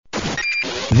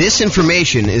This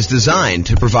information is designed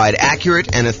to provide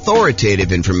accurate and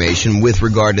authoritative information with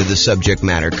regard to the subject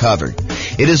matter covered.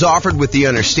 It is offered with the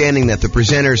understanding that the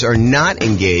presenters are not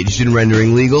engaged in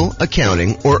rendering legal,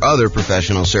 accounting, or other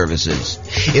professional services.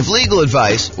 If legal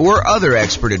advice or other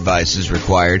expert advice is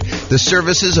required, the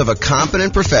services of a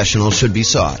competent professional should be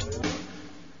sought.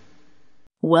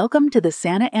 Welcome to the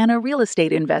Santa Ana Real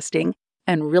Estate Investing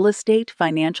and Real Estate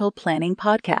Financial Planning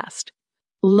Podcast.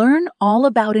 Learn all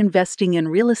about investing in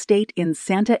real estate in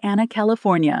Santa Ana,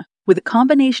 California, with a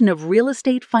combination of real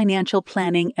estate financial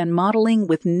planning and modeling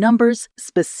with numbers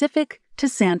specific to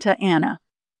Santa Ana,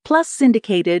 plus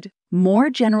syndicated, more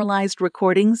generalized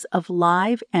recordings of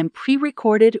live and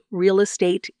pre-recorded real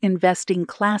estate investing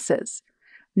classes,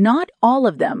 not all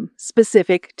of them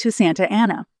specific to Santa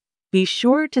Ana. Be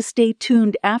sure to stay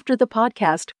tuned after the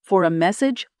podcast for a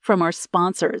message from our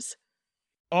sponsors.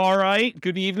 All right.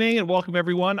 Good evening and welcome,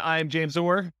 everyone. I'm James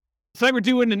Orr. Tonight we're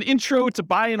doing an intro to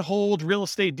buy and hold real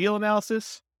estate deal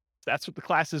analysis. That's what the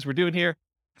class is we're doing here.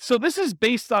 So this is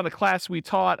based on a class we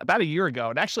taught about a year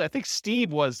ago. And actually, I think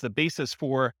Steve was the basis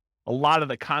for a lot of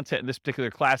the content in this particular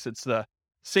class. It's the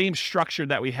same structure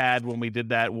that we had when we did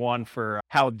that one for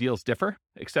how deals differ,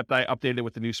 except I updated it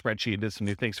with the new spreadsheet and did some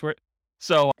new things for it.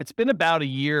 So it's been about a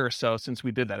year or so since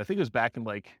we did that. I think it was back in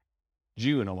like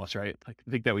June almost, right? I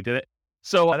think that we did it.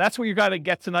 So that's what you're going to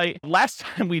get tonight. Last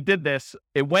time we did this,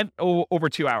 it went over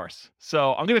 2 hours.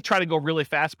 So I'm going to try to go really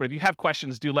fast, but if you have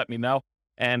questions, do let me know.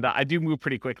 And I do move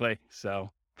pretty quickly. So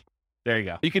there you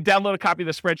go. You can download a copy of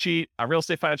the spreadsheet on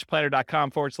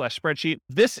realestatefinancialplanner.com/spreadsheet.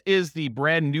 This is the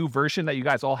brand new version that you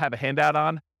guys all have a handout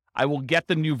on. I will get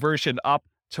the new version up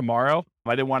tomorrow.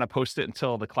 I didn't want to post it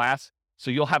until the class.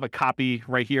 So you'll have a copy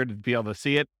right here to be able to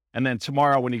see it. And then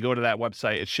tomorrow when you go to that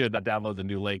website, it should download the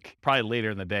new link, probably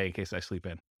later in the day in case I sleep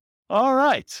in. All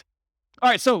right.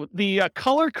 So the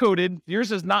color-coded,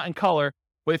 yours is not in color,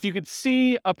 but if you could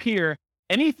see up here,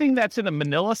 anything that's in a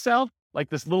manila cell, like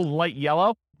this little light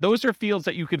yellow, those are fields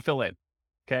that you can fill in,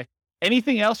 okay?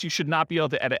 Anything else you should not be able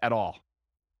to edit at all.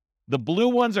 The blue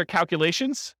ones are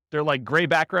calculations. They're like gray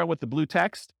background with the blue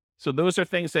text. So those are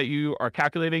things that you are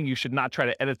calculating. You should not try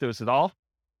to edit those at all.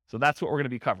 So that's what we're going to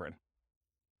be covering.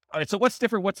 All right, so what's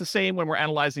different? What's the same when we're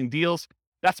analyzing deals?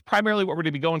 That's primarily what we're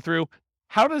going to be going through.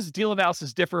 How does deal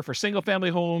analysis differ for single-family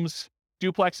homes,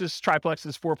 duplexes,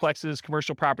 triplexes, fourplexes,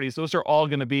 commercial properties? Those are all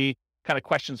going to be kind of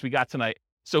questions we got tonight.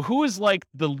 So who is like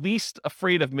the least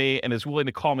afraid of me and is willing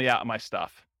to call me out on my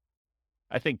stuff?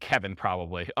 I think Kevin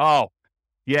probably. Oh,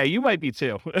 yeah, you might be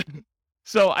too.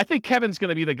 So I think Kevin's going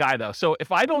to be the guy though. So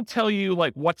if I don't tell you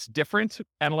like what's different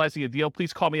analyzing a deal,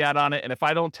 please call me out on it. And if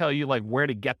I don't tell you like where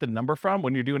to get the number from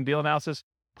when you're doing deal analysis,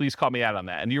 please call me out on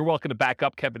that. And you're welcome to back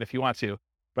up Kevin if you want to,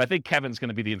 but I think Kevin's going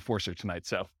to be the enforcer tonight.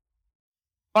 So,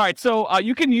 all right. So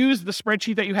you can use the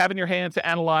spreadsheet that you have in your hand to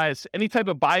analyze any type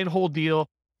of buy and hold deal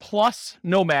plus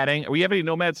nomading. We have any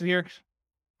nomads in here?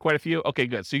 Quite a few. Okay,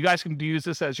 good. So you guys can use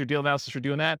this as your deal analysis for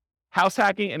doing that. House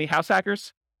hacking, any house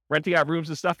hackers? Renting out rooms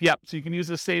and stuff. Yep. So you can use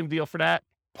the same deal for that.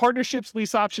 Partnerships,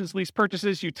 lease options, lease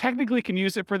purchases. You technically can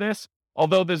use it for this,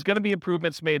 although there's going to be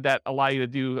improvements made that allow you to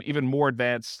do even more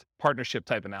advanced partnership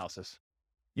type analysis.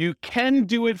 You can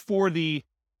do it for the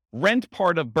rent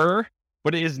part of BRRRR,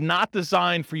 but it is not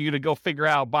designed for you to go figure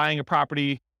out buying a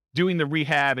property, doing the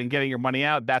rehab and getting your money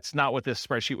out. That's not what this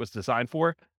spreadsheet was designed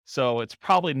for. So it's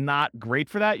probably not great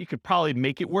for that. You could probably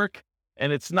make it work,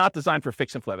 and it's not designed for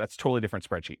fix and flip. That's a totally different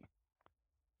spreadsheet.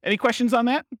 Any questions on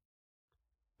that?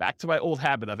 Back to my old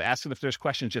habit of asking if there's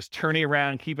questions, just turning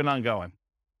around, keeping on going.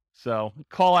 So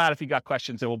call out if you got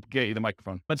questions and we'll get you the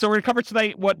microphone. And so we're going to cover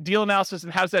tonight what deal analysis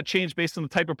and how does that change based on the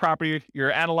type of property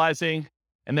you're analyzing,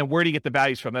 and then where do you get the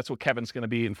values from? That's what Kevin's going to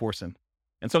be enforcing.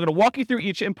 And so I'm going to walk you through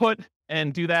each input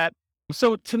and do that.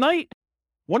 So tonight,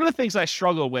 one of the things I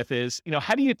struggle with is,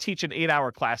 how do you teach an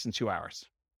 8-hour class in 2 hours?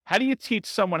 How do you teach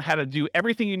someone how to do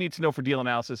everything you need to know for deal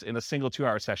analysis in a single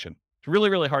 2-hour session? It's really,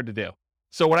 really hard to do.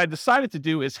 So what I decided to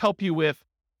do is help you with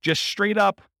just straight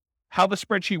up how the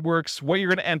spreadsheet works, what you're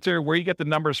going to enter, where you get the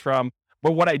numbers from.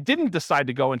 But what I didn't decide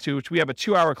to go into, which we have a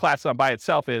 2-hour class on by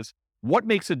itself, is what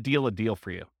makes a deal for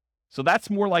you. So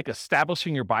that's more like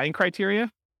establishing your buying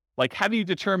criteria. Like, how do you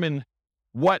determine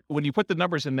when you put the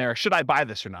numbers in there, should I buy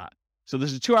this or not? So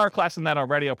there's a 2-hour class on that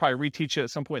already. I'll probably reteach it at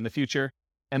some point in the future.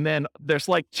 And then there's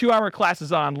like 2-hour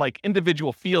classes on like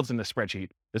individual fields in the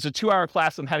spreadsheet. There's a 2-hour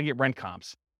class on how to get rent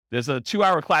comps. There's a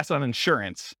 2-hour class on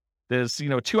insurance. There's, a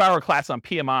 2-hour class on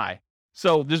PMI.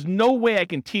 So there's no way I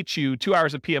can teach you 2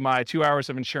 hours of PMI, 2 hours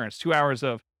of insurance, 2 hours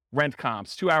of rent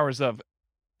comps, 2 hours of,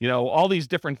 all these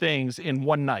different things in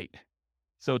one night.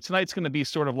 So tonight's going to be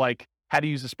sort of like how to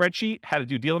use a spreadsheet, how to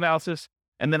do deal analysis,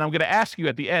 And then I'm going to ask you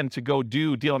at the end to go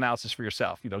do deal analysis for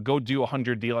yourself. Go do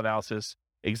 100 deal analysis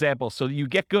examples so that you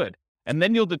get good. And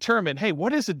then you'll determine, hey,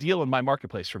 what is a deal in my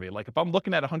marketplace for me? Like if I'm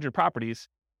looking at 100 properties,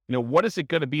 what is it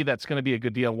going to be that's going to be a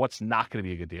good deal? What's not going to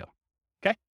be a good deal?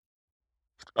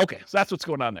 Okay, so that's what's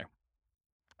going on there.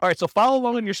 All right, so follow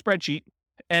along in your spreadsheet.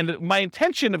 And my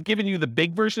intention of giving you the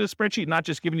big version of the spreadsheet, not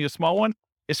just giving you a small one,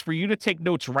 is for you to take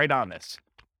notes right on this.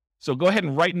 So go ahead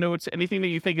and write notes. Anything that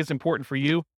you think is important for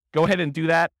you, go ahead and do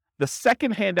that. The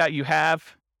second handout you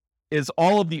have is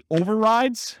all of the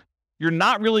overrides. You're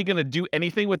not really going to do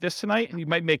anything with this tonight. You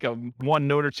might make one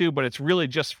note or two, but it's really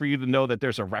just for you to know that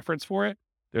there's a reference for it.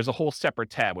 There's a whole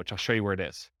separate tab, which I'll show you where it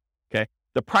is. Okay.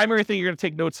 The primary thing you're going to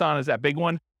take notes on is that big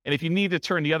one. And if you need to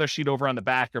turn the other sheet over on the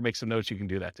back or make some notes, you can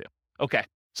do that too. Okay.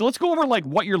 So let's go over like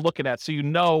what you're looking at so you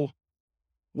know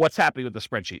what's happening with the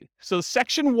spreadsheet. So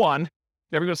section 1,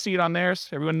 everyone see it on theirs?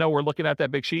 Everyone know we're looking at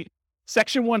that big sheet?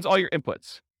 Section 1's all your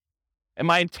inputs. And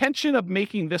my intention of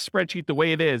making this spreadsheet the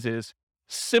way it is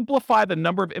simplify the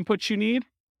number of inputs you need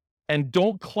and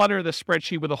don't clutter the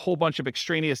spreadsheet with a whole bunch of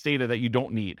extraneous data that you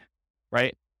don't need,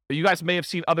 right? But you guys may have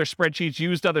seen other spreadsheets,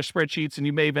 used other spreadsheets, and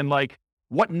you may have been like,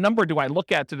 what number do I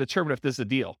look at to determine if this is a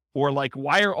deal? Or like,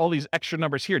 why are all these extra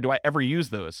numbers here? Do I ever use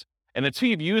those? And until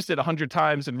you've used it 100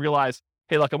 times and realize,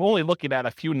 hey, look, I'm only looking at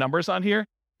a few numbers on here,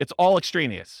 it's all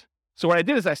extraneous. So what I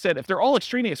did is I said, if they're all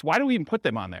extraneous, why do we even put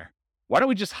them on there? Why don't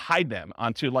we just hide them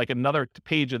onto like another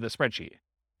page of the spreadsheet?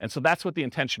 And so that's what the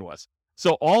intention was.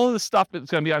 So all of the stuff that's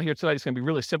going to be on here tonight is going to be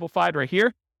really simplified right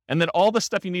here. And then all the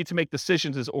stuff you need to make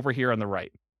decisions is over here on the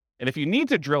right. And if you need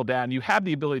to drill down, you have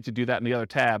the ability to do that in the other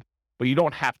tab, but you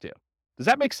don't have to. Does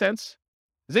that make sense?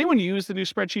 Does anyone use the new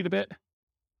spreadsheet a bit?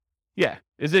 Yeah.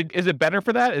 Is it better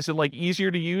for that? Is it like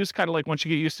easier to use kind of like once you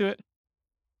get used to it?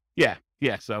 Yeah.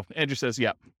 So Andrew says,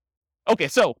 yep. Okay.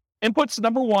 So inputs,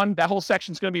 number 1, that whole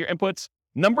section is going to be your inputs.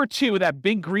 Number 2, that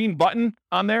big green button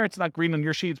on there. It's not green on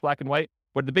your sheet, it's black and white,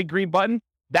 but the big green button,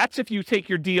 that's if you take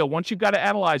your deal. Once you've got to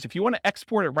analyze, if you want to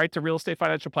export it right to Real Estate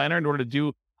Financial Planner in order to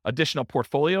do additional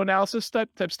portfolio analysis type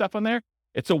stuff on there,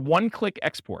 it's a one-click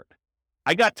export.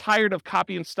 I got tired of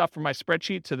copying stuff from my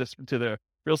spreadsheet to the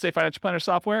Real Estate Financial Planner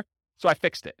software, so I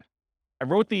fixed it. I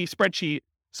wrote the spreadsheet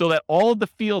so that all of the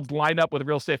fields line up with a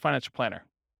Real Estate Financial Planner.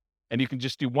 And you can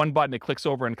just do one button, it clicks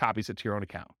over and copies it to your own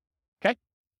account. Okay?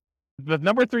 The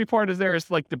number 3 part is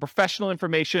like the professional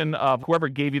information of whoever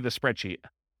gave you the spreadsheet.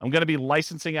 I'm going to be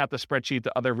licensing out the spreadsheet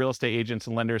to other real estate agents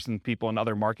and lenders and people in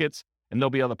other markets, and they'll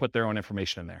be able to put their own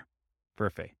information in there for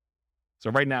a fee.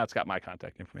 So right now it's got my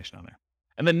contact information on there.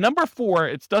 And then number 4,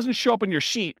 it doesn't show up in your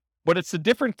sheet, but it's the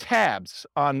different tabs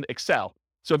on Excel.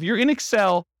 So if you're in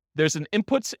Excel, there's an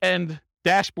inputs and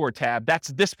dashboard tab. That's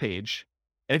this page.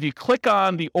 And if you click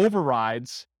on the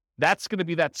overrides, that's going to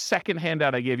be that second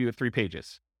handout I gave you of 3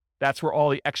 pages. That's where all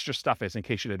the extra stuff is in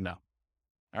case you didn't know.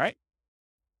 All right.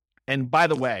 And by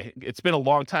the way, it's been a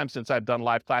long time since I've done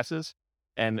live classes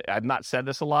and I've not said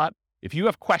this a lot. If you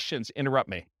have questions, interrupt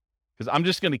me because I'm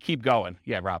just going to keep going.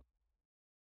 Yeah, Rob.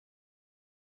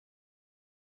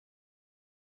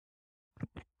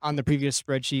 On the previous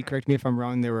spreadsheet, correct me if I'm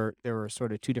wrong, there were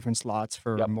sort of 2 different slots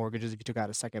for mortgages if you took out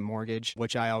a second mortgage,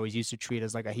 which I always used to treat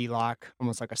as like a HELOC,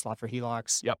 almost like a slot for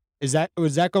HELOCs. Yep. Does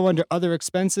that go under other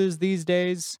expenses these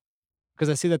days? Because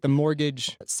I see that the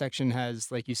mortgage section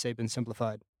has, like you say, been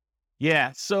simplified.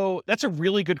 Yeah, so that's a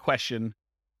really good question.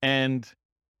 And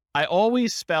I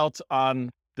always felt on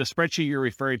the spreadsheet you're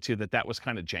referring to that was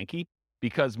kind of janky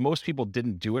because most people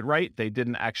didn't do it right. They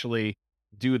didn't actually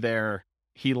do their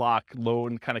HELOC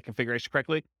loan kind of configuration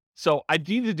correctly. So I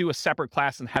need to do a separate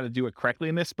class on how to do it correctly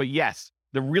in this. But yes,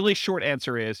 the really short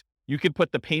answer is you could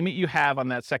put the payment you have on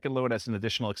that second loan as an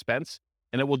additional expense,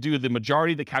 and it will do the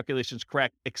majority of the calculations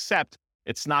correct, except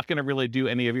it's not going to really do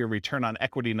any of your return on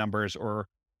equity numbers or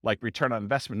like return on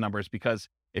investment numbers, because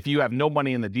if you have no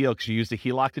money in the deal because you used a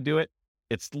HELOC to do it,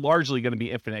 it's largely going to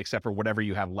be infinite except for whatever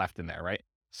you have left in there, right?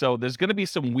 So there's going to be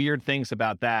some weird things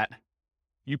about that.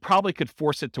 You probably could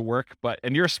force it to work,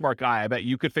 and you're a smart guy. I bet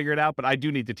you could figure it out, but I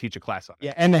do need to teach a class on it.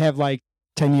 Yeah, and they have like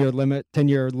 10-year limit,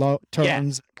 10-year low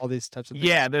terms, all these types of things.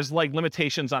 Yeah, there's like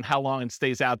limitations on how long it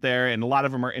stays out there, and a lot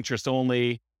of them are interest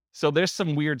only. So there's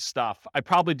some weird stuff. I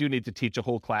probably do need to teach a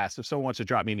whole class. If someone wants to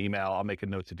drop me an email, I'll make a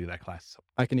note to do that class.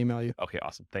 I can email you. Okay,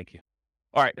 awesome. Thank you.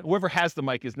 All right, whoever has the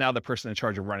mic is now the person in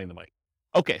charge of running the mic.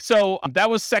 Okay, so that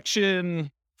was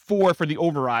section 4 for the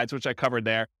overrides, which I covered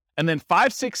there. And then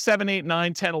 5, 6, 7, 8,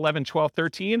 9, 10, 11, 12,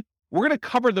 13, we're going to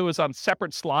cover those on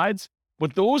separate slides,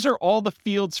 but those are all the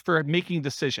fields for making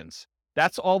decisions.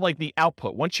 That's all like the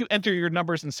output. Once you enter your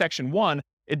numbers in section 1,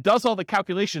 it does all the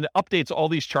calculation. It updates all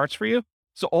these charts for you.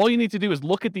 So all you need to do is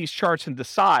look at these charts and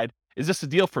decide, is this a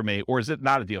deal for me or is it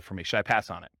not a deal for me? Should I pass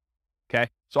on it? Okay.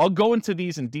 So I'll go into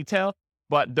these in detail,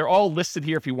 but they're all listed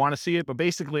here if you want to see it. But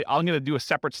basically, I'm going to do a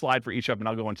separate slide for each of them and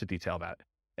I'll go into detail about it.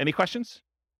 Any questions?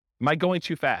 Am I going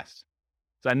too fast?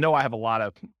 Because I know I have a lot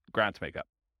of ground to make up.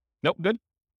 Nope. Good.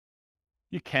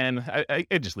 You can.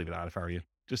 I'd just leave it on if I were you.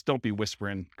 Just don't be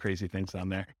whispering crazy things on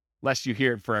there, lest you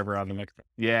hear it forever on the microphone.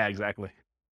 Yeah, exactly.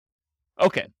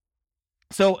 Okay.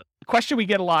 So the question we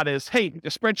get a lot is, hey, the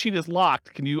spreadsheet is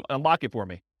locked. Can you unlock it for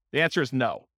me? The answer is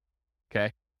no.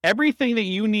 Okay. Everything that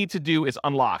you need to do is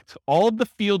unlocked. All of the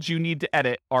fields you need to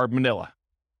edit are Manila.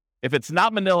 If it's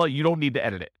not Manila, you don't need to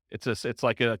edit it. It's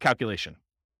like a calculation.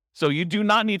 So you do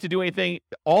not need to do anything.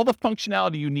 All the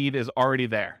functionality you need is already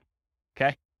there.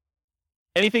 Okay.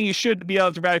 Anything you should be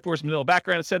able to value for is Manila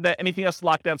background. I said that. Anything else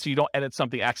locked down so you don't edit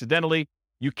something accidentally.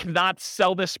 You cannot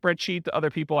sell this spreadsheet to other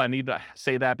people. I need to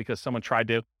say that because someone tried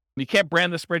to. You can't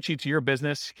brand the spreadsheet to your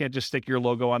business. You can't just stick your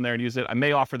logo on there and use it. I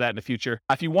may offer that in the future.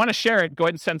 If you want to share it, go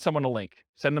ahead and send someone a link.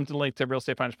 Send them to the link to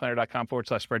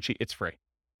realestatefinancialplanner.com/spreadsheet. It's free.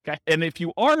 Okay. And if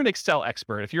you are an Excel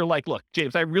expert, if you're like, look,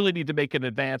 James, I really need to make an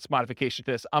advanced modification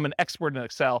to this. I'm an expert in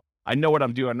Excel. I know what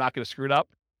I'm doing. I'm not going to screw it up.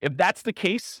 If that's the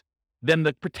case, then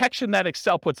the protection that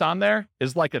Excel puts on there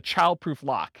is like a childproof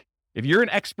lock. If you're an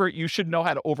expert, you should know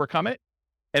how to overcome it.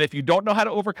 And if you don't know how to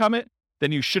overcome it,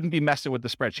 then you shouldn't be messing with the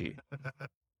spreadsheet.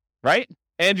 Right?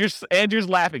 Andrew's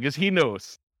laughing because he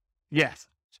knows. Yes.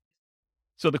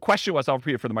 So the question was, I'll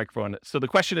repeat it for the microphone. So the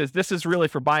question is, this is really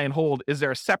for buy and hold. Is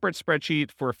there a separate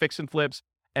spreadsheet for fix and flips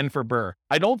and for BRRRR?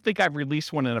 I don't think I've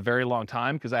released one in a very long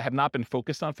time because I have not been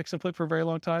focused on fix and flip for a very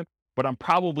long time, but I'm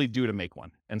probably due to make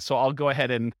one. And so I'll go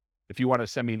ahead and, if you want to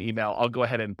send me an email, I'll go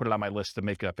ahead and put it on my list to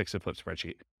make a fix and flip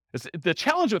spreadsheet. The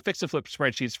challenge with fix and flip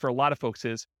spreadsheets for a lot of folks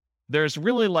is there's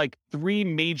really like 3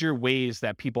 major ways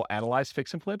that people analyze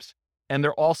fix and flips, and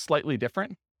they're all slightly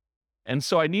different. And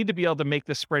so I need to be able to make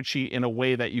the spreadsheet in a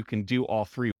way that you can do all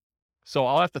 3. So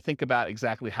I'll have to think about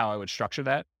exactly how I would structure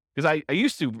that. Because I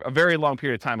used to, a very long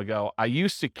period of time ago, I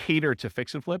used to cater to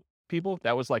fix and flip people.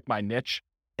 That was like my niche.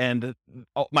 And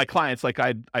my clients, like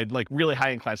I'd like really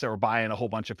high-end clients that were buying a whole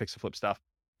bunch of fix and flip stuff.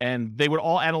 And they would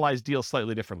all analyze deals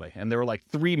slightly differently. And there were like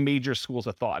 3 major schools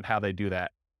of thought on how they do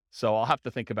that. So I'll have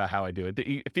to think about how I do it.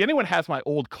 If anyone has my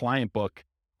old client book,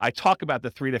 I talk about the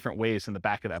 3 different ways in the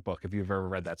back of that book, if you've ever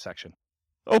read that section.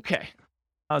 Okay.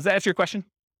 Does that answer your question?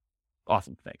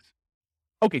 Awesome. Thanks.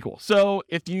 Okay, cool. So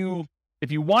if you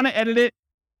want to edit it,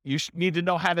 you need to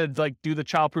know how to like do the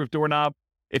childproof doorknob.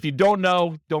 If you don't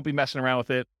know, don't be messing around with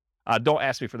it. Don't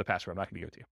ask me for the password. I'm not going to give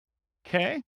it to you.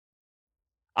 Okay.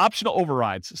 Optional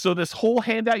overrides. So this whole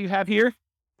handout you have here,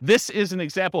 this is an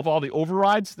example of all the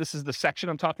overrides. This is the section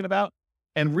I'm talking about.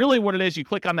 And really what it is, you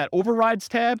click on that overrides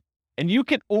tab and you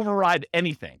can override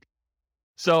anything.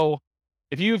 So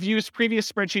if you've used previous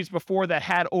spreadsheets before that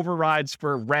had overrides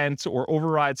for rent or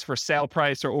overrides for sale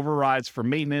price or overrides for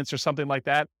maintenance or something like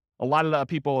that, a lot of the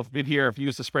people have been here, have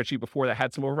used a spreadsheet before that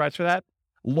had some overrides for that.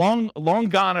 Long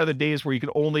gone are the days where you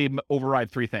could only override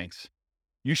 3 things.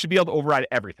 You should be able to override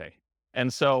everything.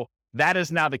 And so that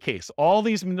is now the case. All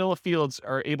these Manila fields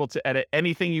are able to edit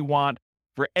anything you want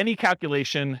for any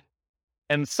calculation,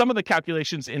 and some of the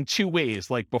calculations in 2 ways,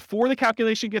 like before the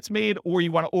calculation gets made, or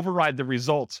you want to override the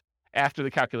results after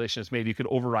the calculation is made, you could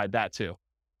override that too.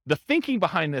 The thinking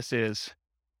behind this is,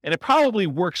 and it probably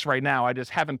works right now, I just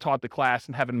haven't taught the class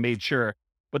and haven't made sure,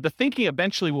 but the thinking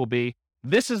eventually will be,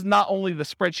 this is not only the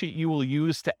spreadsheet you will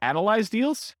use to analyze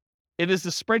deals, it is the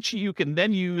spreadsheet you can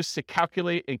then use to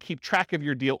calculate and keep track of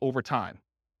your deal over time.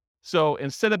 So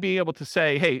instead of being able to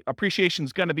say, hey, appreciation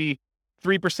is going to be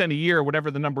 3% a year, or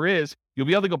whatever the number is, you'll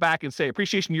be able to go back and say,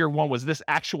 appreciation year 1 was this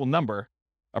actual number.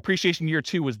 Appreciation year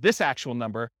 2 was this actual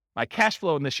number. My cash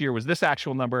flow in this year was this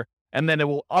actual number. And then it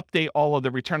will update all of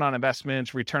the return on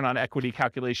investments, return on equity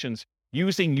calculations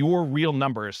using your real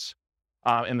numbers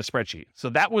in the spreadsheet. So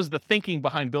that was the thinking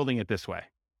behind building it this way.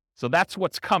 So that's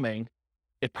what's coming.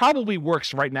 It probably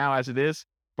works right now as it is,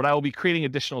 but I will be creating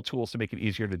additional tools to make it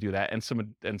easier to do that and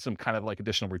some kind of like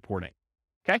additional reporting.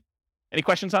 Okay. Any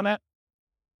questions on that?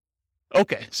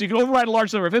 Okay. So you can override a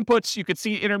large number of inputs. You could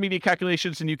see intermediate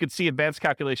calculations and you could see advanced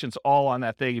calculations all on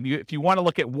that thing. If you want to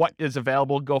look at what is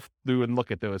available, go through and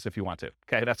look at those if you want to.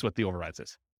 Okay. That's what the overrides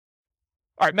is.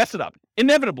 All right. Mess it up.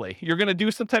 Inevitably, you're going to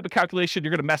do some type of calculation.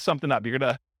 You're going to mess something up. You're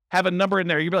going to have a number in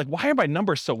there. You'll be like, why are my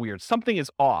numbers so weird? Something is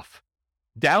off.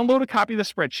 Download a copy of the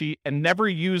spreadsheet and never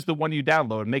use the one you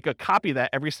download. Make a copy of that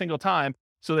every single time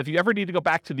so that if you ever need to go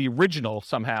back to the original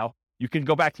somehow, you can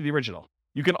go back to the original.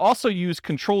 You can also use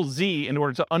Control-Z in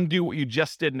order to undo what you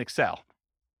just did in Excel,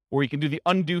 or you can do the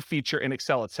undo feature in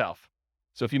Excel itself.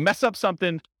 So if you mess up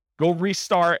something, Go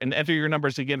restart and enter your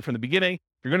numbers again from the beginning. If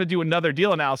you're going to do another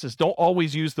deal analysis, don't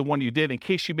always use the one you did in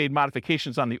case you made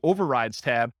modifications on the overrides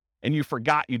tab and you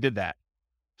forgot you did that.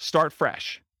 Start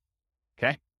fresh.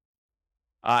 Okay?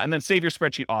 And then save your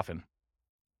spreadsheet often.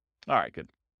 All right, good.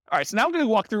 All right, so now I'm going to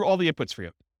walk through all the inputs for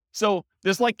you. So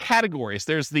there's like categories.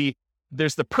 There's the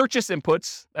purchase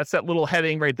inputs. That's that little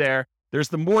heading right there. There's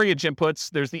the mortgage inputs.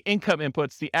 There's the income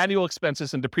inputs, the annual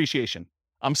expenses, and depreciation.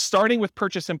 I'm starting with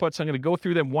purchase inputs. I'm going to go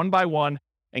through them one by one,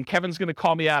 and Kevin's going to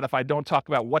call me out if I don't talk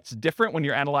about what's different when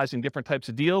you're analyzing different types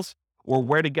of deals or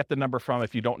where to get the number from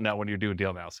if you don't know when you're doing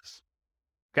deal analysis.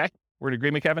 Okay? We're in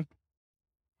agreement, Kevin?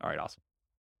 All right, awesome.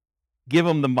 Give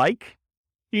him the mic.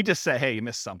 You just say, hey, you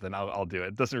missed something. I'll do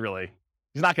it.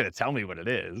 He's not going to tell me what it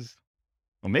is.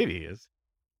 Well, maybe he is.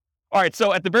 All right,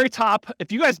 so at the very top,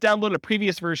 if you guys downloaded a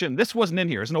previous version, this wasn't in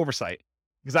here. It's an oversight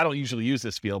because I don't usually use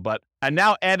this field, but I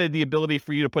now added the ability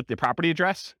for you to put the property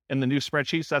address in the new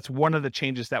spreadsheet. So that's one of the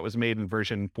changes that was made in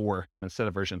version 4 instead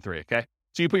of version 3, okay?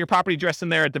 So you put your property address in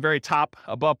there at the very top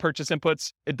above purchase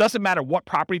inputs. It doesn't matter what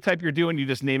property type you're doing. You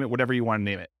just name it whatever you want to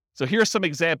name it. So here's some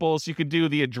examples. You could do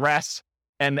the address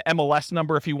and the MLS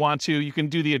number if you want to. You can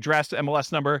do the address,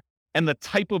 MLS number, and the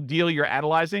type of deal you're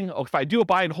analyzing. Oh, if I do a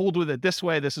buy and hold with it this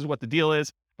way, this is what the deal is.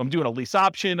 If I'm doing a lease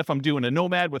option, if I'm doing a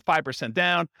Nomad with 5%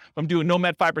 down, if I'm doing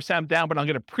Nomad 5% down, but I'm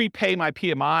going to prepay my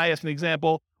PMI as an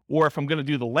example, or if I'm going to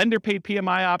do the lender paid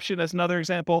PMI option as another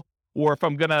example, or if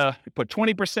I'm going to put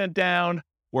 20% down,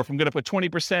 or if I'm going to put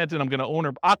 20% and I'm going to own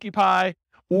or occupy,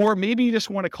 or maybe you just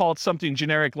want to call it something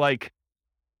generic like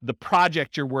the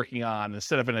project you're working on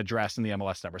instead of an address and the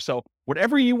MLS number. So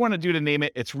whatever you want to do to name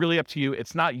it, it's really up to you.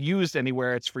 It's not used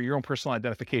anywhere. It's for your own personal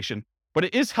identification, but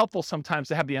it is helpful sometimes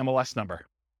to have the MLS number.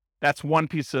 That's one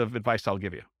piece of advice I'll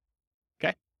give you.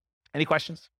 Okay. Any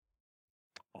questions?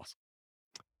 Awesome.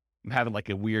 I'm having like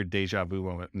a weird deja vu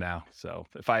moment now. So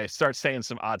if I start saying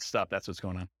some odd stuff, that's what's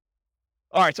going on.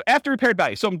 All right. So after repaired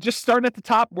value. So I'm just starting at the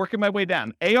top, working my way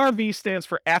down. ARV stands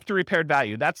for after repaired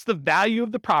value. That's the value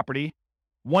of the property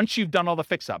once you've done all the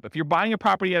fix up. If you're buying a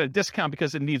property at a discount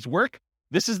because it needs work,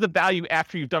 this is the value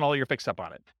after you've done all your fix up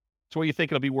on it. It's what you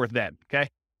think it'll be worth then. Okay.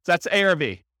 So that's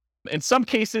ARV. In some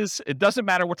cases, it doesn't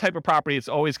matter what type of property, it's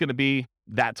always going to be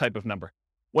that type of number.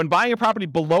 When buying a property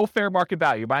below fair market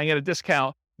value, buying at a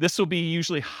discount, this will be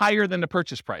usually higher than the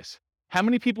purchase price. How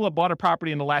many people have bought a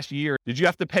property in the last year? Did you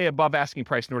have to pay above asking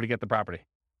price in order to get the property?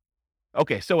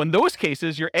 Okay. So in those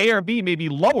cases, your ARV may be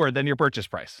lower than your purchase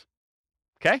price.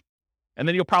 Okay. And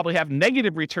then you'll probably have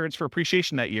negative returns for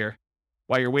appreciation that year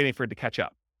while you're waiting for it to catch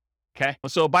up. Okay.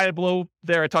 So buy it below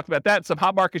there. I talked about that. Some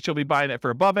hot markets, you'll be buying it for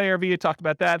above ARV. I talked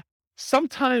about that.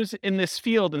 Sometimes in this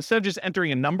field, instead of just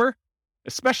entering a number,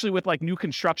 especially with like new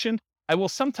construction, I will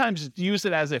sometimes use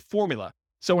it as a formula.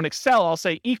 So in Excel, I'll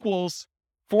say equals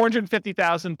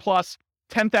 450,000 plus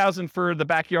 10,000 for the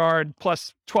backyard,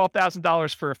 plus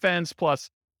 $12,000 for a fence, plus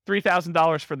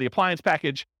 $3,000 for the appliance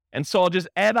package. And so I'll just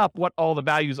add up what all the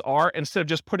values are instead of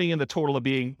just putting in the total of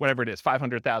being whatever it is,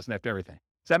 500,000 after everything.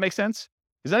 Does that make sense?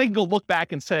 Because then I can go look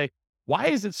back and say, why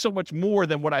is it so much more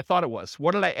than what I thought it was?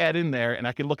 What did I add in there? And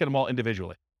I can look at them all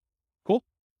individually. Cool?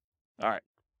 All right.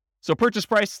 So purchase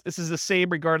price, this is the same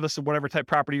regardless of whatever type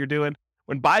property you're doing.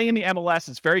 When buying in the MLS,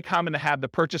 it's very common to have the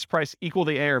purchase price equal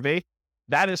the ARV.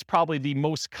 That is probably the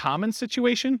most common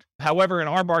situation. However, in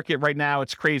our market right now,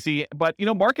 it's crazy. But,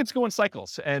 markets go in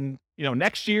cycles. And,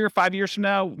 next year, 5 years from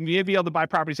now, we may be able to buy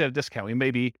properties at a discount. We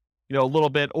may be, a little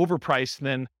bit overpriced, and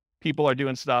then people are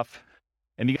doing stuff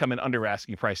and you come in under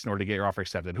asking price in order to get your offer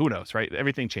accepted. Who knows, right?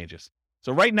 Everything changes.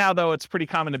 So right now, though, it's pretty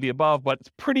common to be above, but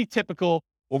it's pretty typical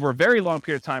over a very long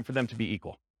period of time for them to be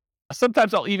equal.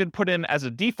 Sometimes I'll even put in as a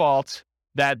default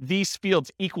that these fields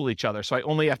equal each other. So I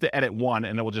only have to edit one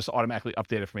and it will just automatically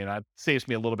update it for me. And that saves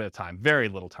me a little bit of time, very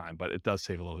little time, but it does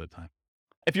save a little bit of time.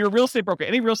 If you're a real estate broker,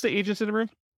 any real estate agents in the room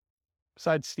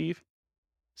besides Steve?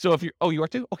 So if you are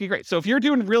too? Okay, great. So if you're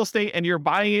doing real estate and you're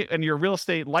buying it and your real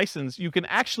estate license, you can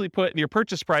actually put in your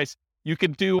purchase price, you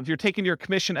can do, if you're taking your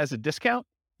commission as a discount,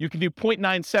 you can do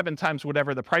 0.97 times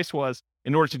whatever the price was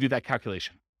in order to do that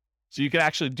calculation. So you can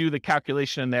actually do the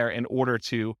calculation in there in order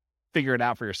to figure it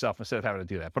out for yourself instead of having to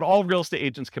do that. But all real estate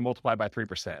agents can multiply by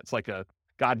 3%. It's like a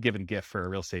God-given gift for a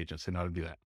real estate agent to know how to do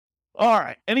that. All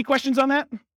right. Any questions on that?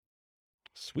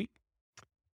 Sweet.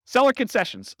 Seller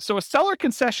concessions. So a seller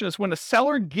concession is when a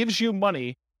seller gives you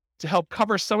money to help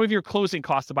cover some of your closing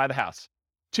costs to buy the house.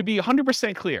 To be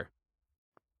 100% clear,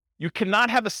 you cannot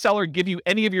have a seller give you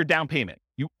any of your down payment.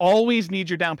 You always need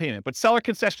your down payment, but seller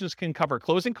concessions can cover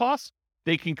closing costs.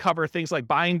 They can cover things like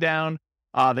buying down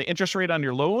the interest rate on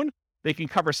your loan. They can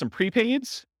cover some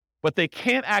prepaids. but they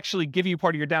can't actually give you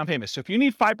part of your down payment. So if you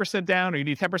need 5% down or you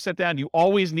need 10% down, you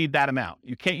always need that amount.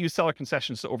 You can't use seller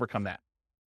concessions to overcome that.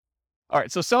 All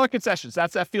right, so seller concessions,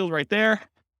 that's that field right there.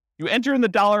 You enter in the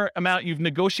dollar amount you've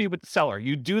negotiated with the seller.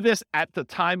 You do this at the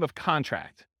time of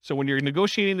contract. So when you're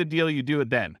negotiating the deal, you do it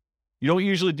then. You don't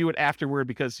usually do it afterward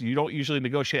because you don't usually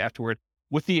negotiate afterward,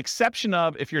 with the exception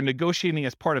of if you're negotiating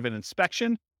as part of an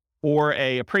inspection or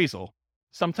a appraisal.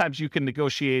 Sometimes you can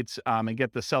negotiate and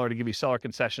get the seller to give you seller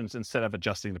concessions instead of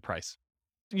adjusting the price.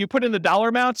 You put in the dollar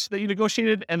amounts that you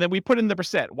negotiated, and then we put in the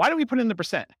percent. Why do we put in the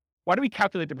percent? Why do we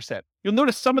calculate the percent? You'll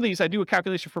notice some of these, I do a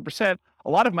calculation for percent. A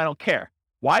lot of them I don't care.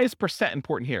 Why is percent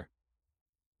important here?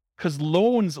 Because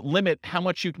loans limit how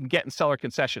much you can get in seller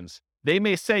concessions. They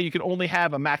may say you can only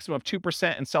have a maximum of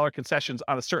 2% in seller concessions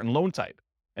on a certain loan type.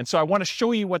 And so I want to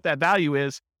show you what that value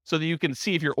is so that you can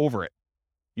see if you're over it.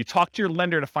 You talk to your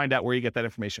lender to find out where you get that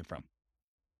information from.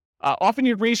 Often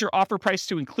you'd raise your offer price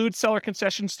to include seller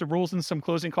concessions to rules and some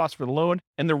closing costs for the loan.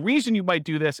 And the reason you might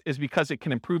do this is because it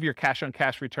can improve your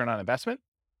cash-on-cash return on investment.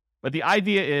 But the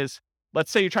idea is, let's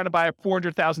say you're trying to buy a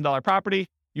 $400,000 property.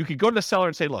 You could go to the seller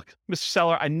and say, look, Mr.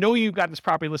 Seller, I know you've got this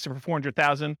property listed for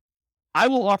 $400,000. I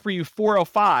will offer you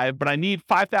 $405,000, but I need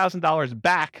 $5,000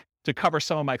 back to cover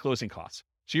some of my closing costs.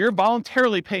 So you're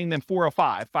voluntarily paying them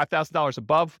 $405,000, $5,000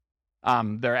 above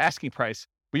their asking price,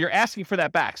 but you're asking for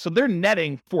that back. So they're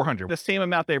netting $400,000, the same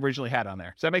amount they originally had on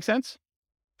there. Does that make sense?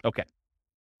 Okay.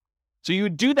 So you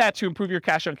would do that to improve your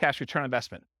cash-on-cash return on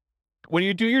investment. When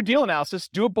you do your deal analysis,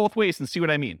 do it both ways and see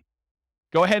what I mean.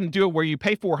 Go ahead and do it where you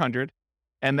pay $400,000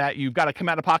 and that you've got to come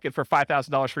out of pocket for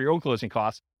 $5,000 for your own closing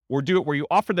costs, or do it where you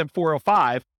offer them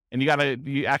 $405,000 and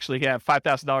you actually have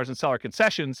 $5,000 in seller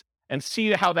concessions, and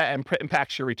see how that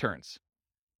impacts your returns.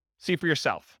 See for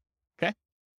yourself. Okay.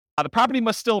 The property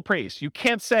must still appraise. You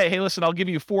can't say, hey, listen, I'll give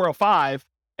you $405,000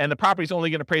 and the property's only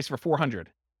going to appraise for $400,000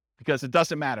 because it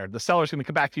doesn't matter. The seller's going to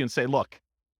come back to you and say, look,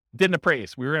 didn't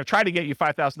appraise. We were going to try to get you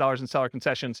 $5,000 in seller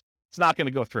concessions. It's not going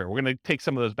to go through. We're going to take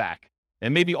some of those back.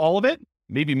 And maybe all of it,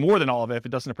 maybe more than all of it if it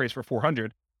doesn't appraise for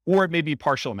 $400,000, or it may be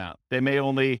partial amount. They may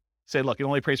only say, look, it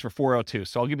only appraised for $402,000.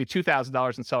 So I'll give you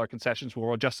 $2,000 in seller concessions.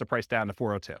 We'll adjust the price down to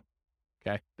 $402,000.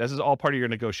 Okay. This is all part of your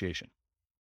negotiation.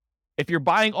 If you're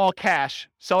buying all cash,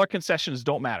 seller concessions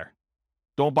don't matter.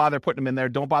 Don't bother putting them in there.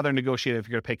 Don't bother negotiating if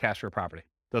you're going to pay cash for a property.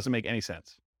 Doesn't make any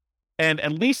sense. And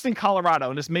at least in Colorado,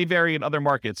 and this may vary in other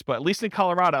markets, but at least in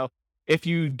Colorado, if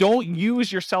you don't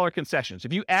use your seller concessions,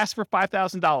 if you ask for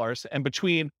 $5,000 and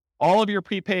between all of your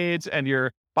prepaids and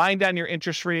your buying down your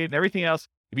interest rate and everything else,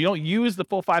 if you don't use the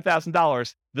full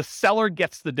 $5,000, the seller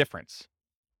gets the difference.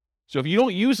 So if you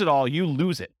don't use it all, you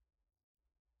lose it.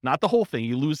 Not the whole thing,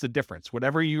 you lose the difference,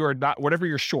 whatever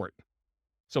you're short.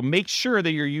 So make sure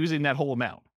that you're using that whole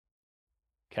amount.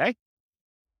 Okay?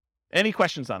 Any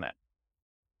questions on that?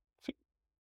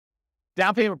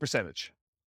 Down payment percentage.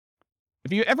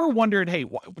 If you ever wondered, hey,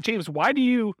 James, why do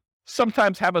you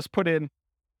sometimes have us put in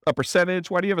a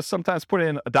percentage? Why do you have us sometimes put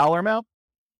in a dollar amount?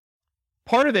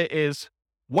 Part of it is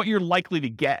what you're likely to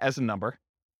get as a number.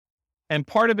 And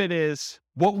part of it is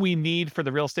what we need for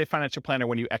the real estate financial planner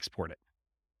when you export it.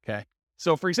 Okay.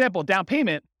 So for example, down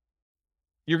payment,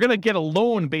 you're going to get a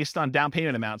loan based on down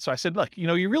payment amount. So I said, look,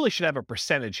 you really should have a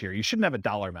percentage here. You shouldn't have a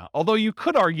dollar amount. Although you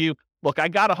could argue, look, I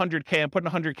got $100K, I'm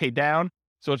putting $100K down.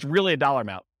 So it's really a dollar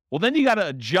amount. Well, then you got to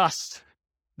adjust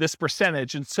this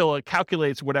percentage until it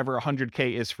calculates whatever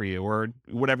 $100K is for you or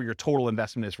whatever your total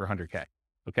investment is for $100K.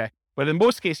 Okay. But in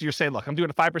most cases, you're saying, look, I'm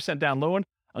doing a 5% down loan.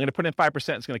 I'm going to put in 5%.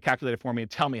 It's going to calculate it for me and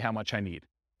tell me how much I need.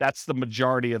 That's the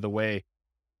majority of the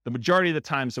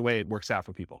times the way it works out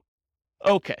for people.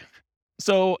 Okay.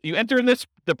 So you enter in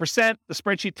the percent, the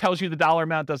spreadsheet tells you the dollar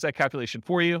amount, does that calculation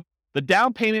for you. The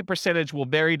down payment percentage will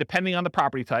vary depending on the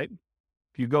property type.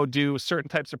 If you go do certain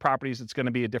types of properties, it's going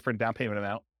to be a different down payment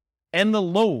amount. And the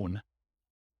loan.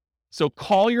 So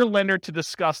call your lender to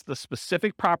discuss the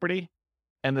specific property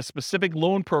and the specific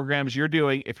loan programs you're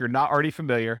doing if you're not already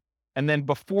familiar. And then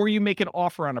before you make an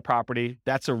offer on a property,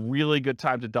 that's a really good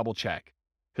time to double check.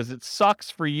 Because it sucks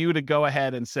for you to go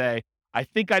ahead and say, I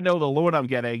think I know the loan I'm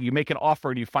getting. You make an offer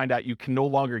and you find out you can no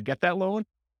longer get that loan,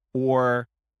 or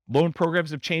loan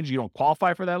programs have changed. You don't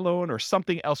qualify for that loan, or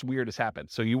something else weird has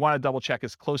happened. So you want to double check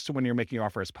as close to when you're making your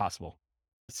offer as possible.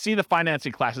 See the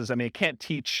financing classes. I mean, I can't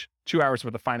teach 2 hours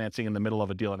worth of financing in the middle of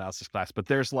a deal analysis class, but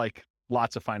there's like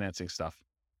lots of financing stuff.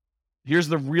 Here's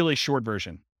the really short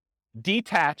version.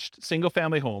 Detached single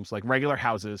family homes, like regular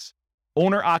houses,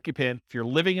 owner occupant, if you're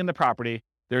living in the property,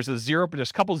 there's a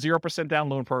couple 0% down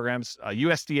loan programs.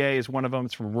 USDA is one of them.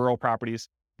 It's for rural properties.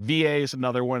 VA is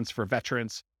another one. It's for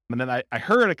veterans. And then I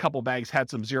heard a couple banks had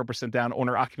some 0% down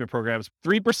owner occupant programs.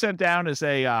 3% down is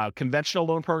a conventional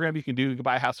loan program you can do. You can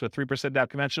buy a house with 3% down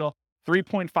conventional.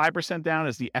 3.5% down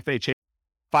is the FHA.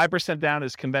 5% down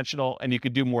is conventional, and you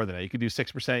could do more than that. You could do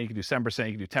 6%, you could do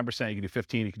 7%, you could do 10%, you could do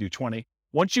 15%, you could do 20%.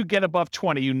 Once you get above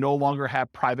 20%, you no longer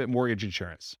have private mortgage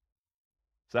insurance.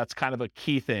 So that's kind of a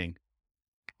key thing.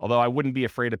 Although I wouldn't be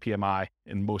afraid of PMI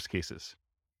in most cases.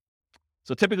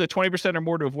 So typically 20% or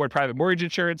more to avoid private mortgage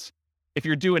insurance. If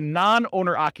you're doing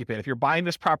non-owner occupant, if you're buying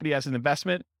this property as an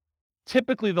investment,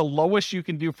 typically the lowest you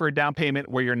can do for a down payment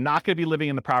where you're not going to be living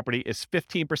in the property is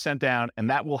 15% down, and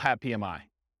that will have PMI.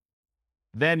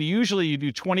 Then usually you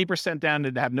do 20% down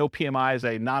to have no PMI as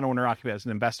a non-owner occupant as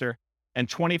an investor, and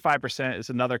 25% is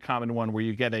another common one where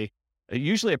you get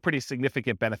usually a pretty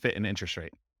significant benefit in interest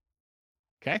rate.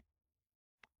 Okay?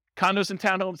 Condos and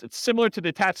townhomes, it's similar to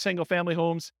detached single-family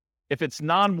homes. If it's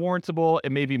non-warrantable,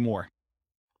 it may be more.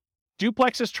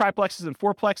 Duplexes, triplexes, and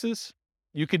fourplexes,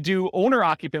 you could do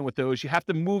owner-occupant with those. You have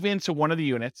to move into one of the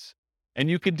units, and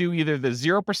you could do either the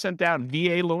 0% down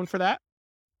VA loan for that.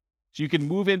 So you can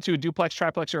move into a duplex,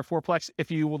 triplex, or a fourplex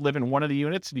if you live in one of the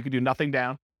units. You can do nothing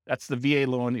down. That's the VA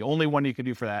loan, the only one you can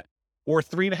do for that. Or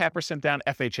 3.5% down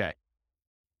FHA.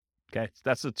 Okay, so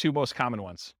that's the two most common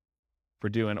ones for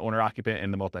doing owner-occupant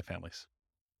in the multifamilies.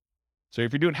 So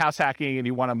if you're doing house hacking and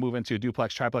you want to move into a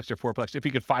duplex, triplex, or fourplex, if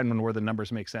you could find one where the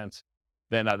numbers make sense,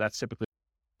 then that's typically.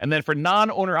 And then for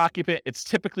non-owner occupant, it's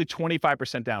typically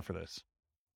 25% down for this.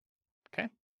 Okay.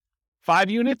 5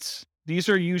 units, these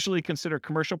are usually considered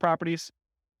commercial properties.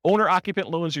 Owner occupant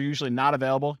loans are usually not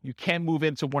available. You can move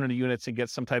into one of the units and get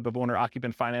some type of owner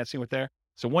occupant financing with there.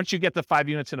 So once you get the 5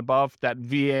 units and above, that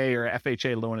VA or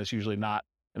FHA loan is usually not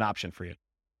an option for you.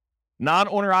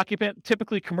 Non-owner occupant,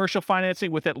 typically commercial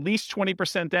financing with at least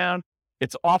 20% down.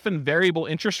 It's often variable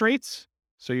interest rates.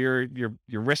 So you're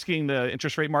risking the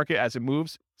interest rate market as it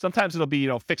moves. Sometimes it'll be,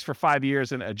 fixed for 5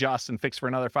 years and adjust, and fixed for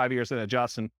another 5 years and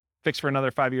adjust, and fixed for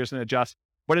another 5 years and adjust.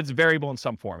 But it's variable in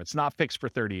some form. It's not fixed for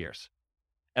 30 years.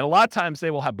 And a lot of times they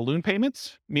will have balloon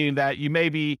payments, meaning that you may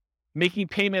be making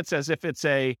payments as if it's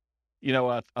a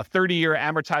 30-year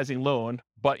amortizing loan,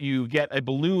 but you get a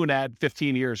balloon at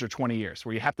 15 years or 20 years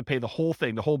where you have to pay the whole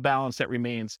thing, the whole balance that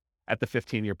remains at the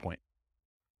 15-year point.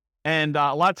 And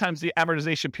a lot of times the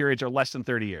amortization periods are less than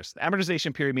 30 years. The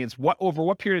amortization period means over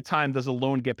what period of time does a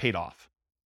loan get paid off?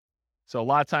 So a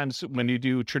lot of times when you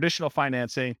do traditional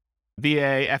financing,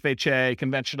 VA, FHA,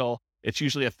 conventional, it's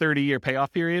usually a 30-year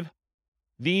payoff period.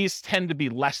 These tend to be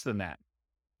less than that,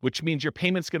 which means your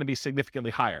payment's going to be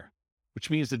significantly higher, which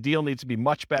means the deal needs to be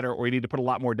much better, or you need to put a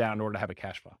lot more down in order to have a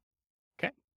cash flow.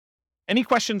 Okay. Any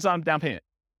questions on down payment?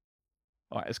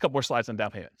 All right, there's a couple more slides on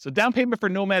down payment. So down payment for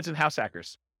nomads and house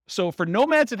hackers. So for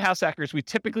nomads and house hackers, we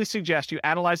typically suggest you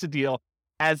analyze the deal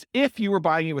as if you were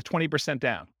buying it with 20%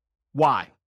 down. Why?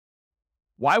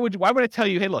 Why would I tell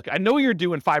you, hey, look, I know you're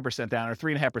doing 5% down or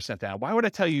 3.5% down. Why would I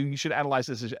tell you should analyze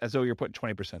this as though you're putting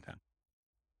 20% down?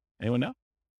 Anyone know?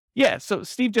 Yeah, so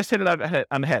Steve just hit it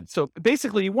on the head. So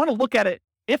basically, you want to look at it,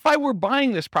 if I were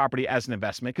buying this property as an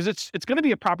investment, because it's going to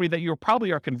be a property that you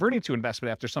probably are converting to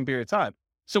investment after some period of time.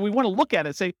 So we want to look at it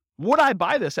and say, would I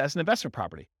buy this as an investment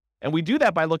property? And we do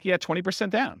that by looking at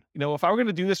 20% down. If I were going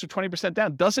to do this with 20%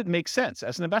 down, does it make sense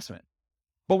as an investment?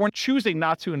 But we're choosing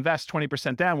not to invest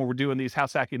 20% down when we're doing these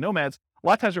house hacking nomads. A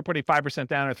lot of times we're putting 5%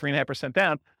 down or 3.5%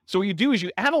 down. So what you do is you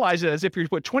analyze it as if you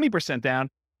put 20% down.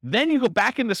 Then you go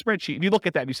back in the spreadsheet and you look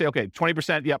at that and you say, okay,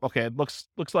 20%, yep, okay, it looks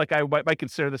like I might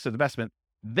consider this an investment.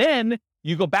 Then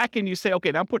you go back and you say,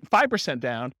 okay, now I'm putting 5%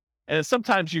 down. And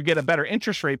sometimes you get a better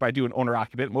interest rate by doing owner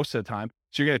occupant most of the time.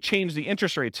 So you're going to change the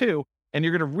interest rate too. And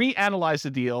you're going to reanalyze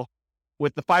the deal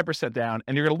with the 5% down.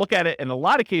 And you're going to look at it. In a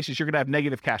lot of cases, you're going to have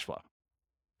negative cash flow.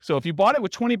 So if you bought it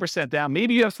with 20% down,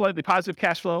 maybe you have slightly positive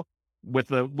cash flow. With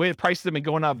the way the prices have been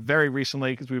going up very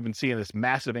recently, because we've been seeing this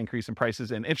massive increase in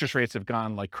prices and interest rates have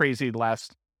gone like crazy the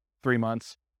last 3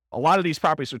 months. A lot of these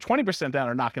properties with 20% down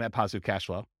are not going to have positive cash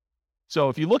flow. So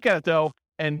if you look at it though,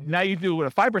 and now you do it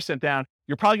with a 5% down,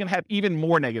 you're probably going to have even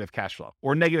more negative cash flow,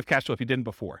 or negative cash flow if you didn't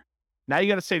before. Now you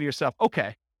got to say to yourself,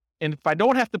 okay, and if I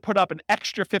don't have to put up an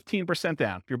extra 15%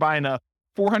 down, if you're buying a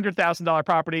 $400,000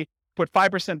 property, put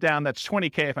 5% down, that's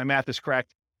 $20K if my math is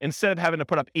correct, instead of having to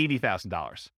put up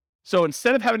 $80,000. So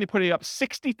instead of having to put up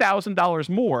 $60,000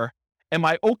 more, am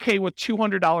I okay with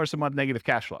 $200 a month negative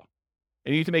cash flow?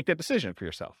 And you need to make that decision for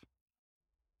yourself.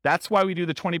 That's why we do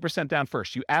the 20% down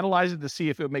first. You analyze it to see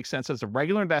if it makes sense as a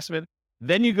regular investment.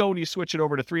 Then you go and you switch it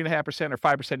over to 3.5% or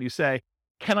 5%. You say,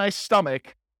 can I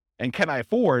stomach and can I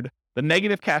afford the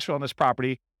negative cash flow on this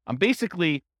property? I'm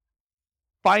basically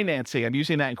financing, I'm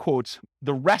using that in quotes,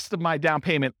 the rest of my down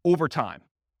payment over time.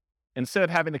 instead of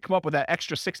having to come up with that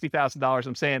extra $60,000,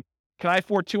 I'm saying, can I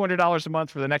afford $200 a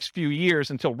month for the next few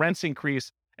years until rents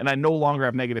increase and I no longer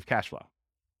have negative cash flow?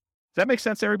 Does that make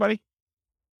sense to everybody?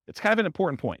 It's kind of an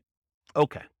important point.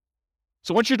 Okay.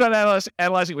 So once you're done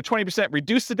analyzing with 20%,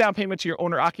 reduce the down payment to your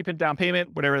owner-occupant down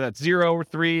payment, whatever that's 0,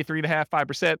 3, 3.5%,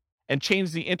 5%, and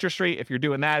change the interest rate if you're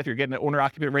doing that, if you're getting an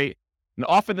owner-occupant rate. And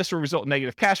often this will result in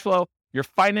negative cash flow. You're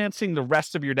financing the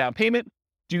rest of your down payment.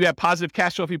 Do you have positive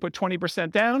cash flow if you put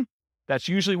 20% down? That's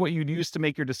usually what you'd use to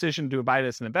make your decision to buy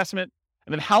this an investment.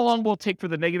 And then how long will it take for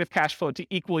the negative cash flow to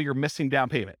equal your missing down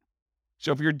payment?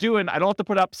 So if you're doing, I don't have to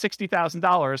put up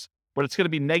 $60,000, but it's going to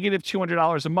be negative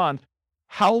 $200 a month.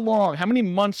 How many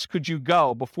months could you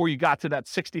go before you got to that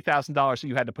 $60,000 that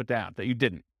you had to put down that you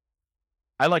didn't?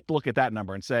 I like to look at that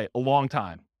number and say a long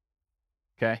time.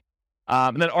 Okay.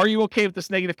 And then are you okay with this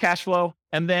negative cash flow?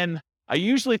 And then I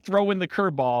usually throw in the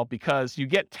curveball because you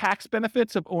get tax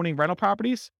benefits of owning rental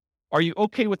properties. Are you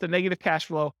okay with the negative cash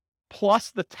flow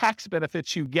plus the tax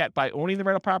benefits you get by owning the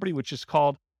rental property, which is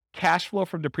called cash flow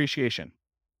from depreciation?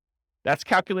 That's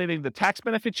calculating the tax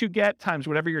benefits you get times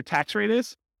whatever your tax rate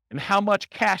is and how much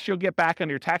cash you'll get back on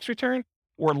your tax return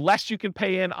or less you can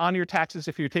pay in on your taxes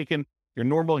if you're taking your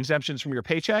normal exemptions from your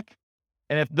paycheck.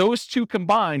 And if those two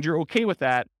combined, you're okay with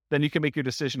that, then you can make your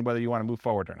decision whether you want to move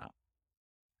forward or not.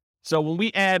 So when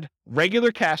we add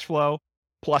regular cash flow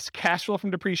plus cash flow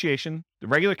from depreciation, the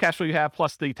regular cash flow you have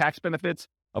plus the tax benefits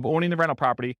of owning the rental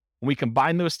property, when we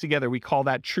combine those together, we call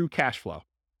that true cash flow.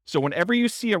 So whenever you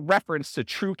see a reference to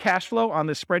true cash flow on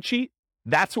this spreadsheet,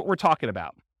 that's what we're talking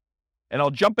about. And I'll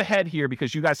jump ahead here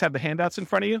because you guys have the handouts in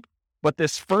front of you. But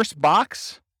this first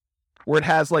box where it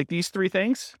has like these three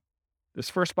things, this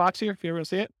first box here, if you ever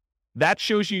see it, that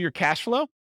shows you your cash flow.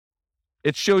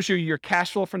 It shows you your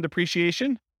cash flow from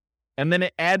depreciation. And then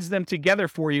it adds them together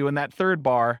for you in that third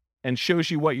bar and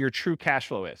shows you what your true cash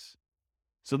flow is.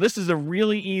 So this is a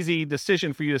really easy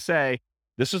decision for you to say,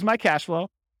 this is my cash flow.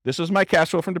 This is my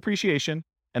cash flow from depreciation.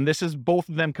 And this is both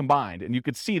of them combined. And you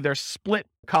could see they're split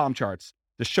column charts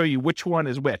to show you which one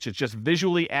is which. It's just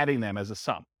visually adding them as a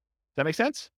sum. Does that make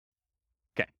sense?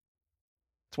 Okay.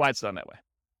 That's why it's done that way.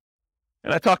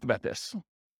 And I talked about this.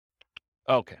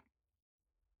 Okay.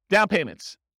 Down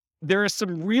payments. There are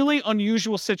some really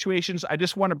unusual situations. I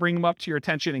just want to bring them up to your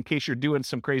attention in case you're doing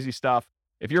some crazy stuff.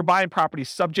 If you're buying property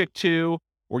subject to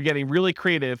or getting really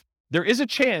creative, there is a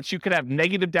chance you could have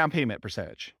negative down payment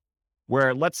percentage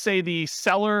where let's say the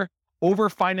seller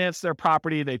overfinanced their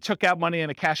property. They took out money in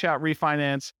a cash out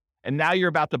refinance. And now you're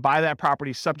about to buy that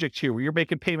property subject to where you're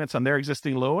making payments on their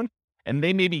existing loan. And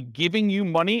they may be giving you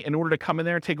money in order to come in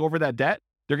there and take over that debt.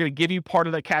 They're going to give you part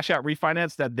of the cash out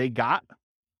refinance that they got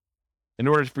in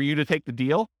order for you to take the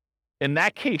deal. In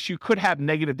that case, you could have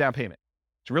negative down payment.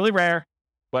 It's really rare,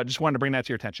 but I just wanted to bring that to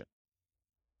your attention.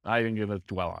 I ain't going to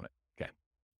dwell on it. Okay.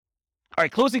 All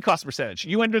right, closing cost percentage.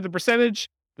 You enter the percentage.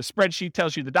 The spreadsheet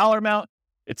tells you the dollar amount.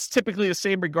 It's typically the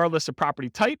same regardless of property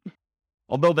type,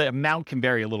 although the amount can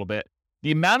vary a little bit.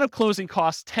 The amount of closing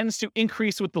costs tends to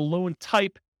increase with the loan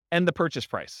type and the purchase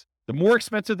price. The more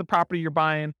expensive the property you're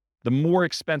buying, the more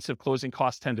expensive closing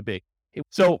costs tend to be.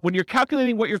 So when you're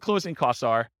calculating what your closing costs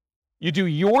are, you do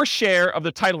your share of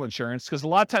the title insurance because a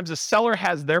lot of times the seller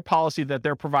has their policy that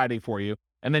they're providing for you.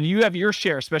 And then you have your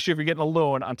share, especially if you're getting a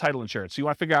loan on title insurance. So you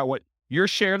want to figure out what your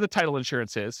share of the title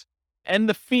insurance is and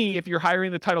the fee if you're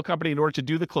hiring the title company in order to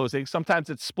do the closing. Sometimes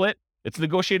it's split. It's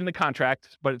negotiating the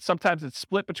contract, but sometimes it's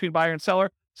split between buyer and seller.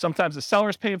 Sometimes the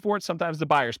seller's paying for it. Sometimes the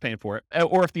buyer's paying for it.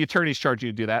 Or if the attorneys charge you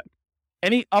to do that.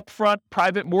 Any upfront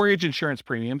private mortgage insurance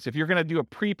premiums, if you're going to do a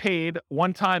prepaid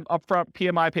one-time upfront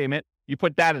PMI payment, you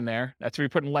put that in there. That's where you're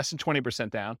putting less than 20%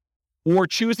 down. Or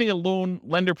choosing a loan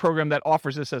lender program that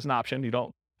offers this as an option. You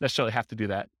don't necessarily have to do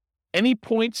that. Any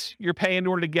points you're paying in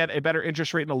order to get a better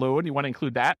interest rate in a loan, you want to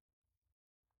include that.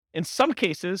 In some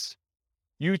cases,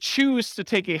 you choose to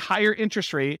take a higher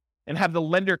interest rate and have the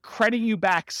lender credit you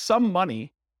back some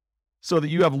money so that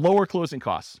you have lower closing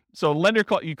costs. So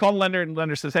you call the lender and the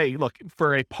lender says, hey, look,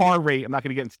 for a par rate, I'm not going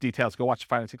to get into details, go watch the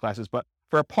financing classes, but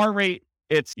for a par rate,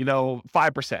 it's,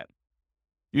 5%.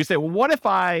 You say, well, what if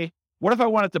I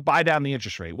wanted to buy down the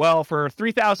interest rate? Well, for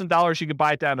 $3,000, you could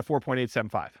buy it down to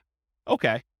 4.875.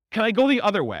 Okay. Can I go the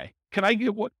other way?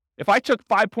 If I took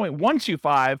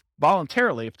 5.125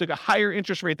 voluntarily, if I took a higher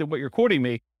interest rate than what you're quoting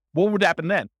me, what would happen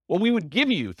then? Well, we would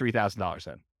give you $3,000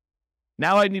 then.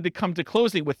 Now I need to come to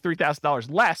closing with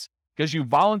 $3,000 less because you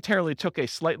voluntarily took a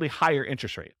slightly higher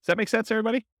interest rate. Does that make sense,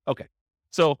 everybody? Okay.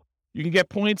 So you can get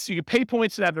points, you can pay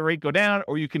points to have the rate go down,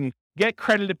 or you can get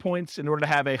credited points in order to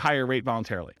have a higher rate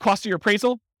voluntarily. Cost of your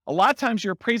appraisal. A lot of times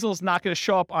your appraisal is not going to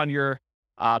show up on your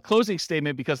closing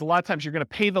statement, because a lot of times you're going to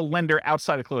pay the lender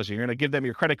outside of closing. You're going to give them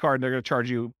your credit card and they're going to charge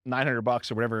you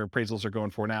 $900 or whatever appraisals are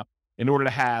going for now in order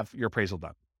to have your appraisal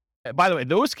done. By the way,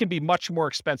 those can be much more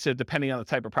expensive depending on the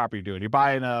type of property you're doing. You're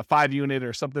buying a 5-unit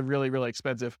or something really, really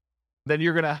expensive, then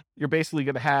you're basically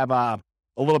going to have a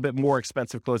little bit more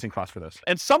expensive closing costs for those.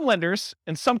 And some lenders,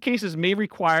 in some cases, may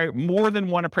require more than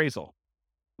one appraisal.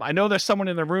 I know there's someone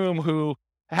in the room who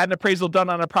had an appraisal done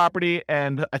on a property,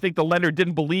 and I think the lender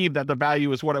didn't believe that the value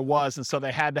was what it was, and so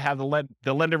they had to have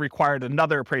the lender required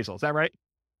another appraisal. Is that right?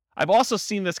 I've also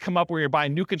seen this come up where you're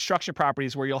buying new construction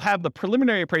properties where you'll have the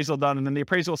preliminary appraisal done, and then the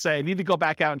appraisal will say, I need to go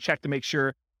back out and check to make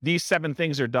sure these 7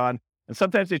 things are done. And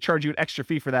sometimes they charge you an extra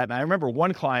fee for that. And I remember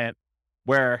one client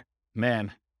where,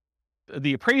 man,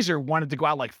 the appraiser wanted to go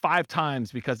out like 5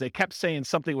 times because they kept saying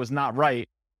something was not right.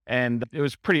 And it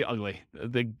was pretty ugly.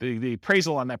 The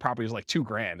appraisal on that property was like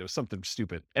 $2,000. It was something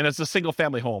stupid. And it's a single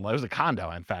family home. It was a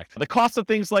condo, in fact. The cost of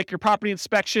things like your property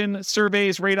inspection,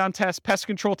 surveys, radon tests, pest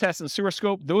control tests, and sewer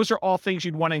scope, those are all things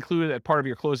you'd want to include as part of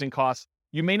your closing costs.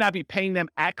 You may not be paying them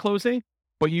at closing,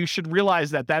 but you should realize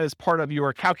that that is part of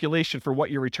your calculation for what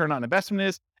your return on investment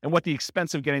is and what the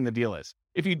expense of getting the deal is.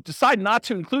 If you decide not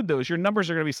to include those, your numbers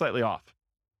are going to be slightly off,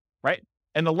 right?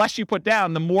 And the less you put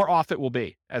down, the more off it will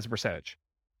be as a percentage.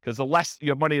 Because the less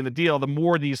you have money in the deal, the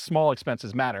more these small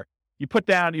expenses matter. You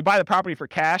buy the property for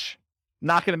cash,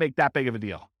 not going to make that big of a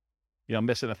deal.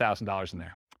 Missing $1,000 in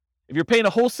there. If you're paying a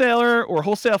wholesaler or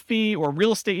wholesale fee or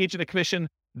real estate agent a commission,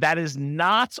 that is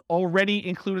not already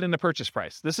included in the purchase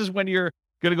price. This is when you're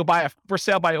going to go buy a for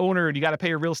sale by owner and you got to pay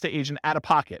your real estate agent out of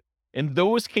pocket. In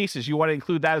those cases, you want to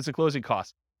include that as a closing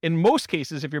cost. In most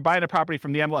cases, if you're buying a property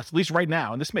from the MLS, at least right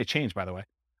now, and this may change, by the way,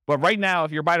 but right now,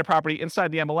 if you're buying a property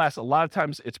inside the MLS, a lot of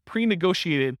times it's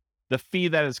pre-negotiated the fee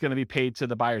that is going to be paid to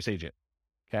the buyer's agent,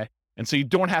 okay? And so you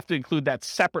don't have to include that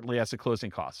separately as a closing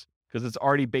cost because it's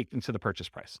already baked into the purchase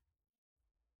price.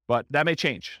 But that may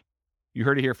change. You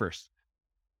heard it here first.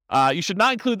 You should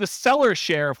not include the seller's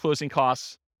share of closing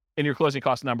costs in your closing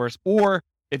cost numbers, or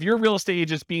if your real estate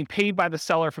agent is being paid by the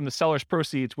seller from the seller's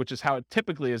proceeds, which is how it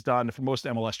typically is done for most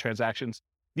MLS transactions,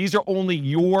 these are only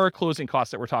your closing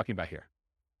costs that we're talking about here.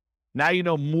 Now you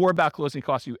know more about closing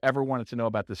costs you ever wanted to know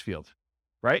about this field,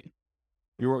 right?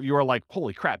 You were like,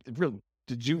 holy crap,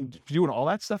 did you doing all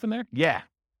that stuff in there? Yeah.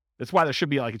 That's why there should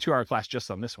be like a 2-hour class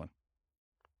just on this one.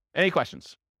 Any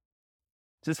questions?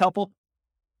 Is this helpful?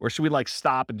 Or should we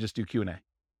stop and just do Q&A?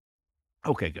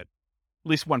 Okay, good. At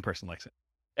least one person likes it.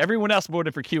 Everyone else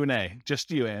voted for Q&A.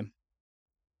 Just you, Ann.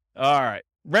 All right.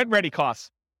 Rent-ready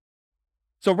costs.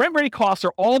 So rent-ready costs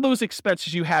are all those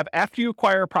expenses you have after you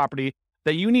acquire a property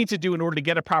that you need to do in order to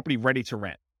get a property ready to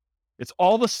rent. It's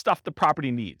all the stuff the property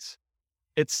needs.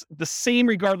 It's the same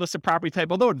regardless of property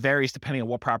type, although it varies depending on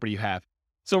what property you have.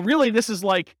 So really, this is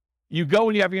like you go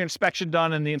and you have your inspection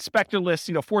done and the inspector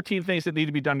lists, 14 things that need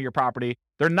to be done to your property.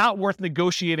 They're not worth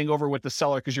negotiating over with the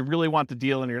seller because you really want the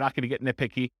deal and you're not going to get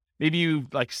nitpicky. Maybe you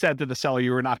said to the seller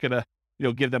you were not going to,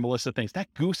 give them a list of things.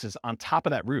 That goose is on top of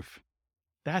that roof.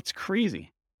 That's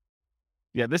crazy.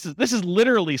 Yeah, this is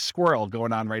literally squirrel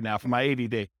going on right now for my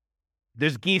ADD.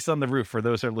 There's geese on the roof for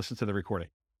those that listen to the recording.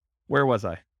 Where was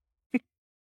I?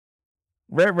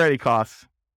 Rent-ready costs.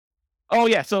 Oh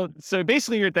yeah, so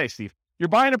basically thanks, Steve. You're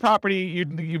buying a property,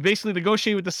 you basically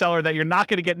negotiate with the seller that you're not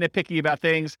going to get nitpicky about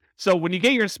things. So when you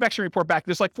get your inspection report back,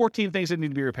 there's 14 things that need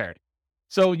to be repaired.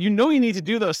 So you need to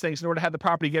do those things in order to have the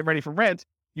property get ready for rent.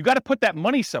 You got to put that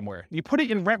money somewhere. You put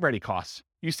it in rent-ready costs.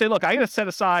 You say, look, I got to set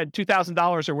aside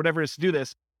 $2,000 or whatever it is to do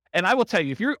this. And I will tell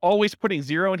you, if you're always putting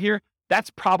zero in here, that's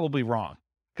probably wrong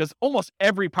because almost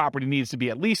every property needs to be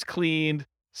at least cleaned.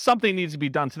 Something needs to be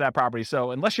done to that property.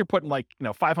 So unless you're putting $500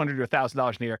 to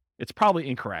 $1,000 in here, it's probably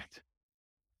incorrect.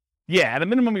 Yeah, at a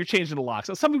minimum, you're changing the lock.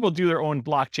 So some people do their own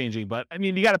block changing, but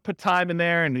you got to put time in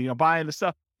there and, buying the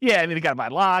stuff. Yeah, you got to buy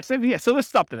locks. Yeah, so there's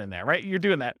something in there, right? You're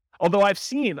doing that. Although I've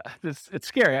seen this, it's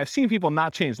scary. I've seen people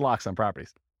not change locks on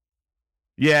properties.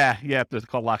 Yeah, you have to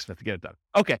call locksmith to get it done.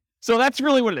 Okay, so that's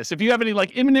really what it is. If you have any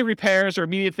imminent repairs or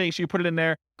immediate things, you put it in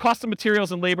there. Cost of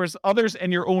materials and labors, others,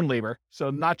 and your own labor.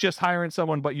 So not just hiring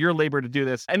someone, but your labor to do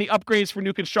this. Any upgrades for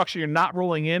new construction you're not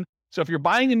rolling in. So if you're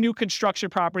buying a new construction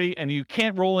property and you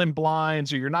can't roll in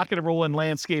blinds or you're not going to roll in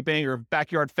landscaping or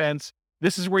backyard fence,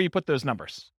 this is where you put those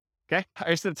numbers. Okay,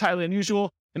 I said it's highly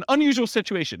unusual. An unusual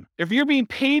situation. If you're being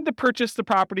paid to purchase the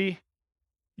property,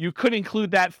 you could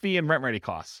include that fee in rent-ready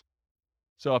costs.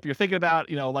 So if you're thinking about,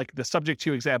 the subject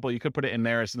to example, you could put it in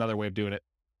there as another way of doing it.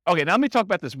 Okay, now let me talk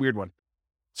about this weird one.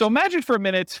 So imagine for a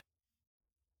minute,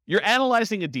 you're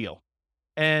analyzing a deal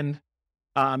and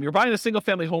you're buying a single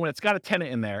family home and it's got a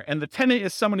tenant in there. And the tenant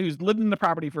is someone who's lived in the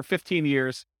property for 15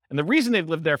 years And the reason they've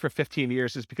lived there for 15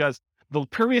 years is because the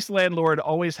previous landlord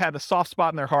always had a soft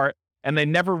spot in their heart and they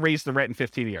never raised the rent in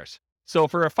 15 years. So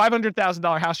for a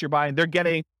 $500,000 house you're buying,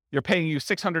 you're paying you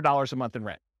 $600 a month in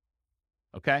rent.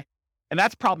 Okay. And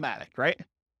that's problematic, right?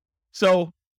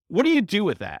 So what do you do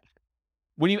with that?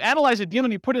 When you analyze a deal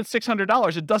and you put in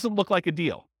 $600, it doesn't look like a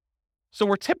deal. So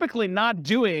we're typically not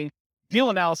doing deal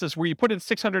analysis where you put in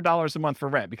 $600 a month for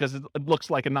rent because it looks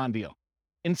like a non-deal.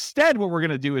 Instead, what we're going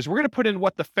to do is we're going to put in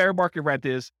what the fair market rent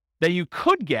is that you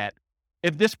could get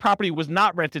if this property was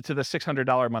not rented to the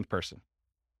 $600 a month person.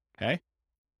 Okay.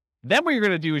 Then what you're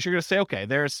going to do is you're going to say, okay,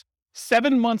 there's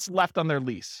 7 months left on their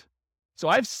lease. So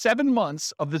I have 7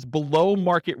 months of this below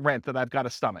market rent that I've got to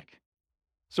stomach.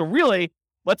 So really,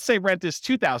 let's say rent is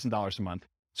 $2,000 a month.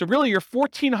 So really you're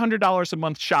 $1,400 a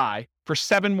month shy for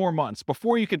 7 more months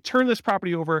before you can turn this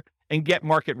property over and get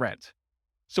market rent.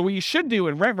 So what you should do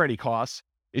in rent ready costs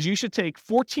is you should take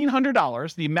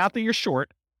 $1,400, the amount that you're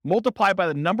short, multiply by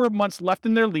the number of months left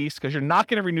in their lease, because you're not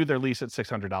going to renew their lease at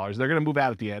 $600. They're going to move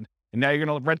out at the end. And now you're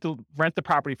going to rent the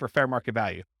property for fair market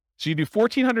value. So you do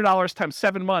 $1,400 times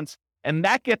 7 months, and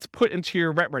that gets put into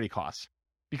your rent ready costs.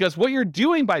 Because what you're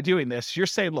doing by doing this, you're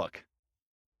saying, look,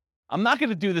 I'm not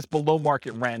going to do this below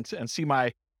market rent and see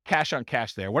my cash on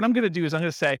cash there. What I'm going to do is I'm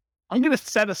going to say, I'm going to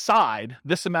set aside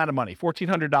this amount of money,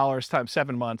 $1,400 times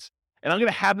 7 months, and I'm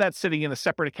going to have that sitting in a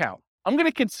separate account. I'm going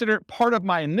to consider it part of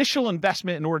my initial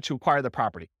investment in order to acquire the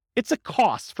property. It's a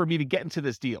cost for me to get into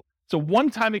this deal. It's a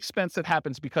one-time expense that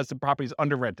happens because the property is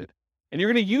under rented. And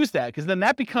you're going to use that because then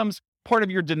that becomes part of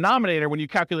your denominator when you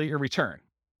calculate your return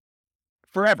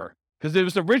forever, because it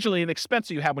was originally an expense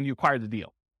that you had when you acquired the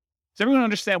deal. Does everyone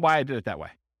understand why I did it that way?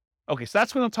 Okay, so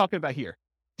that's what I'm talking about here.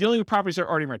 Dealing with properties that are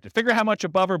already rented. Figure out how much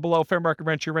above or below fair market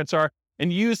rent your rents are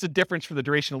and use the difference for the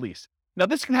duration of lease. Now,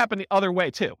 this can happen the other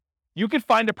way too. You could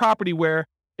find a property where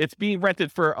it's being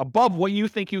rented for above what you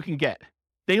think you can get.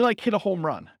 They hit a home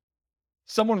run.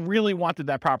 Someone really wanted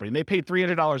that property and they paid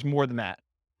 $300 more than that.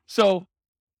 So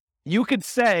you could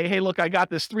say, hey, look, I got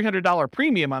this $300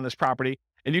 premium on this property,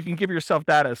 and you can give yourself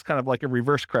that as kind of like a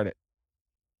reverse credit.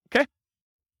 Okay?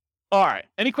 All right.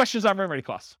 Any questions on rent ready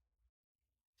costs?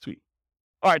 Sweet.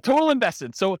 All right. Total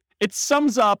invested. So it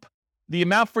sums up the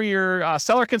amount for your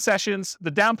seller concessions,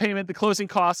 the down payment, the closing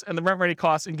costs, and the rent ready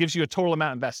costs, and gives you a total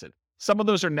amount invested. Some of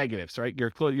those are negatives, right?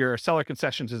 Your seller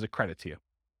concessions is a credit to you.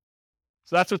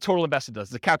 So that's what total invested does.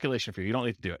 It's a calculation for you. You don't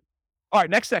need to do it. All right,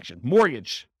 next section,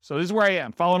 mortgage. So this is where I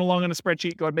am. Following along on the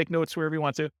spreadsheet. Go ahead and make notes wherever you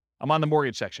want to. I'm on the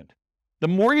mortgage section. The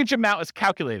mortgage amount is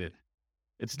calculated.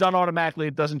 It's done automatically.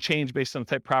 It doesn't change based on the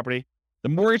type of property. The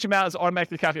mortgage amount is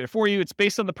automatically calculated for you. It's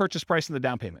based on the purchase price and the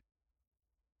down payment.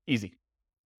 Easy.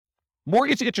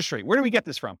 Mortgage interest rate. Where do we get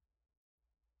this from?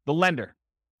 The lender.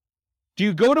 Do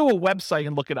you go to a website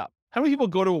and look it up? How many people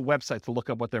go to a website to look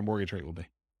up what their mortgage rate will be?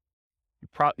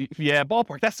 Yeah,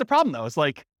 ballpark. That's the problem, though. It's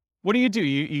like, what do?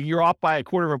 You're off by a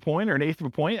quarter of a point or an eighth of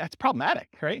a point. That's problematic,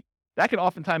 right? That can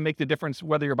oftentimes make the difference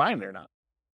whether you're buying it or not.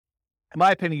 In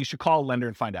my opinion, you should call a lender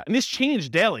and find out. And this changes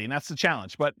daily, and that's the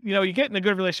challenge. But, you get in a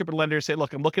good relationship with a lender, say,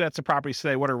 look, I'm looking at some properties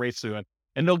today. What are rates doing?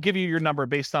 And they'll give you your number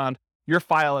based on your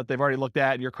file that they've already looked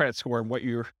at, your credit score, and what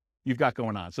you've got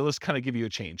going on. So let's kind of give you a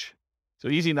change. So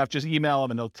easy enough, just email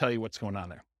them and they'll tell you what's going on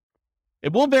there.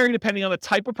 It will vary depending on the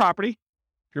type of property.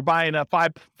 If you're buying a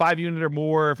five unit or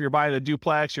more, if you're buying a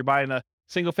duplex, you're buying a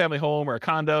single family home or a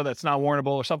condo that's not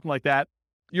warrantable or something like that.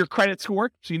 Your credit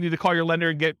score, so you need to call your lender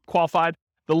and get qualified.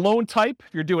 The loan type,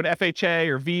 if you're doing FHA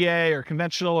or VA or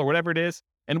conventional or whatever it is,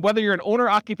 and whether you're an owner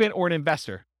occupant or an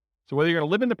investor. So whether you're going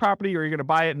to live in the property or you're going to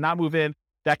buy it and not move in,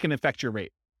 that can affect your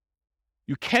rate.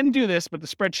 You can do this, but the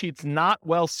spreadsheet's not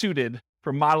well suited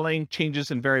for modeling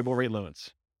changes in variable rate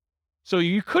loans. So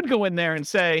you could go in there and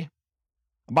say,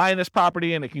 I'm buying this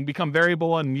property and it can become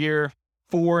variable in year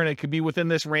 4 and it could be within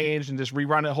this range, and just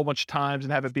rerun it a whole bunch of times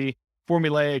and have it be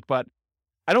formulaic, but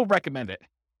I don't recommend it.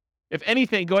 If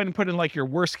anything, go ahead and put in your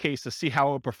worst case to see how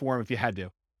it would perform if you had to.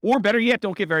 Or better yet,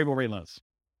 don't get variable rate loans.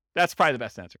 That's probably the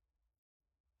best answer.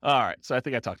 All right, so I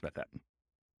think I talked about that.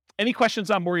 Any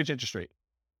questions on mortgage interest rate?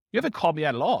 You haven't called me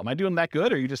out at all. Am I doing that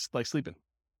good, or are you just sleeping?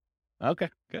 Okay,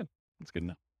 good. That's good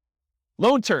enough.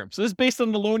 Loan term. So this is based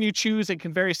on the loan you choose and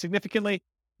can vary significantly.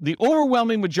 The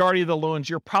overwhelming majority of the loans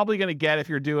you're probably going to get if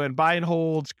you're doing buy and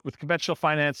holds with conventional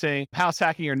financing, house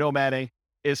hacking, or nomading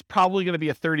is probably going to be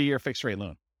a 30-year fixed rate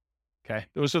loan. Okay,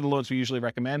 those are the loans we usually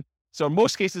recommend. So in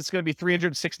most cases, it's going to be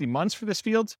 360 months for this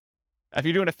field. If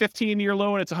you're doing a 15-year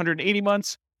loan, it's 180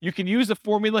 months. You can use the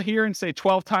formula here and say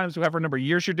 12 times whatever number of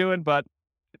years you're doing, but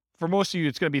for most of you,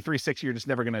 it's going to be 360. You're just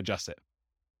never going to adjust it.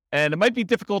 And it might be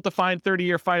difficult to find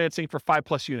 30-year financing for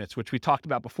 5+ units, which we talked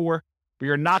about before. but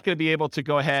you're not going to be able to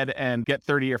go ahead and get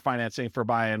 30-year financing for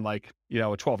buying like, a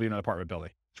 12-unit apartment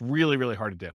building. It's really, really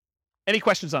hard to do. Any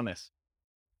questions on this?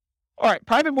 All right,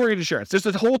 private mortgage insurance. There's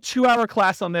a whole 2-hour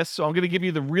class on this, so I'm going to give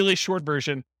you the really short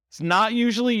version. It's not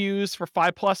usually used for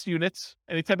 5+ units,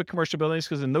 any type of commercial buildings,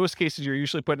 because in those cases, you're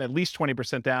usually putting at least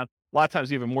 20% down. A lot of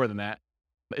times even more than that.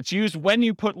 It's used when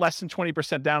you put less than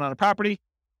 20% down on a property.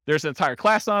 There's an entire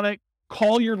class on it.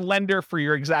 Call your lender for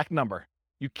your exact number.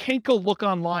 You can't go look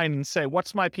online and say,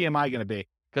 what's my PMI going to be?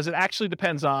 Because it actually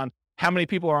depends on how many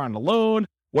people are on the loan,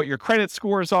 what your credit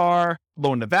scores are,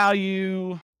 loan to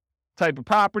value, type of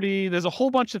property. There's a whole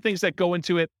bunch of things that go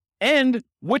into it, and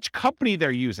which company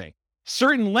they're using.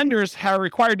 Certain lenders are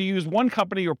required to use one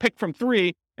company or pick from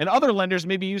 3, and other lenders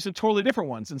may be using totally different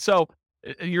ones. And so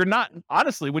you're not,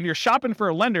 honestly, when you're shopping for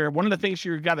a lender, one of the things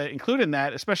you've got to include in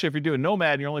that, especially if you're doing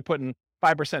Nomad and you're only putting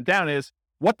 5% down, is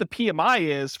what the PMI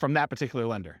is from that particular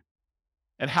lender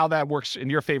and how that works in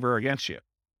your favor or against you.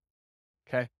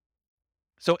 Okay.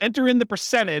 So enter in the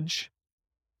percentage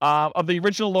of the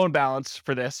original loan balance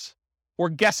for this, or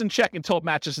guess and check until it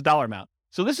matches the dollar amount.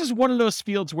 So this is one of those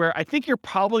fields where I think you're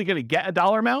probably going to get a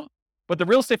dollar amount, but the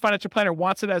real estate financial planner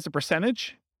wants it as a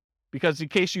percentage, because in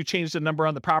case you change the number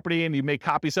on the property and you make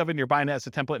copies of it and you're buying it as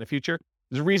a template in the future,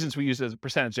 there's reasons we use it as a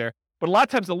percentage there. But a lot of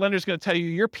times the lender's going to tell you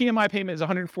your PMI payment is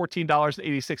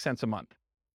 $114.86 a month.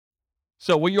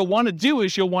 So what you'll want to do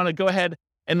is you'll want to go ahead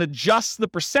and adjust the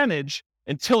percentage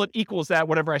until it equals that,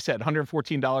 whatever I said,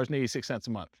 $114.86 a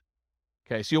month.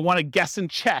 Okay, so you'll want to guess and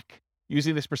check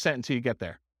using this percent until you get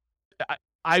there.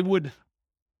 I would,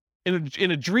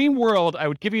 in a dream world, I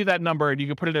would give you that number and you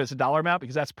can put it as a dollar amount,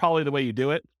 because that's probably the way you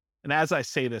do it. And as I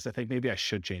say this, I think maybe I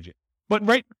should change it.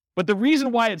 But the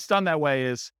reason why it's done that way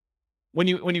is when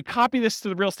you copy this to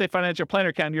the real estate financial planner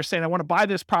account, you're saying, I want to buy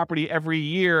this property every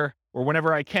year or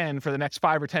whenever I can for the next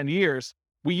 5 or 10 years.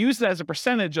 We use it as a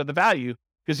percentage of the value,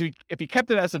 because if you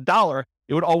kept it as a dollar,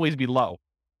 it would always be low.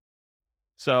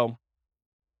 So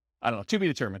I don't know, to be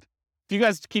determined. If you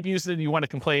guys keep using it and you want to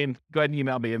complain, go ahead and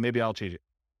email me and maybe I'll change it.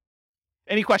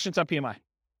 Any questions on PMI?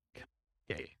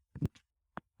 Yeah. You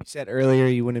said earlier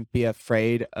you wouldn't be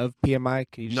afraid of PMI.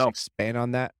 Can you just expand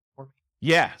on that for me?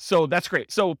 Yeah, so that's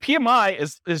great. So PMI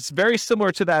is very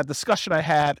similar to that discussion I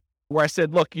had where I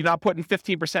said, look, you're not putting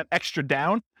 15% extra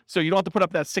down, so you don't have to put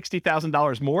up that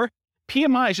 $60,000 more.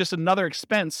 PMI is just another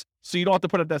expense, so you don't have to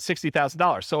put up that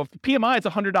 $60,000. So if the PMI is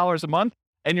 $100 a month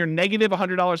and you're negative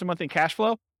 $100 a month in cash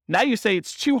flow, now you say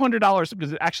it's $200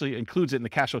 because it actually includes it in the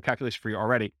cash flow calculation for you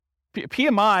already.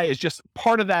 PMI is just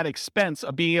part of that expense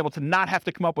of being able to not have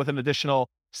to come up with an additional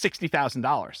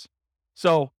 $60,000.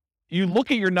 So you look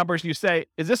at your numbers and you say,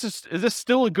 is this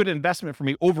still a good investment for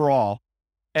me overall?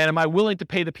 And am I willing to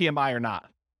pay the PMI or not?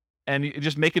 And you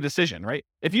just make a decision, right?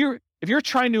 If you're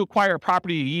trying to acquire a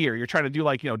property a year, you're trying to do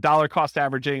like, dollar cost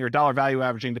averaging or dollar value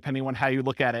averaging, depending on how you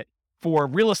look at it, for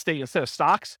real estate instead of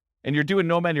stocks, and you're doing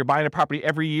Nomad, you're buying a property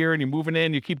every year and you're moving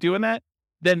in, you keep doing that,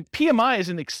 then PMI is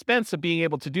an expense of being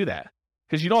able to do that,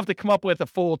 because you don't have to come up with a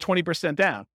full 20%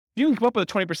 down. If you can come up with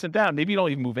a 20% down, maybe you don't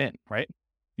even move in, right?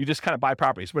 You just kind of buy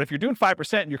properties. But if you're doing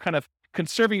 5% and you're kind of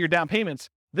conserving your down payments,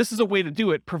 this is a way to do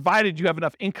it, provided you have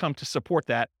enough income to support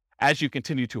that as you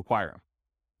continue to acquire them.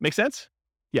 Make sense?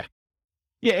 Yeah.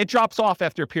 Yeah, it drops off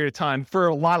after a period of time for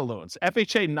a lot of loans.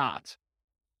 FHA, not.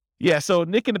 Yeah, so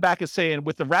Nick in the back is saying,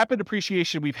 with the rapid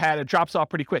appreciation we've had, it drops off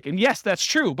pretty quick. And yes, that's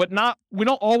true, but we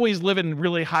don't always live in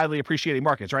really highly appreciating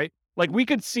markets, right? Like we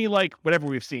could see like whatever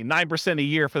we've seen, 9% a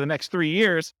year for the next 3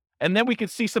 years, and then we could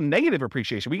see some negative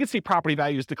appreciation. We could see property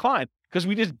values decline because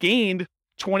we just gained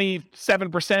 27%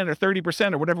 or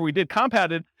 30% or whatever we did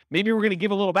compounded. Maybe we're going to give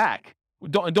a little back.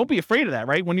 Don't be afraid of that,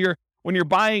 right? When you're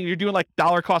buying, you're doing like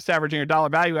dollar cost averaging or dollar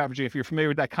value averaging. If you're familiar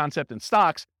with that concept in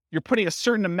stocks, you're putting a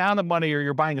certain amount of money or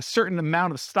you're buying a certain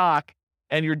amount of stock,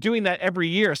 and you're doing that every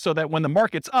year so that when the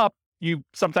market's up, you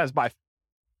sometimes buy.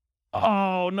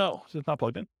 Oh no, it's not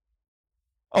plugged in.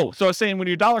 Oh, so I was saying when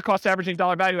you're dollar cost averaging,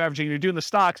 dollar value averaging, you're doing the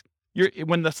stocks,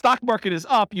 when the stock market is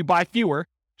up, you buy fewer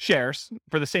shares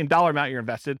for the same dollar amount you're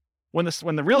invested. When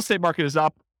the real estate market is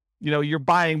up, you're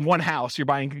buying one house, you're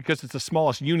buying because it's the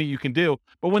smallest unit you can do.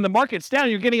 But when the market's down,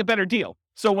 you're getting a better deal.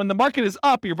 So when the market is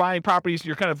up, you're buying properties,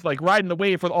 you're kind of like riding the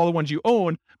wave for all the ones you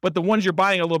own, but the ones you're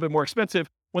buying are a little bit more expensive.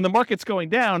 When the market's going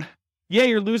down, yeah,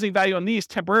 you're losing value on these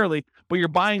temporarily, but you're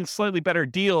buying slightly better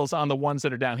deals on the ones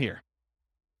that are down here.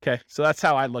 Okay, so that's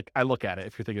how I look at it,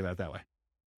 if you're thinking about it that way.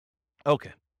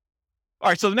 Okay. All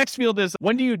right, so the next field is,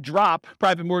 when do you drop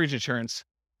private mortgage insurance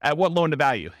at what loan to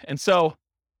value? And so,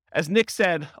 as Nick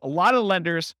said, a lot of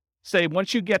lenders say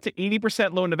once you get to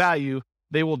 80% loan to value,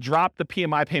 they will drop the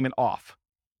PMI payment off.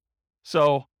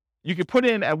 So you can put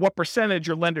in at what percentage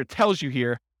your lender tells you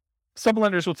here. Some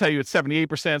lenders will tell you it's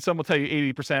 78%. Some will tell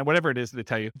you 80%, whatever it is they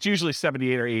tell you. It's usually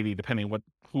 78 or 80, depending on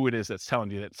who it is that's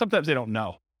telling you that. Sometimes they don't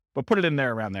know, but put it in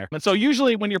there around there. And so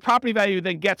usually when your property value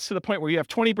then gets to the point where you have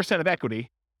 20% of equity,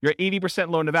 you're 80%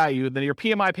 loan to value, then your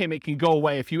PMI payment can go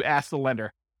away if you ask the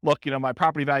lender, look, my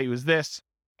property value is this.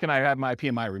 Can I have my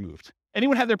PMI removed?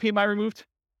 Anyone have their PMI removed?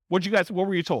 What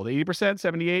were you told? 80%,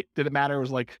 78? Did it matter? It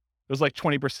was like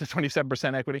 20%,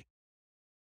 27% equity.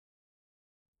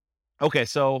 Okay,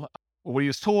 so what he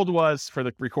was told was, for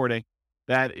the recording,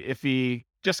 that if he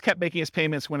just kept making his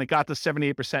payments, when it got to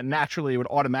 78%, naturally it would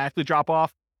automatically drop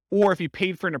off. Or if he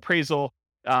paid for an appraisal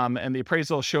and the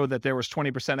appraisal showed that there was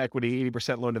 20% equity,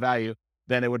 80% loan to value,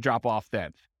 then it would drop off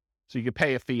then. So you could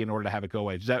pay a fee in order to have it go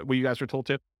away. Is that what you guys were told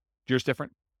too? Yours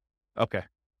different? Okay.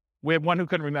 We had one who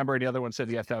couldn't remember and the other one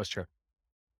said, yes, that was true.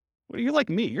 Well, you're like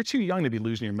me. You're too young to be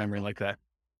losing your memory like that.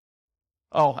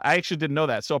 Oh, I actually didn't know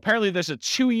that. So apparently there's a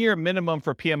 2-year minimum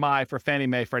for PMI for Fannie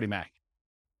Mae, Freddie Mac.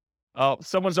 Oh,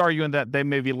 someone's arguing that they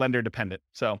may be lender dependent.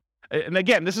 So, and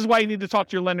again, this is why you need to talk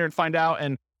to your lender and find out,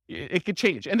 and it could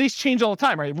change. And these change all the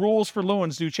time, right? Rules for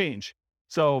loans do change.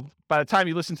 So by the time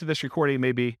you listen to this recording, it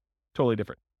may be totally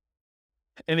different.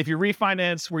 And if you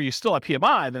refinance where you still have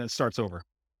PMI, then it starts over.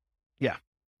 Yeah.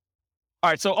 All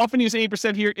right, so often use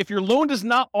 80% here. If your loan does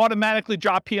not automatically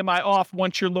drop PMI off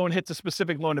once your loan hits a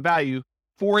specific loan to value,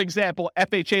 for example,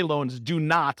 FHA loans do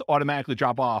not automatically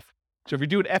drop off. So if you're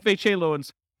doing FHA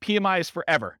loans, PMI is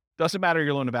forever. Doesn't matter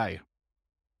your loan to value.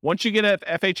 Once you get an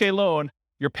FHA loan,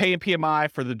 you're paying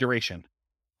PMI for the duration.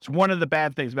 It's one of the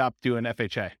bad things about doing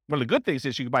FHA. One of the good things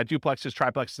is you can buy duplexes,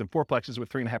 triplexes, and fourplexes with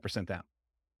 3.5% down.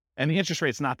 And the interest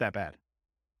rate's not that bad.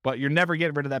 But you're never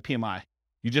getting rid of that PMI.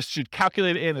 You just should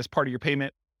calculate it in as part of your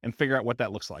payment and figure out what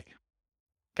that looks like.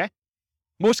 Okay?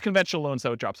 Most conventional loans,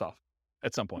 though, it drops off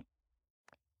at some point.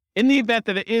 In the event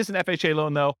that it is an FHA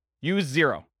loan, though, use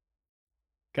 0.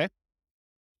 Okay?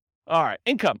 All right.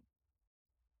 Income.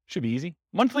 Should be easy.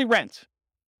 Monthly rent.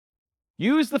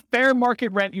 Use the fair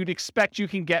market rent you'd expect you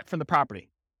can get from the property.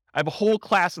 I have a whole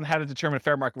class on how to determine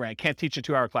fair market rent. I can't teach a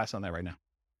 2-hour class on that right now.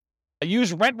 I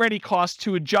use rent-ready costs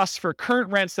to adjust for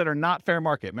current rents that are not fair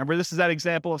market. Remember, this is that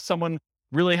example of someone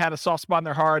really had a soft spot in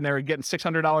their heart and they were getting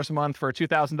 $600 a month for a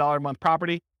 $2,000 a month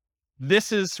property.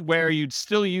 This is where you'd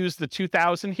still use the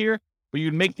 $2,000 here, but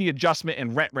you'd make the adjustment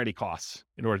in rent-ready costs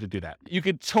in order to do that. You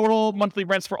could total monthly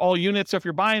rents for all units. So if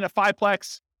you're buying a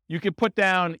 5-plex, you could put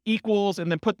down equals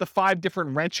and then put the 5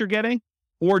 different rents you're getting,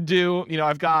 or do,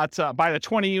 I've got buy the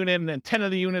 20 unit and then 10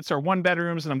 of the units are 1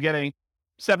 bedrooms and I'm getting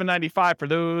 $795 for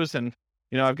those. And,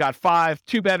 I've got 5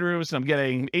 2-bedrooms and I'm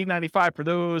getting $895 for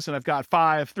those. And I've got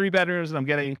 5 3-bedrooms and I'm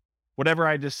getting whatever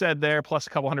I just said there, plus a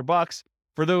couple $100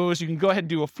 for those. You can go ahead and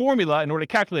do a formula in order to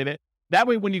calculate it. That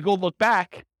way, when you go look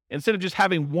back, instead of just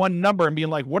having one number and being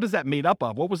like, what is that made up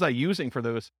of? What was I using for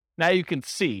those? Now you can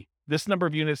see this number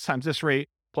of units times this rate,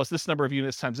 plus this number of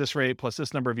units times this rate, plus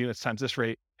this number of units times this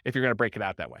rate, if you're going to break it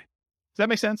out that way. Does that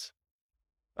make sense?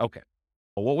 Okay.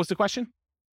 Well, what was the question?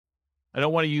 I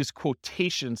don't want to use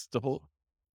quotations to hold.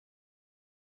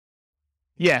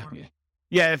 Yeah.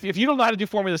 If you don't know how to do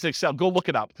formulas in Excel, go look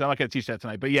it up, because I'm not going to teach that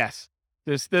tonight. But yes,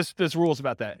 there's rules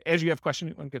about that. Andrew, you have a question?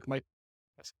 You want to get the mic?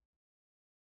 Yes.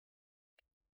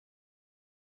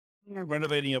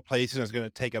 Renovating a place and it's going to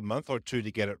take a month or 2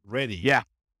 to get it ready. Yeah.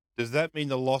 Does that mean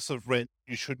the loss of rent,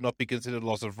 you should not be considered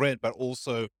loss of rent, but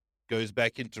also goes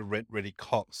back into rent-ready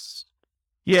costs?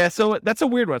 Yeah, so that's a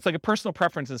weird one. It's like a personal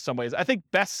preference in some ways. I think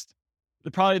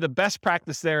probably the best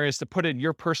practice there is to put in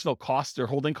your personal costs or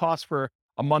holding costs for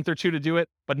a month or 2 to do it,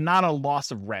 but not a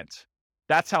loss of rent.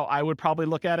 That's how I would probably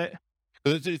look at it.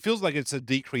 It feels like it's a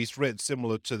decreased rent,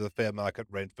 similar to the fair market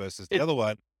rent versus the other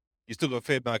one. You still got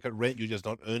fair market rent, you're just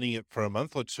not earning it for a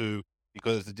month or 2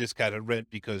 because it's a discounted rent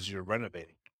because you're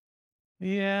renovating.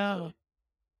 Yeah.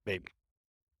 Maybe.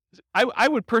 I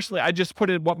would personally, I just put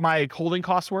in what my holding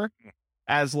costs were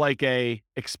as like a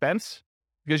expense,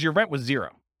 because your rent was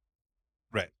 0.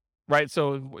 Right.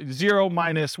 So 0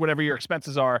 minus whatever your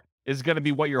expenses are is going to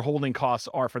be what your holding costs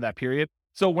are for that period.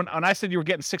 So when I said you were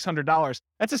getting $600,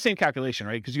 that's the same calculation,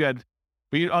 right? Because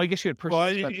I guess you had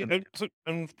personal expenses. So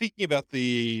I'm thinking about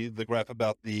the graph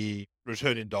about the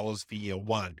return in dollars for year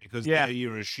 1, because now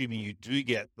you're assuming you do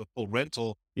get the full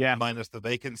rental minus the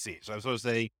vacancy. So I was sort of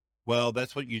saying, well,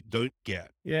 that's what you don't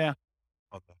get. Yeah.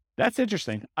 Okay. That's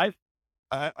interesting.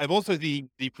 I'm also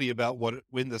deeply about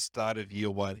when the start of year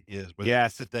 1 is, whether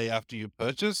it's the day after you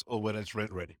purchase or when it's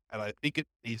rent ready. And I think it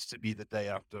needs to be the day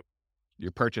after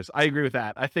your purchase. I agree with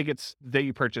that. I think it's the day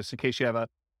you purchase, in case you have a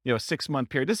 6-month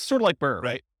period. This is sort of like BRRRR,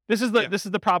 right? This is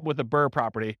the problem with the BRRRR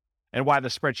property. and why the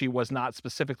spreadsheet was not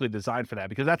specifically designed for that,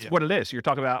 because that's what it is. You're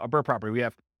talking about a BRRRR property. We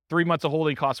have 3 months of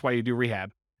holding costs while you do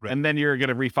rehab, and then you're going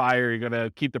to refi or you're going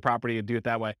to keep the property and do it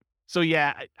that way. So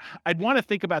yeah, I'd want to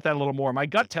think about that a little more. My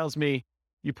gut tells me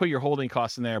you put your holding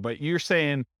costs in there, but you're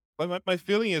saying. My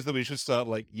feeling is that we should start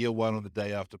like year 1 on the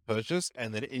day after purchase,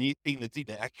 and then anything that's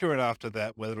inaccurate after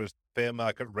that, whether it's fair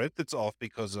market rent that's off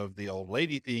because of the old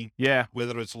lady thing,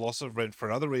 whether it's loss of rent for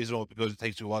another reason or because it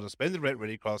takes you a while to spend the rent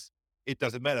ready costs, it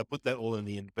doesn't matter. Put that all in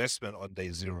the investment on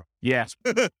day 0. Yeah.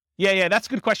 Yeah. That's a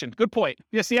good question. Good point.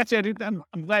 Yeah. See, actually, I'm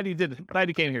glad you did. Glad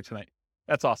you came here tonight.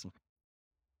 That's awesome.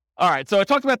 All right. So I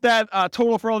talked about that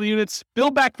total for all the units,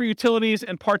 build back for utilities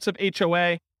and parts of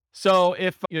HOA. So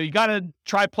if you got a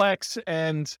triplex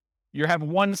and you have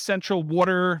one central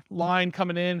water line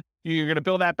coming in, you're going to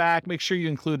build that back. Make sure you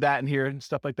include that in here and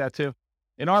stuff like that too.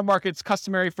 In our market, it's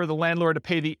customary for the landlord to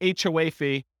pay the HOA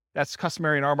fee. That's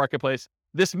customary in our marketplace.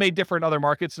 This may differ in other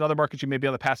markets. In other markets, you may be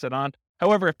able to pass it on.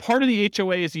 However, if part of the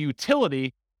HOA is a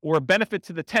utility or a benefit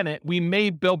to the tenant, we may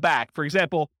bill back. For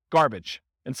example, garbage.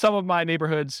 In some of my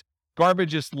neighborhoods,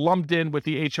 garbage is lumped in with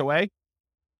the HOA.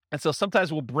 And so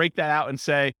sometimes we'll break that out and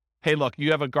say, hey, look,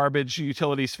 you have a garbage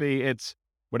utilities fee. It's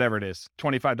whatever it is,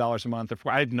 $25 a month.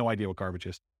 I have no idea what garbage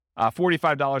is.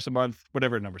 $45 a month,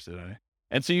 whatever numbers it is.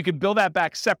 And so you can bill that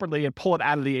back separately and pull it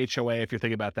out of the HOA if you're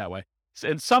thinking about it that way. So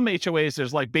in some HOAs,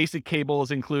 there's like basic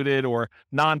cables included or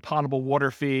non-potable water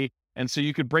fee. And so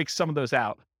you could break some of those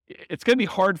out. It's going to be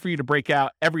hard for you to break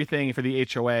out everything for the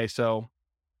HOA.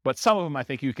 But some of them, I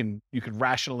think you could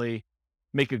rationally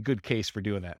make a good case for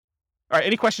doing that. All right.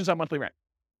 Any questions on monthly rent?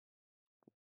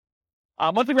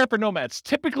 Monthly rent for nomads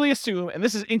typically assume, and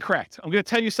this is incorrect. I'm going to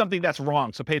tell you something that's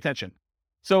wrong, so pay attention.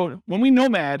 So when we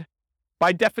nomad,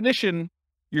 by definition,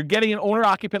 you're getting an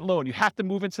owner-occupant loan. You have to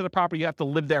move into the property. You have to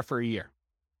live there for a year.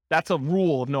 That's a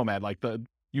rule of nomad.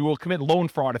 You will commit loan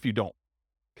fraud if you don't.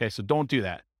 Okay, so don't do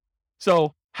that.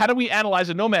 So how do we analyze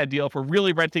a nomad deal if we're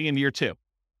really renting in year 2?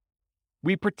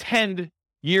 We pretend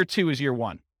year 2 is year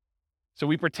 1. So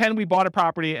we pretend we bought a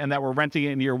property and that we're renting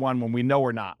it in year 1 when we know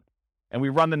we're not. And we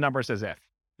run the numbers as if.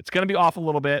 It's going to be off a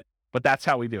little bit, but that's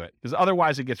how we do it. Because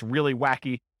otherwise it gets really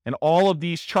wacky. And all of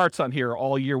these charts on here are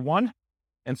all year 1.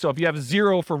 And so if you have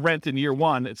 0 for rent in year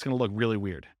 1, it's going to look really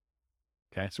weird.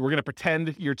 Okay, so we're going to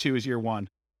pretend year 2 is year 1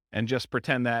 and just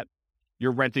pretend that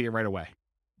you're renting it right away,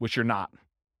 which you're not.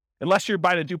 Unless you're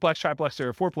buying a duplex, triplex, or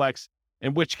a fourplex,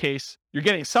 in which case you're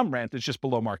getting some rent. It's just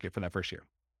below market for that first year.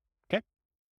 Okay,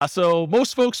 so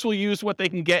most folks will use what they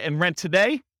can get in rent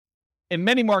today. In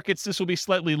many markets, this will be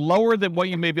slightly lower than what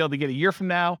you may be able to get a year from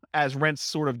now as rents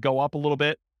sort of go up a little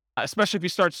bit, especially if you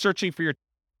start searching for your.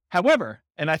 However,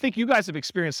 and I think you guys have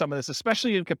experienced some of this,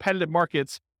 especially in competitive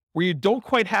markets where you don't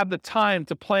quite have the time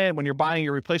to plan when you're buying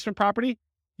your replacement property,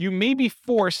 you may be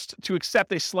forced to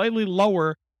accept a slightly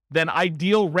lower than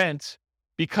ideal rent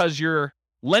because your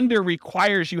lender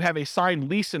requires you have a signed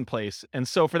lease in place. And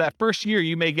so for that first year,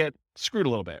 you may get screwed a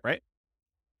little bit, right?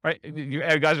 Right? You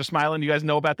guys are smiling. You guys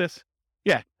know about this?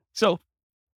 Yeah. So,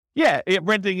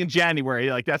 renting in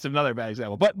January, that's another bad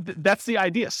example. But that's the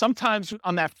idea. Sometimes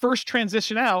on that first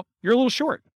transition out, you're a little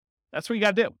short. That's what you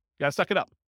got to do. You got to suck it up.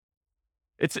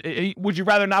 Would you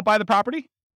rather not buy the property?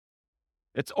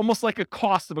 It's almost like a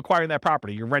cost of acquiring that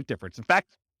property, your rent difference. In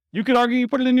fact, you could argue you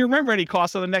put it in your rent ready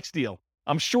cost on the next deal.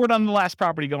 I'm short on the last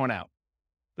property going out.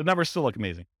 The numbers still look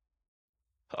amazing.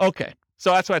 Okay.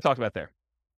 So that's what I talked about there.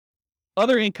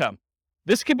 Other income.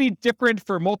 This could be different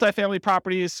for multifamily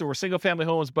properties or single family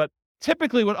homes, but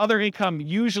typically what other income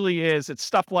usually is, it's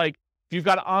stuff like if you've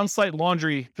got an on-site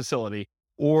laundry facility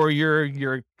or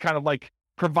you're kind of like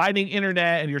providing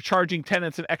internet and you're charging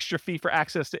tenants an extra fee for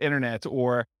access to internet,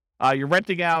 or you're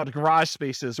renting out garage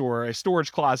spaces or a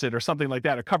storage closet or something like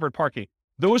that, or covered parking.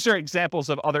 Those are examples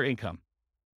of other income.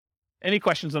 Any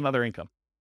questions on other income?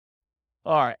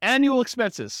 All right, annual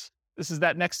expenses. This is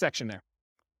that next section there.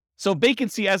 So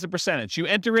vacancy as a percentage. You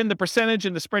enter in the percentage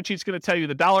and the spreadsheet's going to tell you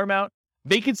the dollar amount.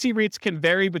 Vacancy rates can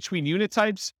vary between unit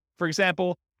types. For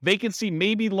example, vacancy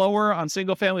may be lower on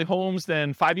single family homes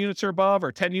than 5 units or above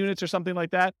or 10 units or something like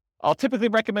that. I'll typically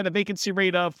recommend a vacancy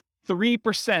rate of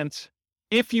 3%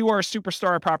 if you are a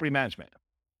superstar property management.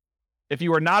 If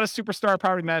you are not a superstar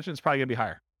property management, it's probably going to be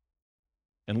higher.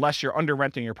 Unless you're under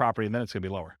renting your property, and then it's going to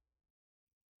be lower.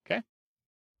 Okay?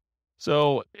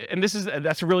 So, and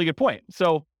that's a really good point.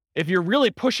 So if you're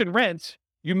really pushing rent,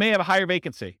 you may have a higher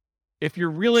vacancy. If you're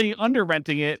really under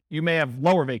renting it, you may have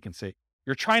lower vacancy.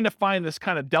 You're trying to find this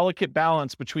kind of delicate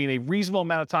balance between a reasonable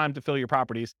amount of time to fill your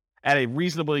properties at a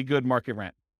reasonably good market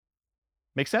rent.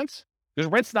 Make sense? Because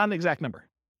rent's not an exact number.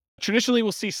 Traditionally,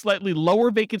 we'll see slightly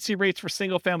lower vacancy rates for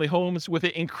single-family homes, with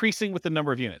it increasing with the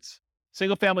number of units.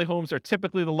 Single-family homes are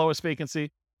typically the lowest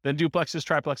vacancy, then duplexes,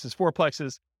 triplexes,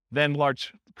 fourplexes, then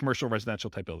large commercial residential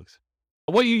type buildings.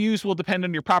 What you use will depend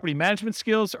on your property management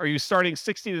skills. Are you starting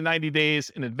 60 to 90 days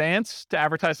in advance to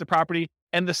advertise the property,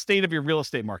 and the state of your real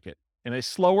estate market? In a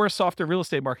slower, softer real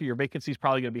estate market, your vacancy is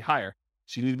probably going to be higher.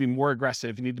 So you need to be more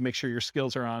aggressive. You need to make sure your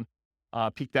skills are on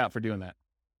peaked out for doing that.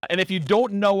 And if you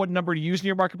don't know what number to use in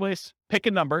your marketplace, pick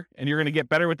a number, and you're going to get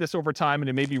better with this over time, and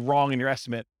it may be wrong in your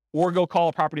estimate, or go call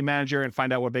a property manager and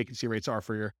find out what vacancy rates are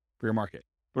for your market.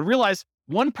 But realize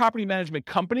one property management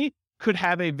company could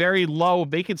have a very low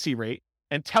vacancy rate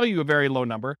and tell you a very low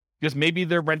number because maybe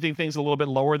they're renting things a little bit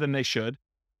lower than they should,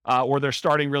 or they're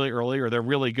starting really early, or they're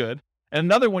really good. And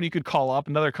another one you could call up,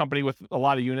 another company with a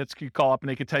lot of units, you could call up and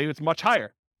they could tell you it's much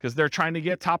higher because they're trying to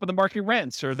get top of the market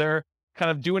rents, or they're kind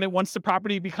of doing it once the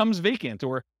property becomes vacant,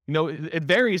 or, it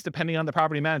varies depending on the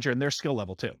property manager and their skill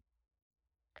level too,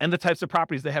 and the types of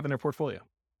properties they have in their portfolio.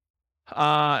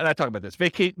 And I talk about this.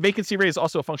 Vacancy rate is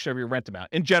also a function of your rent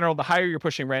amount. In general, the higher you're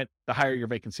pushing rent, the higher your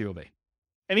vacancy will be.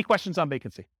 Any questions on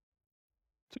vacancy?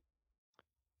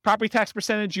 Property tax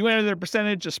percentage, you enter the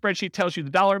percentage, a spreadsheet tells you the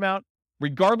dollar amount.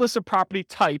 Regardless of property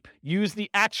type, use the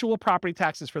actual property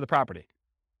taxes for the property.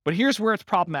 But here's where it's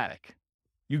problematic.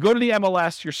 You go to the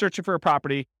MLS, you're searching for a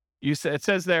property, it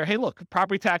says there, hey, look,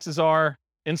 property taxes are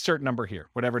insert number here,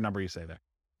 whatever number you say there.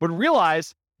 But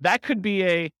realize that could be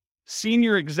a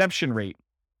senior exemption rate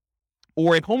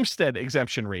or a homestead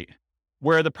exemption rate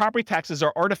where the property taxes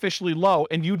are artificially low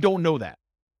and you don't know that.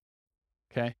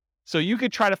 Okay. So you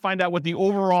could try to find out what the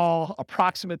overall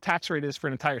approximate tax rate is for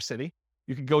an entire city.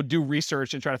 You could go do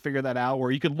research and try to figure that out,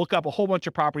 or you could look up a whole bunch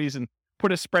of properties and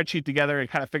put a spreadsheet together and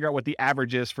kind of figure out what the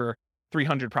average is for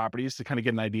 300 properties to kind of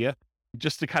get an idea,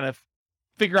 just to kind of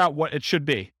figure out what it should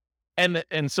be. And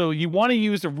so you want to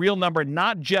use a real number,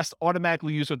 not just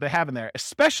automatically use what they have in there,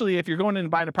 especially if you're going in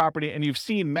and buying a property and you've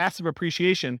seen massive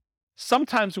appreciation.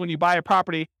 Sometimes when you buy a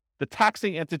property, the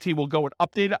taxing entity will go and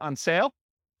update it on sale.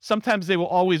 Sometimes they will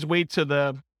always wait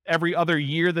to every other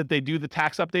year that they do the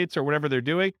tax updates or whatever they're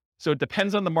doing. So it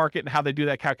depends on the market and how they do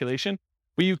that calculation.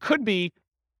 But you could be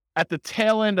at the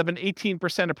tail end of an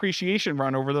 18% appreciation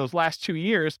run over those last 2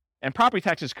 years, and property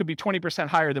taxes could be 20%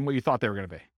 higher than what you thought they were going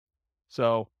to be.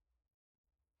 So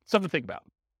something to think about.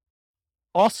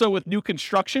 Also, with new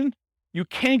construction, you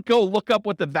can't go look up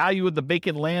what the value of the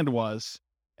vacant land was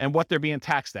and what they're being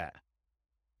taxed at,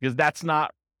 because that's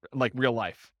not like real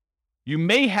life. You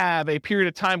may have a period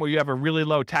of time where you have a really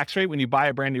low tax rate when you buy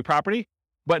a brand new property,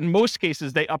 but in most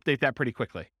cases, they update that pretty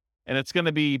quickly. And it's going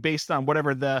to be based on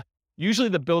whatever usually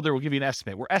the builder will give you an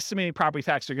estimate. We're estimating property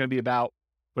taxes are going to be about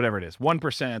whatever it is,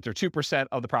 1% or 2%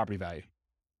 of the property value.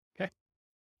 Okay.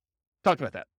 Talked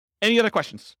about that. Any other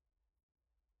questions?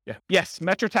 Yeah. Yes.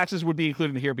 Metro taxes would be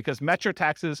included in here because metro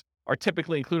taxes are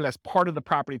typically included as part of the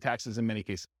property taxes in many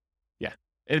cases. Yeah.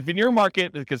 And if in your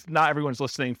market, because not everyone's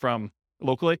listening from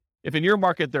locally, if in your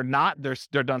market they're not,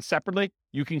 they're done separately,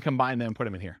 you can combine them and put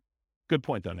them in here. Good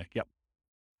point though, Nick. Yep.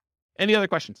 Any other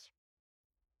questions?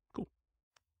 Cool.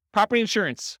 Property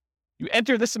insurance. You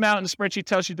enter this amount and the spreadsheet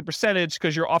tells you the percentage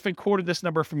because you're often quoted this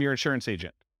number from your insurance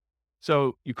agent.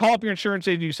 So you call up your insurance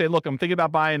agent, you say, look, I'm thinking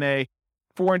about buying a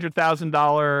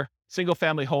 $400,000 single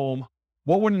family home.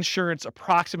 What would insurance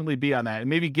approximately be on that? And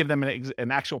maybe give them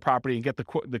an actual property and get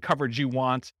the coverage you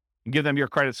want and give them your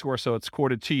credit score so it's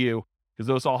quoted to you, because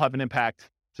those all have an impact.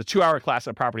 It's a 2-hour class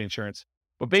on property insurance.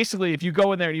 But basically, if you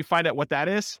go in there and you find out what that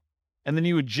is, and then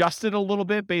you adjust it a little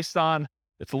bit based on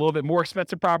it's a little bit more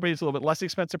expensive property, it's a little bit less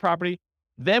expensive property,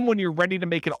 then when you're ready to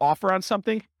make an offer on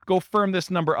something, go firm this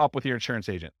number up with your insurance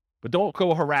agent. But don't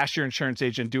go harass your insurance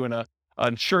agent doing an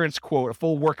insurance quote, a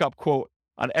full workup quote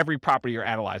on every property you're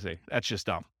analyzing. That's just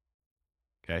dumb.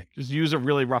 Okay. Just use a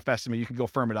really rough estimate. You can go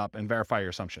firm it up and verify your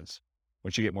assumptions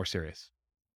once you get more serious.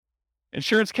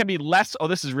 Insurance can be less. Oh,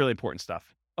 this is really important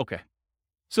stuff. Okay.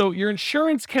 So your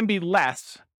insurance can be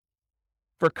less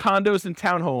for condos and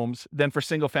townhomes than for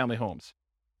single family homes,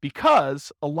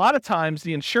 because a lot of times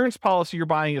the insurance policy you're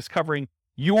buying is covering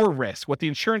your risk, what the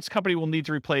insurance company will need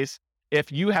to replace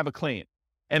if you have a claim.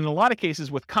 And in a lot of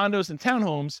cases with condos and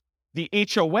townhomes, the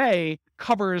HOA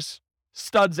covers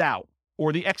studs out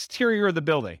or the exterior of the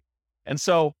building. And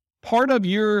so part of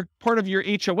your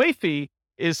HOA fee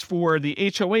is for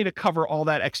the HOA to cover all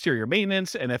that exterior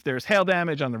maintenance, and if there's hail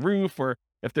damage on the roof or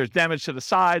if there's damage to the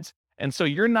sides. And so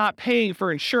you're not paying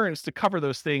for insurance to cover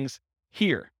those things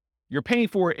here. You're paying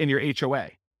for it in your HOA.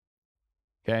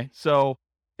 Okay. So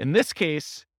in this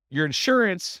case, your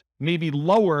insurance may be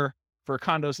lower for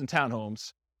condos and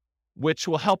townhomes which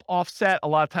will help offset a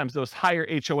lot of times those higher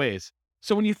HOAs.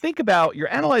 So when you think about,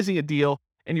 you're analyzing a deal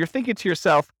and you're thinking to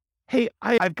yourself, hey,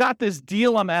 I've got this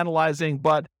deal I'm analyzing,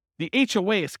 but the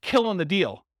HOA is killing the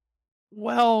deal.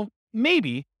 Well,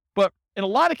 maybe, but in a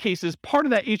lot of cases, part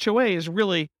of that HOA is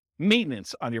really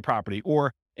maintenance on your property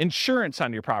or insurance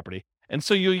on your property. And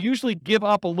so you'll usually give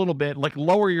up a little bit, like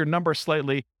lower your number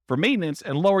slightly for maintenance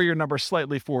and lower your number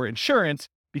slightly for insurance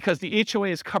because the HOA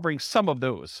is covering some of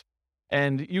those.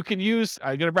 And you can use,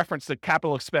 I'm going to reference the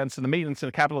capital expense and the maintenance and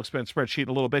the capital expense spreadsheet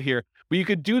a little bit here, but you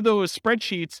could do those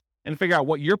spreadsheets and figure out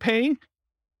what you're paying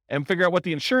and figure out what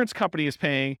the insurance company is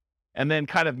paying and then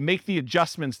kind of make the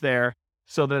adjustments there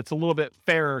so that it's a little bit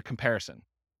fairer comparison.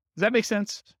 Does that make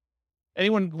sense?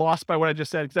 Anyone lost by what I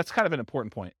just said? Because that's kind of an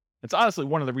important point. It's honestly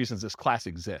one of the reasons this class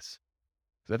exists.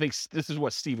 Because I think this is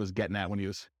what Steve was getting at when he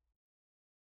was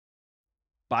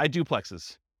buy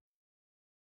duplexes.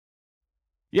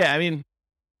 Yeah, I mean,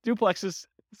 duplexes,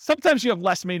 sometimes you have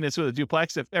less maintenance with a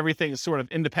duplex if everything is sort of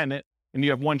independent and you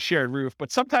have one shared roof.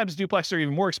 But sometimes duplexes are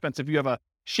even more expensive. You have a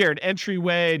shared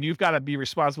entryway and you've got to be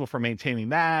responsible for maintaining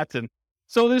that. And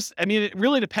so it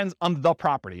really depends on the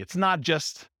property. It's not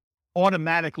just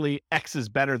automatically X is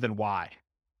better than Y.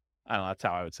 I don't know, that's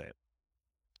how I would say it.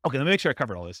 Okay, let me make sure I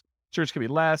covered all this. Insurance can be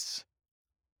less.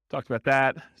 Talked about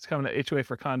that. It's coming to HOA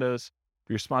for condos.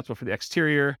 Be responsible for the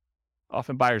exterior.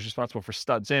 Often buyers responsible for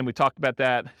studs in. We talked about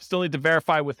that. Still need to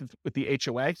verify with the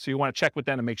HOA. So you want to check with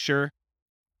them to make sure.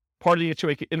 Part of the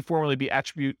HOA can informally be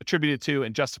attributed to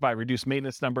and justify a reduced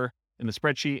maintenance number in the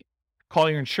spreadsheet. Call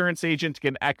your insurance agent to get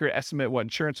an accurate estimate of what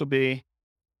insurance will be.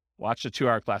 Watch the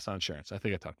 2-hour class on insurance. I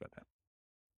think I talked about that.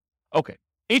 Okay.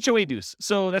 HOA dues.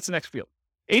 So that's the next field.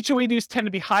 HOA dues tend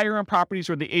to be higher on properties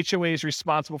where the HOA is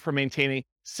responsible for maintaining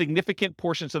significant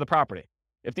portions of the property.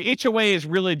 If the HOA is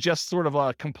really just sort of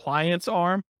a compliance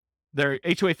arm, their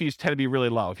HOA fees tend to be really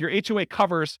low. If your HOA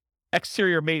covers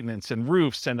exterior maintenance and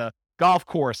roofs and a golf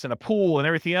course and a pool and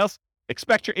everything else,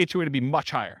 expect your HOA to be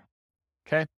much higher.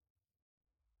 Okay?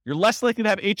 You're less likely to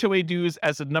have HOA dues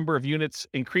as the number of units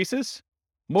increases.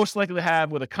 Most likely to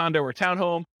have with a condo or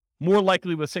townhome, more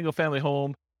likely with single-family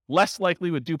home, less likely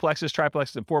with duplexes,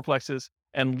 triplexes, and fourplexes,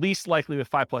 and least likely with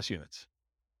 5+ units.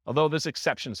 Although there's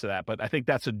exceptions to that, but I think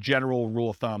that's a general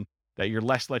rule of thumb that you're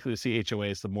less likely to see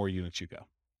HOAs the more units you go.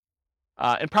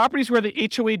 In properties where the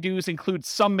HOA dues include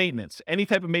some maintenance, any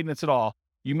type of maintenance at all,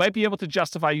 you might be able to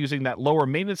justify using that lower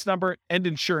maintenance number and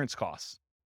insurance costs.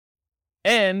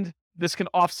 And this can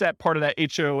offset part of that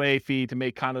HOA fee to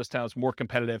make condos, towns more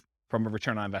competitive from a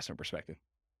return on investment perspective.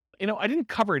 I didn't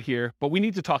cover it here, but we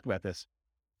need to talk about this.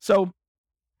 So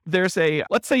let's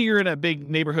say you're in a big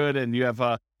neighborhood and you have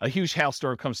a huge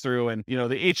hailstorm comes through and,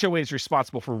 the HOA is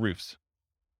responsible for roofs.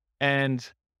 And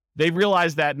they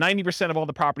realize that 90% of all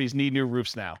the properties need new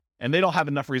roofs now. And they don't have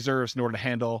enough reserves in order to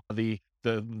handle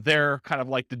their kind of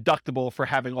like deductible for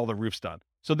having all the roofs done.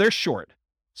 So they're short.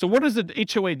 So what does the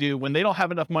HOA do when they don't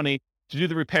have enough money to do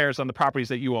the repairs on the properties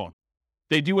that you own?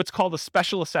 They do what's called a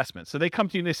special assessment. So they come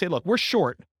to you and they say, look, we're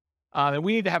short and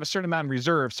we need to have a certain amount of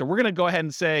reserve. So we're going to go ahead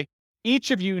and say,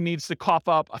 each of you needs to cough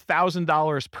up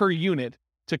 $1,000 per unit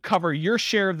to cover your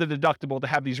share of the deductible to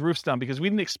have these roofs done because we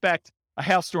didn't expect a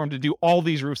hailstorm to do all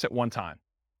these roofs at one time.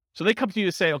 So they come to you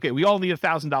to say, okay, we all need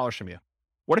 $1,000 from you.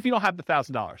 What if you don't have the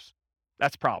 $1,000?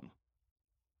 That's a problem.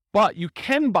 But you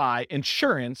can buy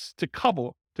insurance to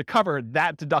cover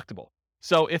that deductible.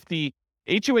 So if the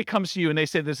HOA comes to you and they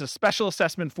say there's a special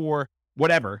assessment for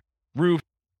whatever, roof,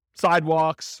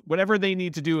 sidewalks, whatever they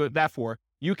need to do that for,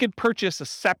 you can purchase a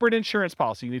separate insurance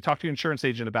policy. You need to talk to your insurance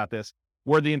agent about this,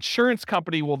 where the insurance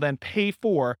company will then pay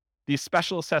for the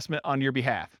special assessment on your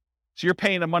behalf. So you're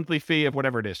paying a monthly fee of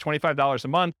whatever it is, $25 a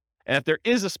month. And if there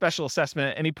is a special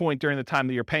assessment at any point during the time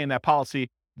that you're paying that policy,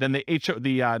 then the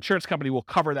insurance company will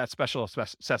cover that special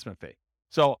assessment fee.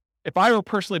 So if I were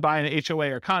personally buying an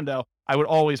HOA or condo, I would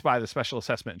always buy the special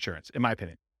assessment insurance, in my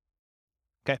opinion.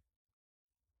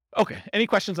 Okay. Any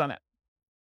questions on that?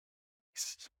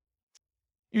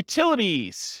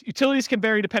 Utilities. Utilities can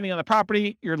vary depending on the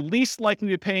property. You're least likely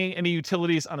to be paying any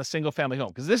utilities on a single family home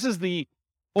because this is the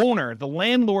owner, the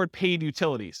landlord paid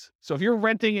utilities. So if you're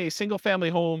renting a single family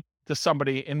home to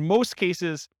somebody, in most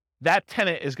cases, that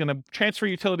tenant is going to transfer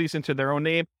utilities into their own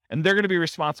name and they're going to be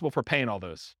responsible for paying all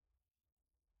those.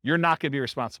 You're not going to be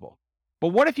responsible. But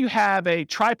what if you have a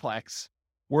triplex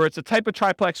where it's a type of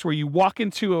triplex where you walk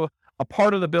into a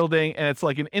part of the building and it's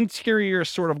like an interior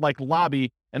sort of like lobby,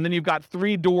 and then you've got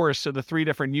 3 doors to the 3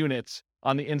 different units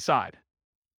on the inside?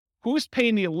 Who's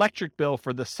paying the electric bill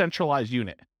for the centralized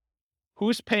unit?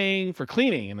 Who's paying for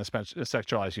cleaning in the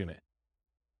centralized unit?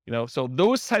 So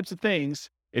those types of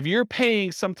things, If you're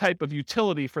paying some type of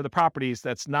utility for the properties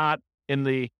that's not in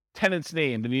the tenant's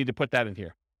name, then you need to put that in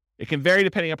here. It can vary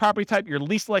depending on property type. You're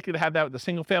least likely to have that with the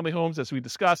single family homes, as we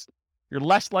discussed. You're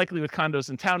less likely with condos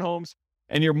and townhomes,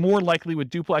 and you're more likely with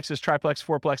duplexes, triplex,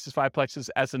 fourplexes, fiveplexes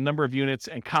as the number of units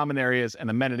and common areas and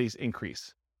amenities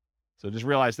increase. So just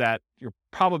realize that your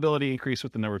probability increase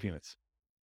with the number of units.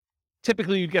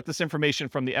 Typically, you'd get this information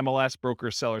from the MLS,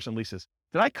 brokers, sellers, and leases.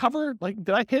 Did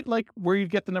I hit where you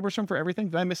get the numbers from for everything?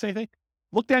 Did I miss anything?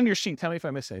 Look down your sheet. Tell me if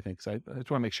I missed anything, because I just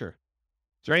want to make sure.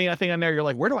 Is there anything on there you're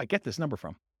like, where do I get this number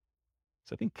from?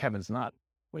 So I think Kevin's not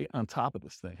way on top of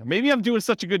this thing. Or maybe I'm doing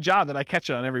such a good job that I catch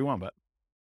it on every one, but.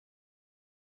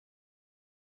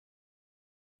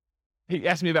 He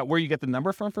asked me about where you get the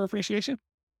number from for appreciation.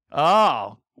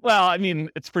 Oh, well, I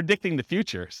mean, it's predicting the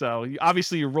future. So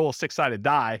obviously you roll a 6-sided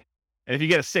die. And if you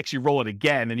get a 6, you roll it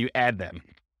again and you add them.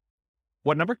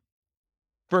 What number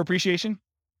for appreciation?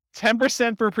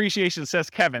 10% for appreciation, says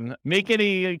Kevin. Make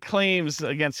any claims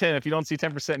against him if you don't see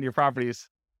 10% in your properties.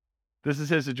 This is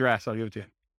his address. I'll give it to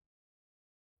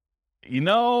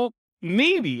you.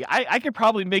 Maybe. I could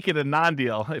probably make it a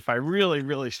non-deal if I really,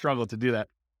 really struggle to do that.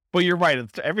 But you're right.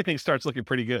 Everything starts looking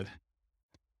pretty good,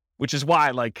 which is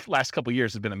why, last couple of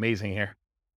years has been amazing here.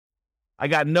 I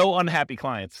got no unhappy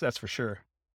clients, that's for sure.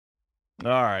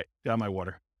 All right, got my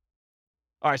water.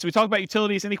 All right, so we talked about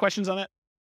utilities. Any questions on that?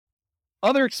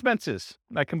 Other expenses.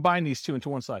 I combine these two into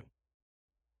one slide.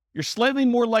 You're slightly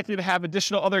more likely to have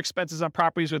additional other expenses on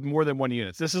properties with more than one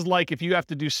unit. This is like if you have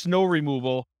to do snow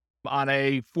removal on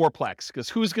a fourplex, because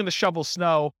who's going to shovel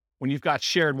snow when you've got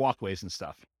shared walkways and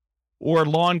stuff? Or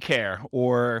lawn care,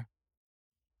 or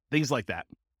things like that.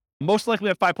 Most likely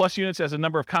have 5+ units as the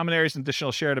number of common areas and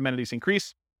additional shared amenities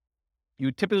increase.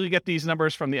 You typically get these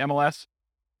numbers from the MLS,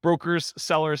 brokers,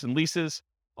 sellers, and leases,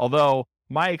 although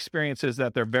my experience is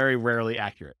that they're very rarely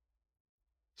accurate.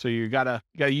 So you gotta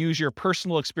use your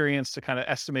personal experience to kind of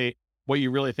estimate what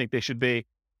you really think they should be.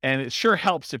 And it sure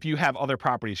helps if you have other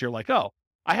properties. You're like, oh,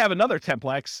 I have another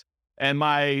 10plex and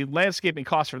my landscaping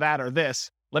costs for that are this.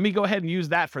 Let me go ahead and use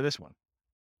that for this one.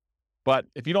 But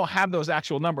if you don't have those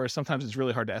actual numbers, sometimes it's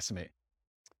really hard to estimate.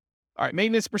 All right,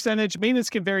 maintenance percentage. Maintenance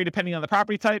can vary depending on the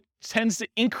property type. It tends to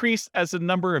increase as the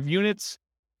number of units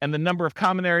and the number of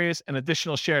common areas and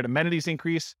additional shared amenities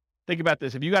increase. Think about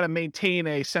this. If you got to maintain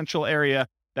a central area,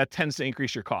 that tends to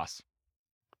increase your costs.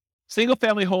 Single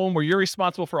family home where you're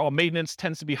responsible for all maintenance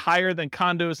tends to be higher than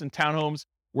condos and townhomes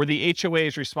where the HOA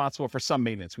is responsible for some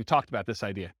maintenance. We talked about this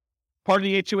idea. Part of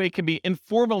the HOA can be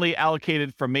informally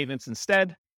allocated for maintenance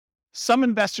instead. Some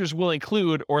investors will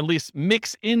include or at least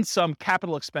mix in some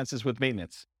capital expenses with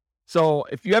maintenance. So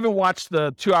if you haven't watched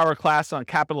the 2-hour class on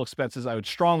capital expenses, I would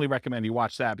strongly recommend you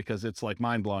watch that because it's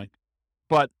mind-blowing.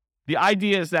 But the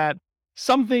idea is that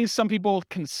some things some people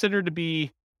consider to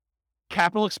be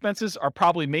capital expenses are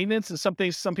probably maintenance, and some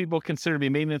things some people consider to be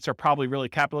maintenance are probably really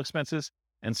capital expenses.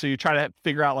 And so you try to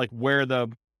figure out where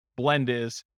the blend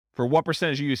is for what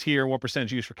percentage you use here, what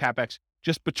percentage you use for CapEx.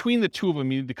 Just between the two of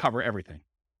them, you need to cover everything.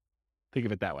 Think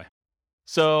of it that way.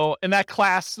 So in that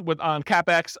class on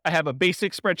CapEx, I have a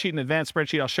basic spreadsheet and advanced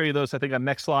spreadsheet. I'll show you those, I think, on the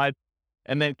next slide.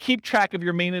 And then keep track of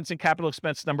your maintenance and capital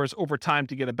expense numbers over time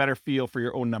to get a better feel for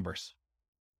your own numbers.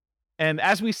 And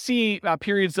as we see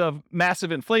periods of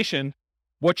massive inflation,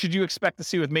 what should you expect to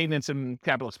see with maintenance and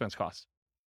capital expense costs?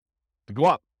 To go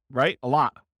up, right? A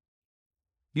lot.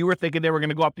 You were thinking they were going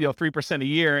to go up 3% a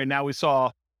year, and now we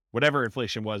saw whatever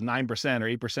inflation was, 9%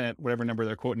 or 8%, whatever number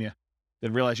they're quoting you.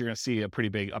 Then realize you're going to see a pretty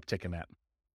big uptick in that.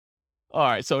 All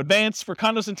right, so advanced for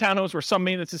condos and townhomes where some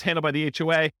maintenance is handled by the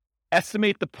HOA,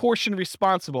 estimate the portion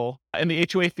responsible in the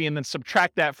HOA fee and then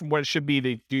subtract that from what it should be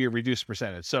to do your reduced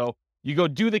percentage. So you go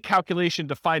do the calculation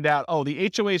to find out,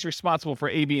 the HOA is responsible for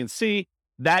A, B, and C.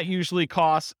 That usually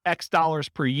costs X dollars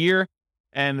per year.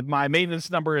 And my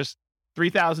maintenance number is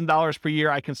 $3,000 per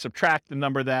year. I can subtract the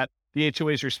number that the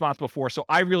HOA is responsible for. So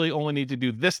I really only need to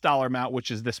do this dollar amount, which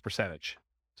is this percentage.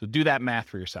 So do that math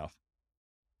for yourself.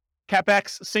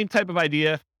 CapEx, same type of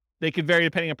idea. They can vary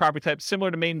depending on property type, similar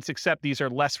to maintenance, except these are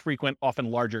less frequent, often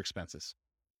larger expenses.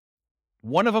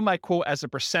 One of them I quote as a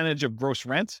percentage of gross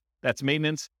rent. That's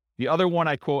maintenance. The other one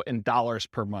I quote in dollars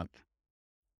per month.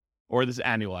 Or this is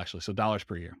annual, actually, so dollars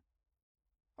per year.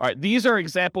 All right, these are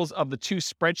examples of the two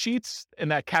spreadsheets in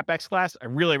that CapEx class. I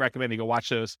really recommend you go watch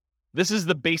those. This is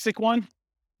the basic one.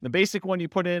 The basic one you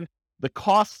put in the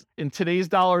cost in today's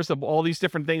dollars of all these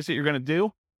different things that you're going to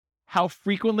do, how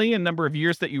frequently and number of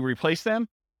years that you replace them.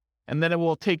 And then it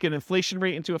will take an inflation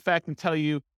rate into effect and tell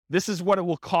you, this is what it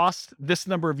will cost this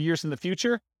number of years in the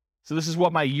future. So this is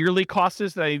what my yearly cost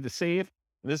is that I need to save.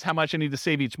 This is how much I need to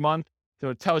save each month. So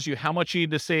it tells you how much you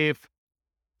need to save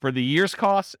for the year's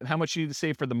costs and how much you need to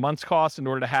save for the month's costs in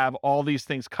order to have all these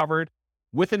things covered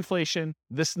with inflation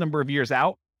this number of years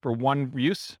out for one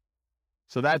use.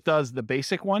 So that does the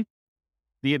basic one.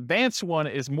 The advanced one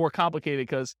is more complicated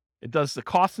because it does the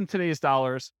cost in today's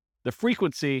dollars, the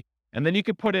frequency, and then you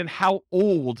can put in how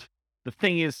old the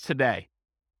thing is today.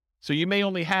 So you may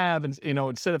only have,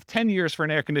 instead of 10 years for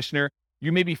an air conditioner,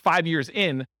 you may be 5 years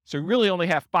in. So you really only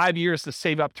have 5 years to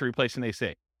save up to replace an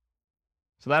AC.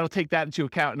 So that'll take that into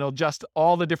account, and it'll adjust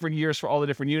all the different years for all the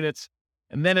different units.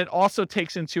 And then it also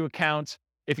takes into account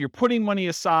if you're putting money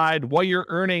aside, what you're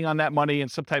earning on that money in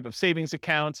some type of savings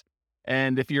account,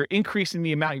 and if you're increasing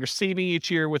the amount you're saving each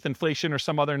year with inflation or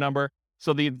some other number.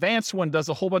 So the advanced one does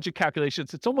a whole bunch of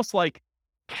calculations. It's almost like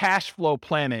cash flow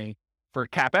planning for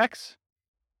CapEx,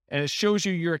 and it shows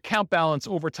you your account balance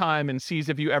over time and sees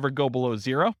if you ever go below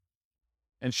zero,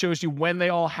 and shows you when they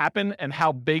all happen and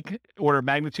how big order of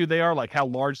magnitude they are, like how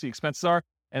large the expenses are.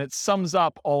 And it sums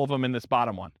up all of them in this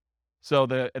bottom one. So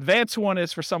the advanced one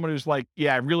is for someone who's like,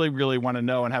 yeah, I really, really want to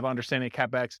know and have understanding of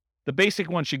CapEx. The basic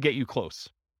one should get you close.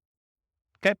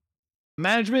 Okay.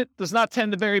 Management does not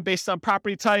tend to vary based on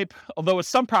property type, although with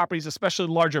some properties, especially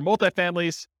larger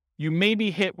multifamilies, you may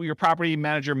be hit with your property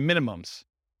manager minimums,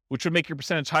 which would make your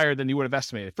percentage higher than you would have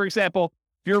estimated. For example,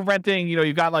 if you're renting,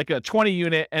 you've got like a 20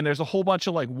 unit and there's a whole bunch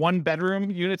of like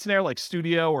 1-bedroom units in there, like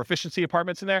studio or efficiency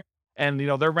apartments in there. And,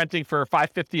 they're renting for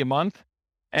 $550 a month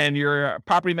and your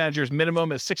property manager's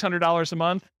minimum is $600 a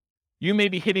month. You may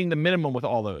be hitting the minimum with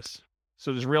all those.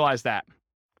 So just realize that.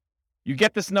 You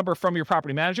get this number from your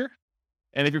property manager.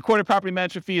 And if your quoted property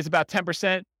management fee is about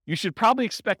 10%, you should probably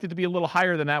expect it to be a little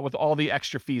higher than that with all the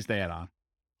extra fees they add on.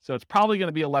 So it's probably going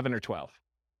to be 11 or 12.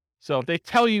 So if they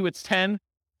tell you it's 10,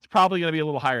 it's probably going to be a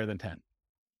little higher than 10.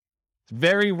 It's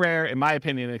very rare, in my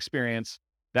opinion and experience,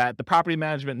 that the property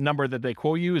management number that they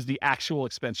quote you is the actual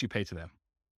expense you pay to them.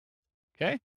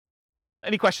 Okay?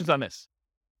 Any questions on this?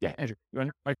 Yeah, Andrew.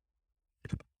 Are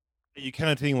you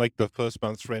counting like the first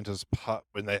month's rent as part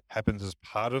when that happens as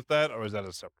part of that, or is that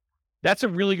a separate? That's a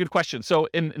really good question. So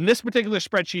in this particular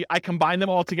spreadsheet, I combine them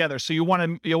all together. So you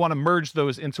want to merge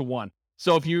those into one.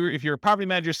 So if your property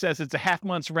manager says it's a half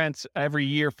month's rent every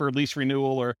year for lease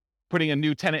renewal or putting a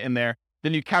new tenant in there,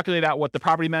 then you calculate out what the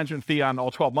property management fee on all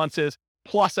 12 months is,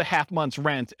 plus a half month's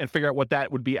rent, and figure out what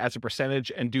that would be as a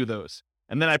percentage and do those.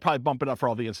 And then I'd probably bump it up for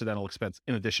all the incidental expense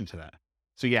in addition to that.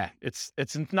 So yeah, it's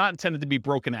not intended to be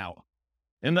broken out.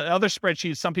 In the other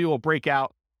spreadsheets, some people will break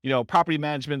out, property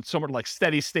management, somewhat like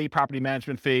steady state property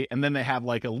management fee, and then they have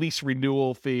like a lease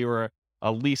renewal fee or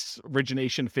a lease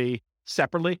origination fee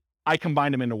separately. I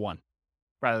combine them into one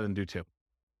rather than do two.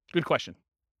 Good question.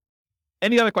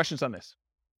 Any other questions on this?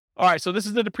 All right, so this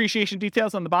is the depreciation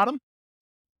details on the bottom.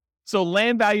 So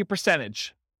land value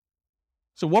percentage.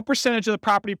 So what percentage of the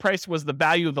property price was the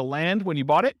value of the land when you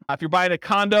bought it? If you're buying a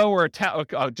condo or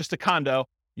just a condo,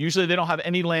 usually they don't have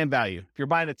any land value. If you're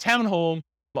buying a townhome,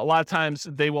 a lot of times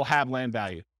they will have land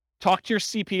value. Talk to your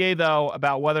CPA, though,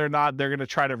 about whether or not they're going to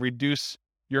try to reduce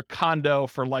your condo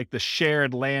for like the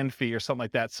shared land fee or something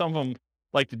like that. Some of them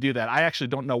like to do that. I actually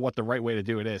don't know what the right way to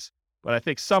do it is, but I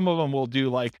think some of them will do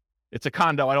like, it's a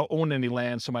condo, I don't own any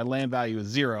land, so my land value is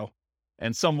zero.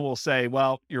 And some will say,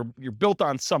 well, you're built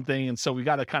on something, and so we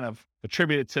got to kind of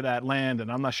attribute it to that land,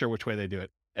 and I'm not sure which way they do it.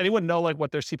 Anyone know like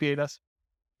what their CPA does?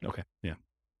 Okay, yeah.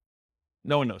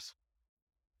 No one knows.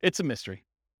 It's a mystery.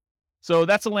 So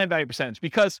that's a land value percentage,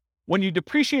 because when you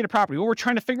depreciate a property, what we're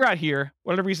trying to figure out here,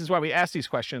 one of the reasons why we ask these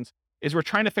questions, is we're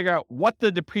trying to figure out what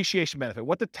the depreciation benefit,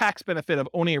 what the tax benefit of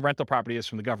owning a rental property is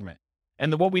from the government.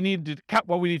 And then what we need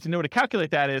to know to calculate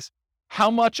that is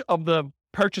how much of the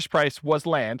purchase price was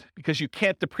land, because you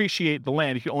can't depreciate the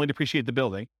land, you can only depreciate the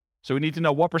building. So we need to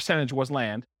know what percentage was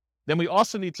land. Then we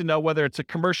also need to know whether it's a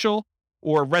commercial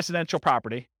or residential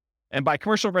property. And by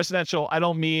commercial residential, I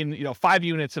don't mean, 5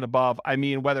 units and above. I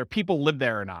mean whether people live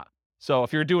there or not. So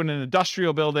if you're doing an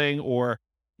industrial building or,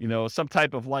 some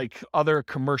type of like other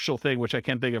commercial thing, which I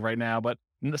can't think of right now, but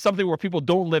something where people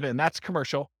don't live in, that's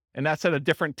commercial. And that's at a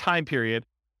different time period.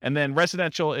 And then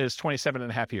residential is 27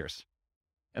 and a half years.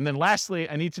 And then lastly,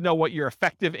 I need to know what your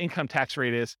effective income tax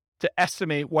rate is to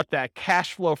estimate what that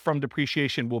cash flow from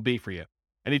depreciation will be for you.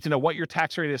 I need to know what your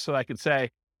tax rate is so that I can say,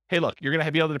 hey, look, you're going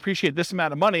to be able to depreciate this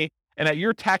amount of money, and at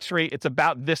your tax rate, it's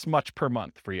about this much per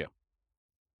month for you.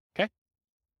 Okay?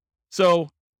 So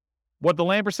what the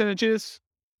land percentage is,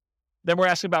 then we're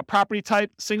asking about property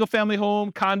type, single family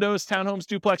home, condos, townhomes,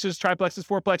 duplexes, triplexes,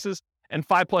 fourplexes, and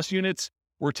 5+ units.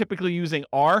 We're typically using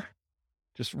R,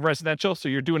 just residential. So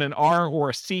you're doing an R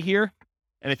or a C here.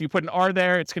 And if you put an R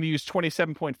there, it's going to use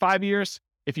 27.5 years.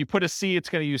 If you put a C, it's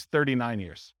going to use 39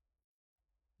 years.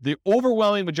 The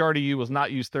overwhelming majority of you will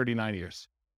not use 39 years.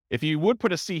 If you would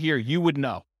put a C here, you would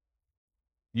know.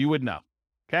 You would know.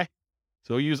 Okay?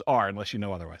 So use R unless you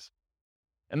know otherwise.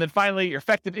 And then finally, your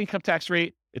effective income tax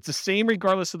rate, it's the same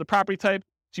regardless of the property type.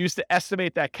 It's used to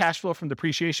estimate that cash flow from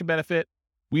depreciation benefit.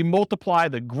 We multiply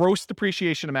the gross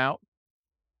depreciation amount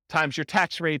times your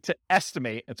tax rate to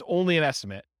estimate, it's only an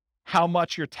estimate, how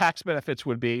much your tax benefits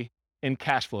would be in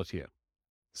cash flow to you.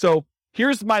 So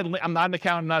here's I'm not an accountant,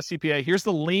 I'm not a CPA. Here's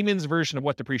the layman's version of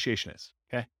what depreciation is,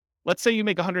 okay? Let's say you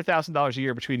make $100,000 a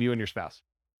year between you and your spouse,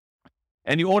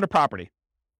 and you own a property.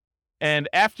 And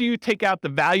after you take out the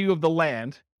value of the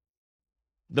land,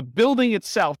 the building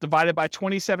itself divided by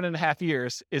 27 and a half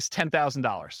years is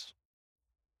 $10,000,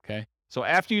 okay? So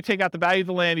after you take out the value of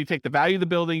the land, you take the value of the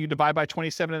building, you divide by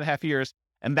 27 and a half years,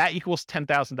 and that equals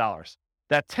 $10,000.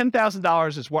 That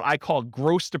 $10,000 is what I call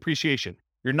gross depreciation.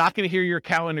 You're not going to hear your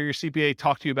accountant or your CPA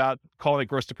talk to you about calling it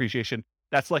gross depreciation.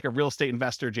 That's like a real estate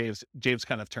investor, James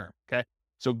kind of term, okay?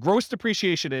 So gross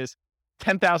depreciation is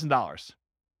 $10,000.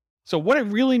 So what it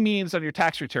really means on your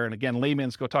tax return, again,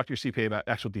 layman's, go talk to your CPA about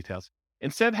actual details.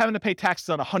 Instead of having to pay taxes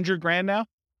on $100,000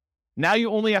 now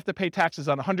you only have to pay taxes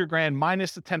on $100,000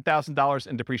 minus the $10,000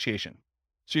 in depreciation.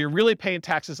 So you're really paying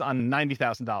taxes on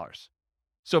 $90,000.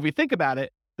 So if you think about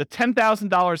it, the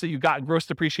 $10,000 that you got in gross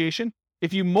depreciation,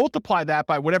 if you multiply that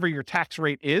by whatever your tax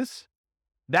rate is,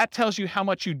 that tells you how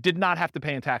much you did not have to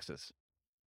pay in taxes.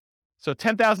 So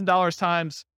 $10,000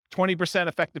 times 20%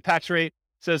 effective tax rate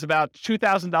says about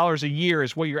 $2,000 a year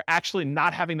is what you're actually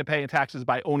not having to pay in taxes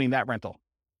by owning that rental.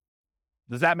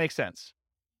 Does that make sense?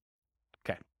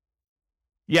 Okay.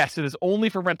 Yes, it is only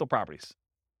for rental properties.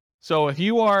 So if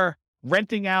you are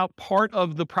renting out part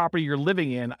of the property you're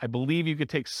living in, I believe you could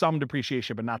take some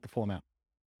depreciation, but not the full amount.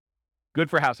 Good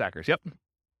for house hackers. Yep.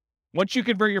 Once you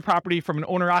convert your property from an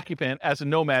owner-occupant as a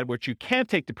nomad, which you can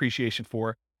take depreciation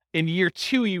for, in year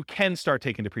 2, you can start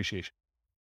taking depreciation.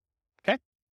 Okay?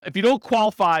 If you don't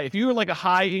qualify, if you're like a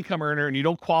high income earner and you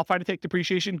don't qualify to take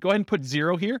depreciation, go ahead and put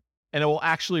 0 here, and it will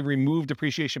actually remove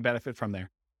depreciation benefit from there.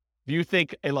 If you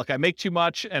think, hey, look, I make too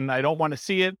much and I don't want to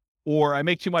see it, or I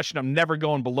make too much and I'm never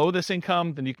going below this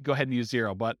income, then you can go ahead and use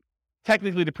 0. But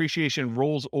technically, depreciation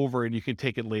rolls over and you can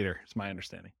take it later, is my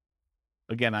understanding.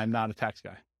 Again, I'm not a tax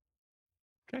guy.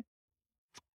 Okay.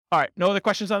 All right. No other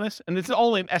questions on this? And this is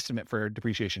only an estimate for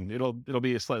depreciation. It'll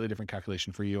be a slightly different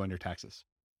calculation for you on your taxes.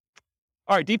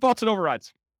 All right. Defaults and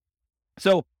overrides.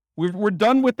 So we're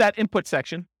done with that input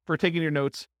section for taking your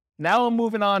notes. Now I'm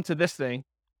moving on to this thing,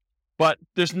 but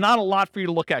there's not a lot for you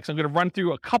to look at. So I'm going to run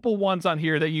through a couple ones on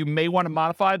here that you may want to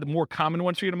modify, the more common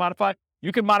ones for you to modify.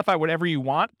 You can modify whatever you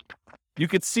want. You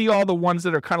could see all the ones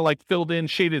that are kind of like filled in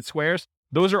shaded squares.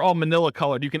 Those are all manila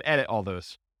colored. You can edit all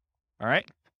those. All right.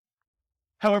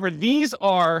 However, these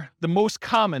are the most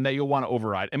common that you'll want to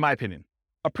override, in my opinion.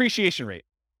 Appreciation rate.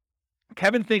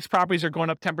 Kevin thinks properties are going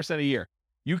up 10% a year.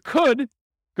 You could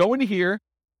go into here,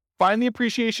 find the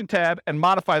appreciation tab, and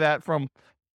modify that from,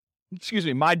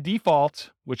 my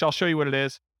default, which I'll show you what it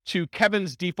is, to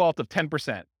Kevin's default of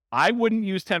 10%. I wouldn't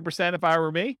use 10% if I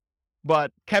were me,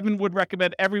 but Kevin would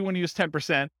recommend everyone use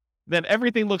 10%. Then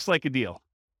everything looks like a deal.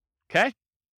 Okay?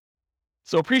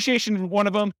 So appreciation is one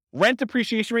of them. Rent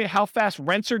appreciation rate, how fast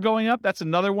rents are going up. That's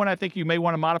another one I think you may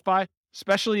want to modify,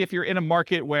 especially if you're in a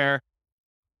market where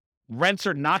rents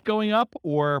are not going up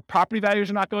or property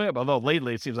values are not going up. Although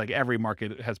lately it seems like every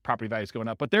market has property values going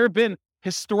up. But there have been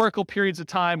historical periods of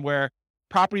time where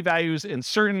property values in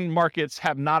certain markets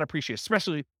have not appreciated,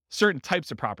 especially certain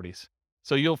types of properties.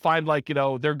 So you'll find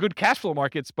they're good cash flow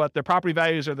markets, but their property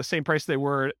values are the same price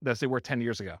as they were 10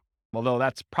 years ago. Although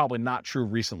that's probably not true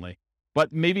recently.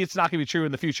 But maybe it's not going to be true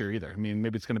in the future either. I mean,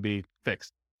 maybe it's going to be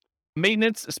fixed.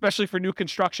 Maintenance, especially for new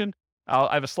construction.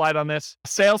 I have a slide on this.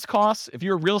 Sales costs. If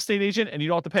you're a real estate agent and you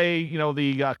don't have to pay,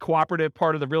 the cooperative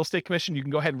part of the real estate commission, you can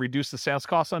go ahead and reduce the sales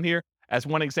costs on here as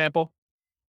one example.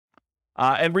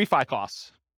 And refi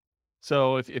costs.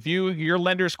 So if your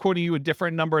lender is quoting you a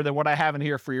different number than what I have in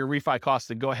here for your refi costs,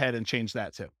 then go ahead and change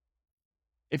that too.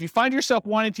 If you find yourself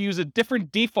wanting to use a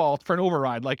different default for an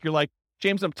override, like you're like,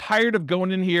 James, I'm tired of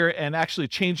going in here and actually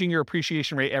changing your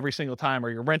appreciation rate every single time, or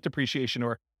your rent appreciation,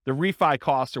 or the refi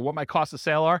cost, or what my cost of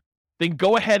sale are, then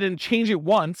go ahead and change it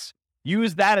once.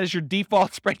 Use that as your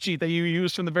default spreadsheet that you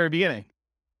used from the very beginning.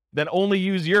 Then only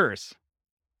use yours.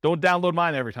 Don't download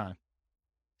mine every time.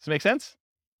 Does it make sense?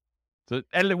 So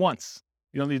edit it once.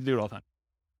 You don't need to do it all the time.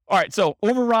 All right, so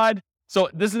override. So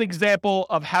this is an example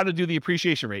of how to do the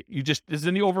appreciation rate. This is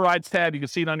in the overrides tab. You can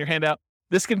see it on your handout.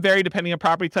 This can vary depending on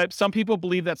property type. Some people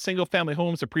believe that single-family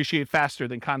homes appreciate faster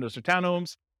than condos or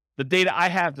townhomes. The data I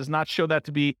have does not show that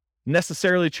to be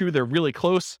necessarily true. They're really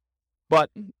close. But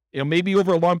maybe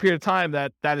over a long period of time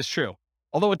that is true.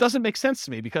 Although it doesn't make sense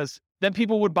to me because then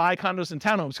people would buy condos and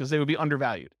townhomes because they would be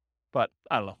undervalued. But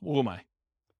I don't know. Who am I?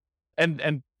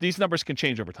 And these numbers can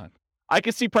change over time. I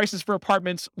can see prices for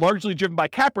apartments largely driven by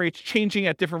cap rates changing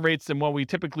at different rates than what we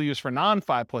typically use for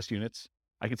non-5+ units.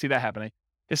 I can see that happening.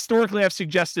 Historically, I've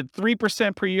suggested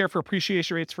 3% per year for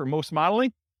appreciation rates for most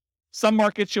modeling. Some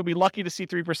markets you'll be lucky to see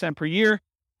 3% per year.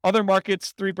 Other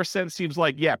markets, 3% seems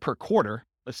like, per quarter,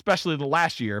 especially the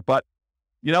last year. But,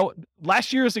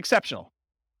 last year is exceptional.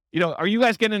 Are you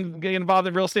guys getting involved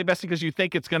in real estate investing because you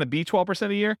think it's going to be 12%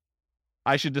 a year?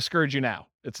 I should discourage you now.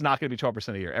 It's not going to be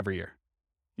 12% a year every year.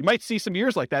 You might see some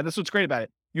years like that. That's what's great about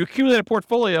it. You accumulate a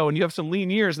portfolio and you have some lean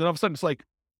years, and all of a sudden it's like,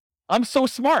 I'm so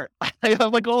smart. I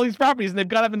have like all these properties and they've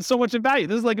got up in so much in value.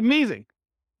 This is like amazing.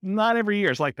 Not every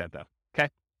year is like that though. Okay.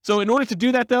 So in order to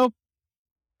do that though,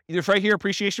 either right here,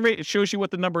 appreciation rate, it shows you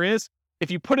what the number is. If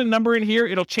you put a number in here,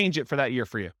 it'll change it for that year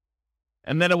for you.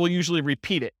 And then it will usually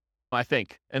repeat it, I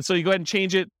think. And so you go ahead and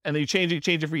change it, and then you change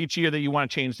it for each year that you want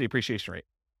to change the appreciation rate.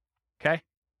 Okay.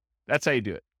 That's how you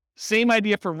do it. Same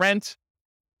idea for rent.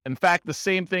 In fact, the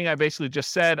same thing I basically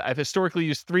just said. I've historically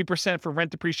used 3% for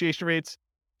rent depreciation rates.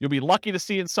 You'll be lucky to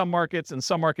see in some markets. In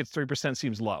some markets, 3%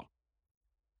 seems low.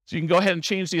 So you can go ahead and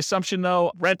change the assumption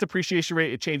though. Rent depreciation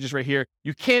rate, it changes right here.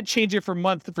 You can't change it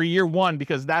for year one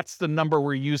because that's the number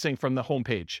we're using from the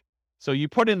homepage. So you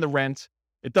put in the rent,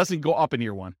 it doesn't go up in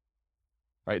year one,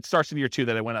 right? It starts in year two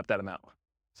that it went up that amount.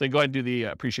 So you go ahead and do the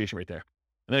appreciation rate there.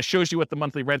 And then it shows you what the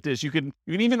monthly rent is. You can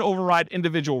even override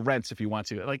individual rents if you want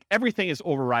to. Like everything is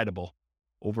overrideable.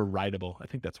 Overrideable. I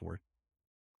think that's a word.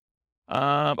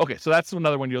 Okay, so that's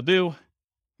another one you'll do.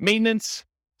 Maintenance.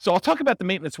 So I'll talk about the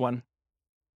maintenance one.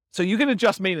 So you can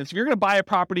adjust maintenance. If you're going to buy a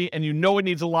property and you know it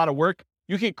needs a lot of work,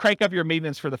 you can crank up your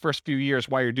maintenance for the first few years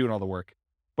while you're doing all the work.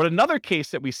 But another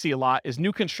case that we see a lot is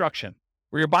new construction,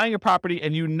 where you're buying a property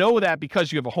and you know that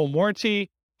because you have a home warranty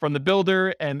from the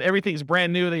builder and everything's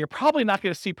brand new, that you're probably not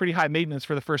going to see pretty high maintenance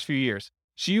for the first few years.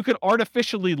 So you could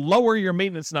artificially lower your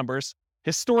maintenance numbers.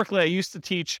 Historically, I used to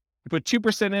teach you put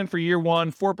 2% in for year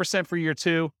one, 4% for year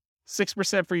two,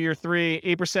 6% for year three,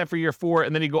 8% for year four,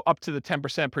 and then you go up to the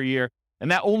 10% per year.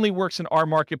 And that only works in our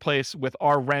marketplace with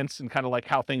our rents and kind of like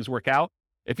how things work out.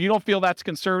 If you don't feel that's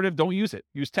conservative, don't use it.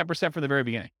 Use 10% from the very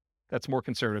beginning. That's more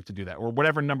conservative to do that, or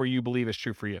whatever number you believe is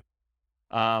true for you.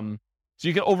 So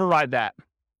you can override that.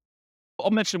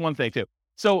 I'll mention one thing too.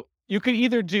 So you could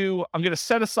either do, I'm going to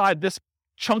set aside this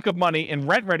chunk of money in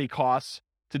rent-ready costs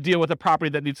to deal with a property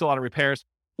that needs a lot of repairs.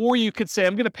 Or you could say,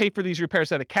 I'm going to pay for these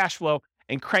repairs out of cash flow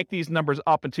and crank these numbers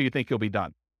up until you think you'll be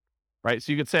done, right?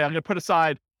 So you could say, I'm going to put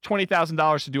aside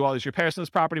 $20,000 to do all these repairs on this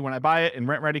property when I buy it in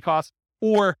rent-ready costs.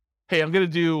 Or, hey, I'm going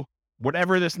to do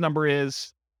whatever this number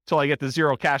is till I get to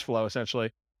zero cash flow, essentially,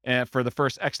 and for the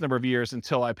first X number of years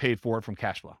until I paid for it from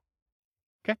cash flow.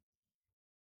 Okay.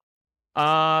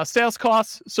 Sales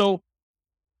costs. So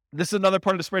this is another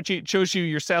part of the spreadsheet. It shows you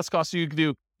your sales costs. So you can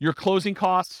do your closing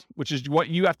costs, which is what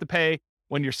you have to pay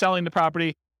when you're selling the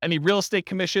property, any real estate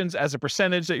commissions as a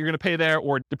percentage that you're going to pay there,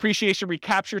 or depreciation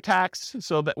recapture tax.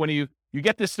 So that when you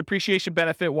get this depreciation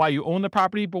benefit while you own the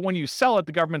property, but when you sell it,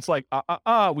 the government's like,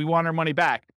 we want our money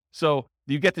back. So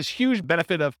you get this huge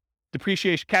benefit of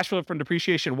depreciation, cash flow from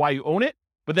depreciation while you own it.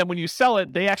 But then when you sell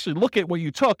it, they actually look at what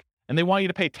you took and they want you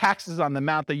to pay taxes on the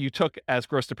amount that you took as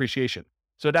gross depreciation.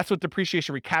 So that's what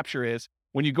depreciation recapture is.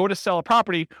 When you go to sell a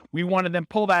property, we want to then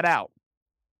pull that out.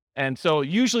 And so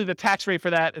usually the tax rate for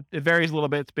that, it varies a little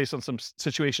bit. It's based on some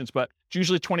situations, but it's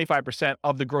usually 25%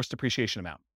 of the gross depreciation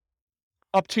amount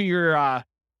up to your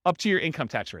income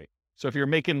tax rate. So if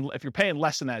you're paying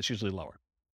less than that, it's usually lower.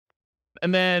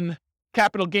 And then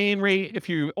capital gain rate, if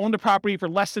you own the property for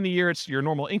less than a year, it's your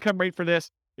normal income rate for this.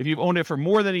 If you've owned it for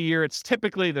more than a year, it's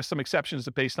typically, there's some exceptions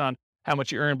based on how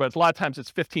much you earn, but a lot of times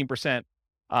it's 15%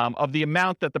 of the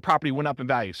amount that the property went up in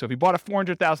value. So if you bought a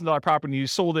 $400,000 property and you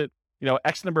sold it,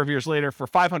 X number of years later for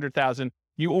 $500,000,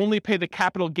 you only pay the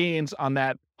capital gains on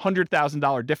that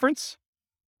 $100,000 difference.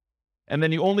 And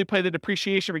then you only pay the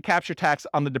depreciation recapture tax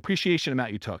on the depreciation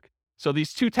amount you took. So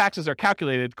these two taxes are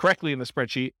calculated correctly in the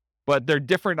spreadsheet, but they're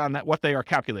different on that, what they are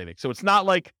calculating. So it's not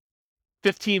like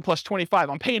 15 plus 25.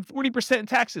 I'm paying 40% in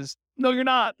taxes. No, you're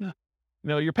not.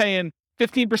 You're paying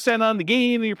 15% on the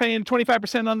gain and you're paying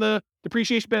 25% on the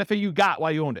depreciation benefit you got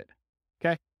while you owned it.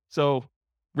 Okay. So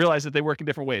realize that they work in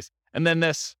different ways. And then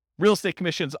this real estate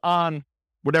commissions on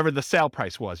whatever the sale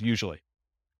price was usually.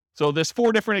 So there's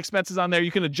 4 different expenses on there.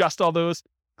 You can adjust all those: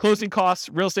 closing costs,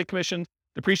 real estate commission,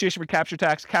 depreciation recapture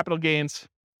tax, capital gains.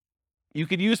 You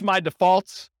could use my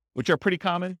defaults, which are pretty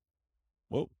common.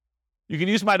 You can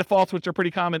use my defaults, which are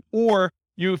pretty common, or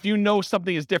if you know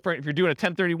something is different, if you're doing a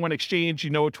 1031 exchange, you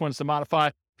know which ones to modify.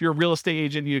 If you're a real estate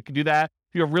agent, you can do that.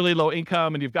 If you have really low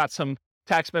income and you've got some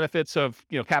tax benefits of,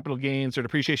 capital gains or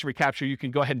depreciation recapture, you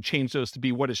can go ahead and change those to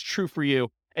be what is true for you.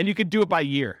 And you could do it by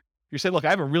year. You say, look, I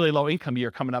have a really low income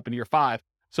year coming up in year 5,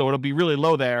 so it'll be really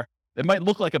low there. It might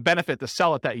look like a benefit to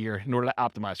sell it that year in order to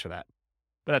optimize for that.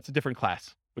 But that's a different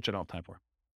class, which I don't have time for.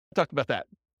 I talked about that.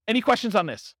 Any questions on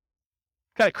this?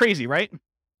 Kind of crazy, right?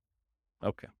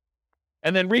 Okay.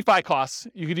 And then refi costs.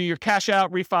 You can do your cash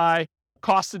out refi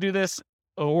costs to do this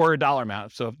or a dollar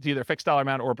amount. So it's either a fixed dollar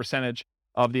amount or a percentage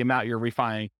of the amount you're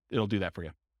refining. It'll do that for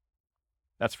you.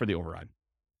 That's for the override.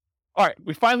 All right.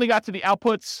 We finally got to the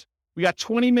outputs. We got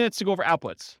 20 minutes to go over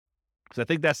outputs because I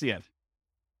think that's the end.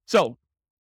 So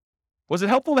was it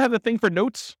helpful to have the thing for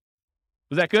notes?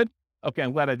 Was that good? Okay.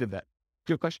 I'm glad I did that.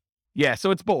 Do you have a question? Yeah.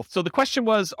 So it's both. So the question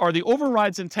was, are the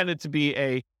overrides intended to be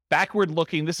a backward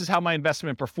looking, this is how my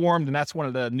investment performed, and that's one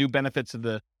of the new benefits of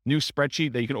the new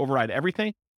spreadsheet that you can override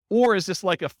everything? Or is this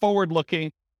like a forward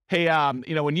looking, hey,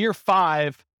 in year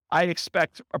 5, I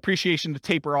expect appreciation to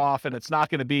taper off and it's not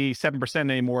going to be 7%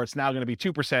 anymore. It's now going to be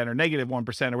 2% or negative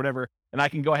 1% or whatever. And I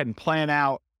can go ahead and plan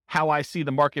out how I see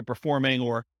the market performing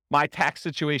or my tax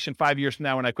situation 5 years from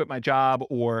now when I quit my job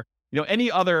or,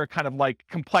 any other kind of like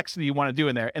complexity you want to do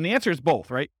in there. And the answer is both,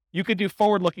 right? You could do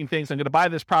forward looking things. I'm going to buy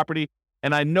this property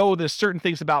and I know there's certain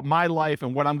things about my life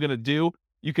and what I'm going to do.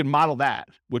 You can model that,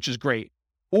 which is great.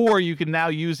 Or you can now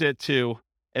use it to,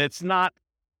 and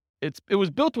it was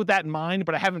built with that in mind,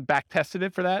 but I haven't back tested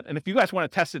it for that. And if you guys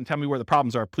want to test it and tell me where the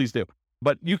problems are, please do.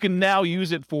 But you can now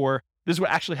use it for, this is what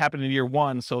actually happened in year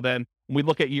 1. So then when we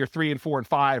look at year 3 and 4 and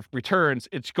 5 returns,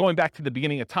 it's going back to the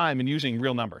beginning of time and using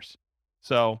real numbers.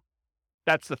 So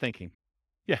that's the thinking.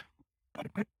 Yeah.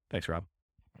 Thanks, Rob.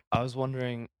 I was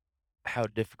wondering how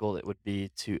difficult it would be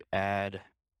to add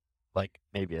like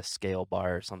maybe a scale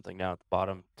bar or something down at the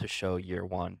bottom to show year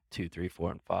 1, 2, 3,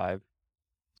 4, and 5.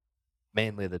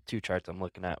 Mainly the 2 charts I'm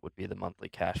looking at would be the monthly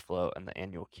cash flow and the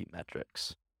annual key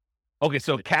metrics. Okay,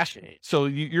 so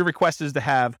your request is to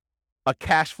have a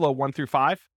cash flow 1 through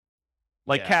 5?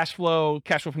 Like cash flow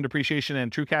from depreciation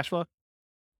and true cash flow?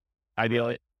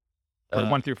 Ideally. Or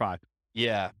 1 through 5.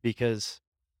 Yeah, because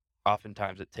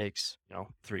oftentimes it takes,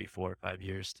 3, 4, 5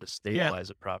 years to stabilize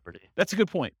a property. That's a good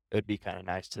point. It would be kind of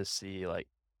nice to see, like,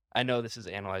 I know this is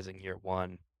analyzing year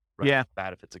 1, right?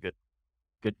 Bad if it's a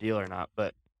good deal or not,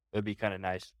 but it would be kind of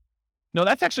nice. No,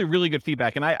 that's actually really good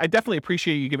feedback. And I definitely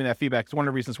appreciate you giving that feedback. It's one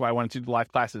of the reasons why I wanted to do the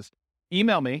live classes.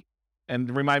 Email me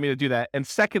and remind me to do that. And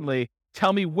secondly,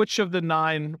 tell me which of the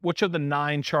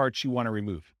 9 charts you want to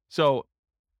remove. So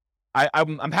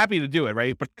I'm happy to do it,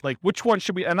 right? But like, which one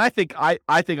should we? And I think I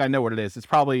know what it is. It's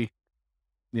probably,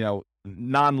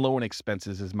 non-loan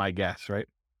expenses is my guess, right?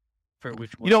 For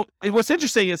which one? What's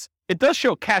interesting is it does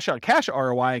show cash on cash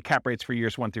ROI and cap rates for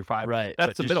years 1 through 5. Right,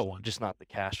 that's the middle one, just not the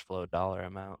cash flow dollar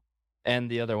amount. And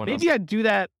the other one, maybe I'd do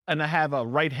that and I have a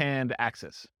right hand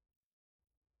axis.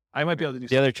 I might be able to do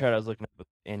the other chart I was looking at with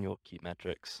annual key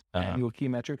metrics. Annual key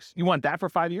metrics. You want that for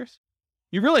 5 years?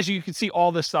 You realize you can see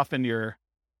all this stuff in your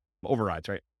overrides,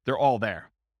 right? They're all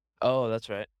there. Oh, that's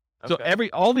right. Okay.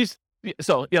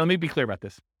 So let me be clear about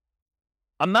this.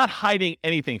 I'm not hiding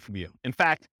anything from you. In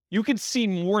fact, you can see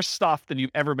more stuff than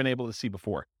you've ever been able to see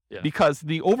before because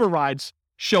the overrides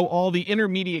show all the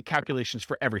intermediate calculations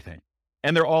for everything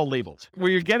and they're all labeled. Where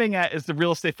you're getting at is the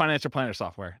real estate financial planner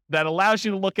software that allows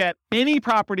you to look at any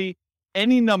property,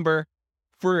 any number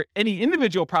for any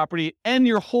individual property and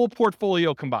your whole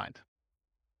portfolio combined.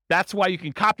 That's why you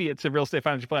can copy it to Real Estate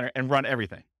Financial Planner and run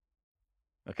everything.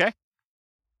 Okay?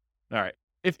 All right.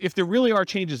 If there really are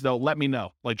changes, though, let me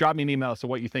know. Like, drop me an email as to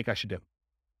what you think I should do.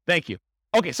 Thank you.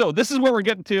 Okay, so this is where we're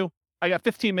getting to. I got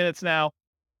 15 minutes now,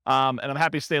 and I'm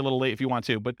happy to stay a little late if you want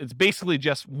to, but it's basically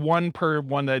just one per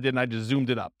one that I did, and I just zoomed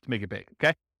it up to make it big,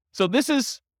 okay? So this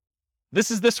is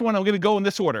this one. I'm going to go in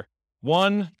this order.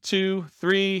 1, 2,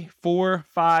 3, 4,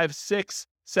 5, 6,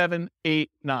 7,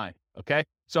 8, 9, okay?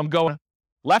 So I'm going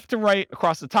left to right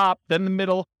across the top, then the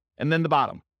middle, and then the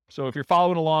bottom. So if you're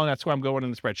following along, that's where I'm going in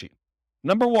the spreadsheet.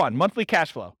 Number 1, monthly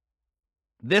cash flow.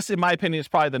 This, in my opinion, is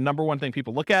probably the number one thing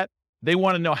people look at. They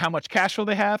want to know how much cash flow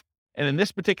they have. And in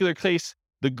this particular case,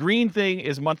 the green thing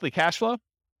is monthly cash flow.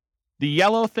 The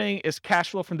yellow thing is cash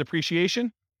flow from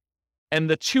depreciation. And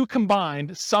the 2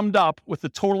 combined, summed up with the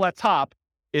total at top,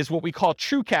 is what we call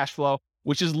true cash flow,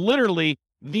 which is literally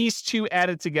these 2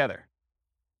 added together.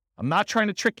 I'm not trying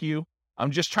to trick you. I'm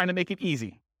just trying to make it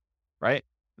easy, right?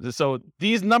 So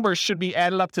these numbers should be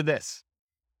added up to this.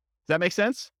 Does that make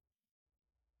sense?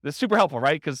 That's super helpful,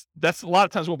 right? Because that's a lot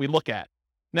of times what we look at.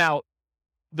 Now,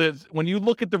 when you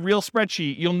look at the real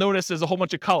spreadsheet, you'll notice there's a whole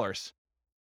bunch of colors.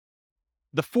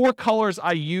 The 4 colors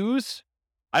I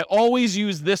always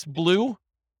use this blue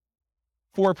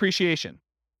for appreciation.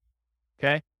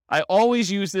 Okay. I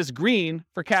always use this green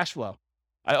for cash flow.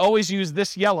 I always use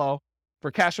this yellow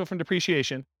for cash flow from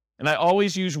depreciation. And I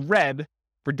always use red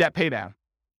for debt paydown.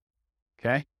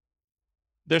 Okay.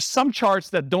 There's some charts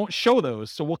that don't show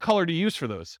those. So what color to use for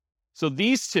those? So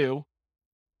these 2,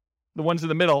 the ones in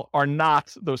the middle, are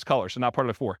not those colors. They're not part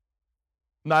of the 4.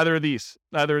 Neither of these.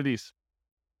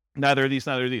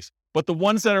 But the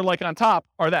ones that are like on top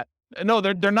are that. No,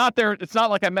 they're not there. It's not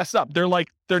like I messed up. They're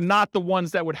not the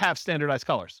ones that would have standardized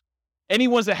colors. Any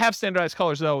ones that have standardized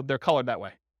colors, though, they're colored that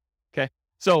way. Okay.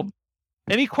 So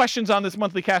any questions on this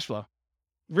monthly cash flow?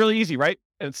 Really easy, right?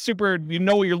 And it's super, you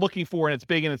know what you're looking for, and it's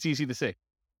big and it's easy to see.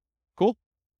 Cool?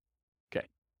 Okay.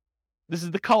 This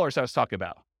is the colors I was talking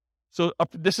about. So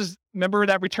remember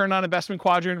that return on investment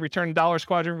quadrant, return in dollars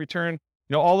quadrant, return,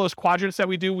 all those quadrants that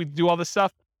we do all this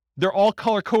stuff. They're all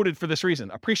color coded for this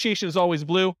reason. Appreciation is always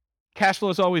blue. Cash flow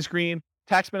is always green.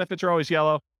 Tax benefits are always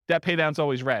yellow. Debt pay down is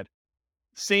always red.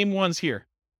 Same ones here.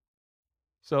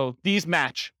 So these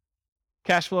match.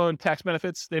 Cash flow and tax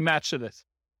benefits, they match to this.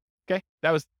 Okay?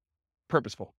 That was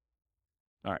purposeful.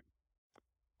 All right.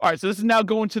 So this is now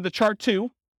going to the chart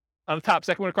 2 on the top,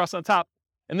 second one across on the top.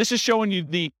 And this is showing you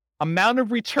the amount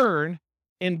of return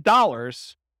in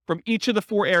dollars from each of the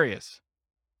 4 areas.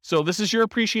 So this is your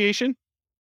appreciation.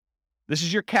 This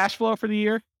is your cash flow for the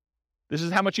year. This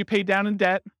is how much you paid down in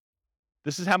debt.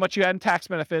 This is how much you had in tax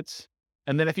benefits.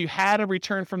 And then if you had a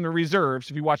return from the reserves,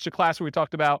 if you watched the class where we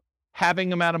talked about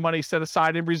having amount of money set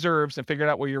aside in reserves and figured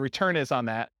out what your return is on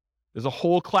that, there's a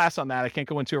whole class on that. I can't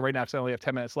go into it right now because I only have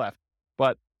 10 minutes left.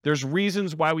 But there's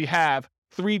reasons why we have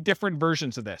 3 different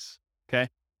versions of this. Okay.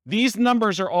 These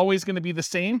numbers are always going to be the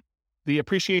same. The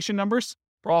appreciation numbers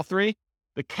for all 3.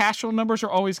 The cash flow numbers are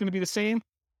always going to be the same.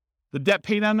 The debt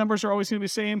pay down numbers are always going to be the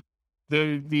same.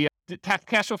 The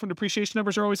cash flow from depreciation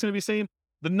numbers are always going to be the same.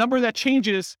 The number that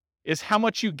changes is how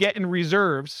much you get in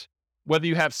reserves, whether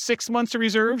you have 6 months of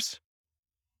reserves,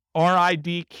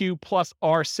 RIDQ plus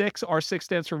R6. R6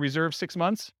 stands for reserve 6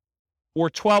 months, or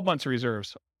 12 months of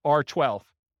reserves, R12.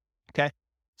 Okay.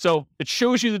 So it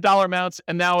shows you the dollar amounts,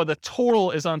 and now the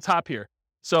total is on top here.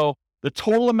 So the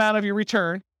total amount of your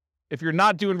return, if you're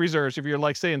not doing reserves, if you're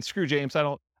like saying, screw James, I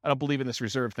don't believe in this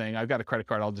reserve thing. I've got a credit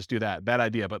card. I'll just do that. Bad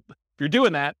idea. But if you're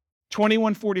doing that,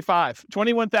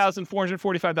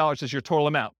 $21,445 is your total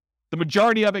amount. The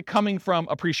majority of it coming from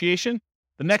appreciation.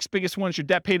 The next biggest one is your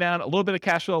debt pay down, a little bit of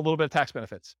cash flow, a little bit of tax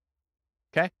benefits.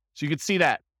 Okay. So you can see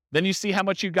that. Then you see how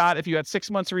much you got. If you had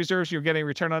 6 months of reserves, you're getting a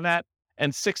return on that.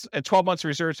 And 12 months of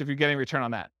reserves if you're getting a return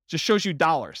on that. Just shows you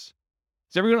dollars.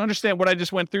 Does everyone understand what I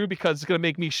just went through? Because it's going to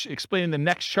make me explaining the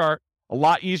next chart a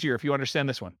lot easier if you understand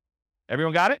this one.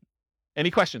 Everyone got it?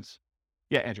 Any questions?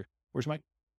 Yeah, Andrew. Where's Mike?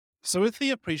 So with the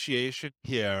appreciation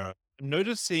here, I'm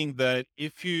noticing that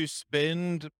if you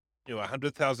spend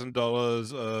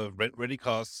 $100,000 of rent-ready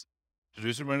costs to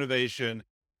do some renovation,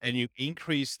 and you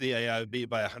increase the AIV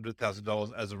by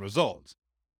 $100,000 as a result,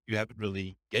 you haven't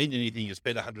really gained anything. You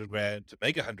spent $100,000 to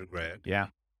make $100,000. Yeah.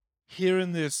 Here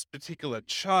in this particular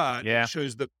chart, it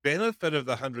shows the benefit of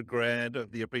the $100,000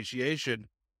 of the appreciation,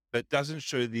 but doesn't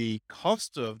show the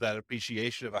cost of that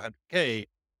appreciation of $100K,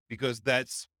 because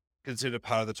that's considered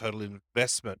part of the total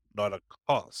investment, not a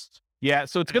cost. Yeah.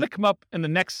 So it's going to come up in the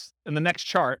next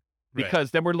chart,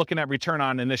 because then we're looking at return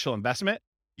on initial investment.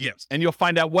 Yes. And you'll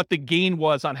find out what the gain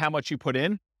was on how much you put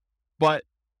in. But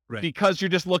because you're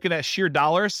just looking at sheer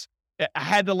dollars, I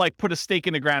had to put a stake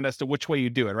in the ground as to which way you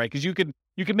do it, right? Because you can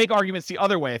make arguments the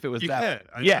other way if it was that.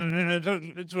 Yeah.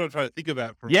 That's what I'm trying to think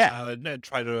about. And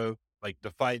try to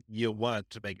define year one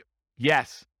to make it.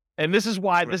 Yes. And this is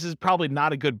why this is probably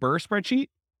not a good BRRRR spreadsheet,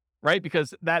 right?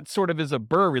 Because that sort of is a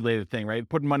BRRRR related thing, right?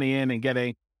 Putting money in and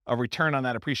getting a return on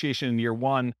that appreciation in year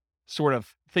one, sort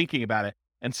of thinking about it.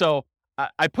 And so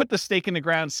I put the stake in the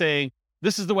ground saying,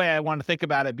 this is the way I want to think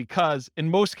about it, because in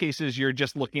most cases, you're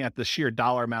just looking at the sheer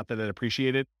dollar amount that it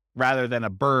appreciated rather than a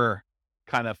BRRRR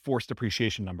kind of forced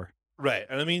appreciation number. Right.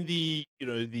 And I mean, the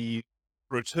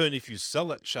return, if you sell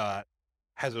that chart,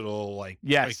 has it all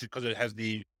because it has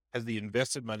the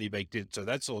invested money baked in. So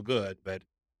that's all good. But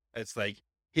it's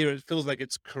here it feels like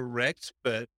it's correct,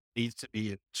 but needs to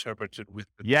be interpreted with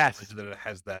the knowledge that it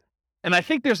has that. And I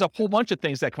think there's a whole bunch of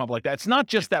things that come up like that. It's not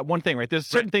just that one thing, right? There's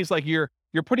certain things like you're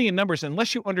putting in numbers,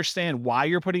 unless you understand why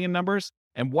you're putting in numbers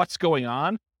and what's going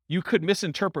on, you could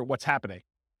misinterpret what's happening.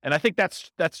 And I think that's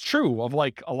true of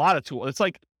a lot of tools.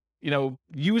 It's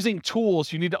using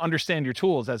tools, you need to understand your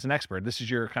tools as an expert. This is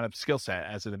your kind of skill set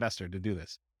as an investor to do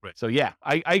this. Right. So yeah,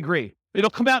 I agree. It'll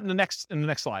come out in the next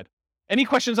slide. Any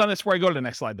questions on this before I go to the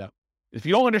next slide though? If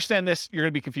you don't understand this, you're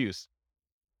going to be confused.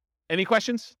 Any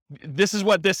questions? This is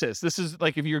what this is. This is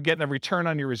like if you're getting a return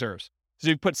on your reserves. So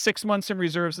you put 6 months in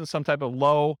reserves in some type of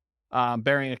low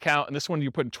bearing account. And this one,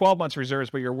 you put in 12 months reserves,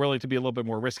 but you're willing to be a little bit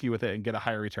more risky with it and get a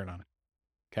higher return on it.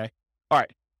 Okay. All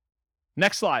right.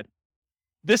 Next slide.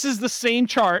 This is the same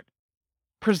chart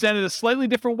presented a slightly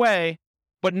different way,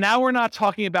 but now we're not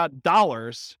talking about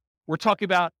dollars. We're talking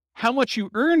about how much you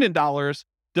earned in dollars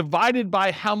divided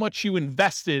by how much you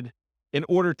invested in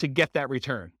order to get that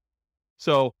return.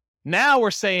 So now we're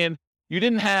saying you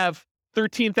didn't have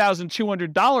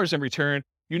 $13,200 in return.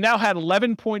 You now had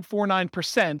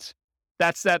 11.49%.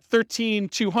 That's that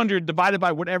 13,200 divided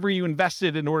by whatever you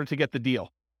invested in order to get the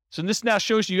deal. So this now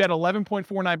shows you had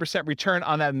 11.49% return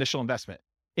on that initial investment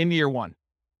in year one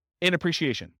in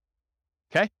appreciation.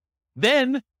 Okay.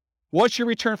 Then what's your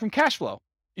return from cash flow?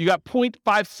 You got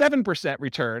 0.57%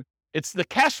 return. It's the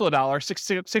cash flow dollar,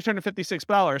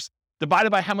 $656, divided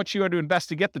by how much you had to invest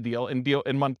to get the deal in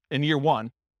year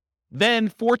one. Then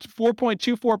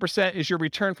 4.24% is your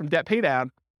return from debt paydown,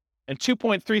 and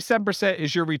 2.37%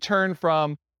 is your return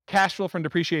from cash flow from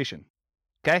depreciation.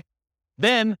 Okay.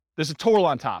 Then there's a total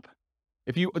on top.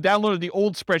 If you downloaded the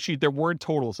old spreadsheet, there weren't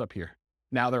totals up here.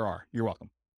 Now there are. You're welcome.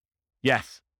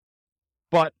 Yes.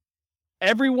 But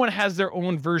everyone has their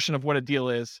own version of what a deal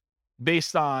is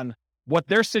based on what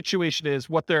their situation is,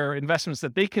 what their investments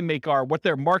that they can make are, what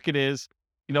their market is.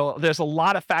 You know, there's a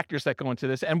lot of factors that go into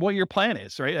this and what your plan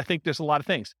is, right? I think there's a lot of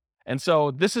things. And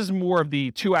so this is more of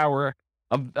the 2 hour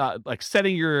of like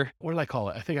setting your, what did I call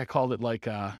it? I think I called it like,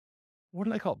 what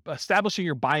did I call it? Establishing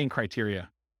your buying criteria.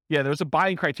 Yeah, there was a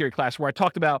buying criteria class where I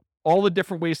talked about all the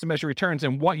different ways to measure returns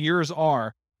and what yours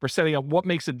are for setting up what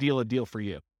makes a deal for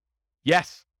you.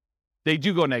 Yes, they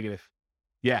do go negative.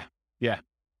 Yeah.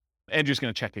 Andrew's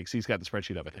going to check it because he's got the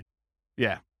spreadsheet up, I think.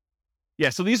 Yeah.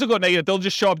 So these will go negative. They'll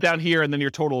just show up down here and then your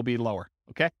total will be lower.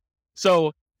 Okay.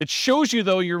 So it shows you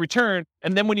though your return.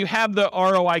 And then when you have the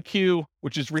ROIQ,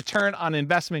 which is return on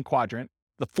investment quadrant,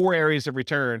 the 4 areas of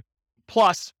return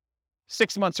plus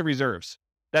 6 months of reserves.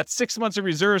 That 6 months of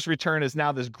reserves return is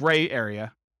now this gray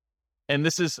area. And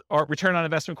this is our return on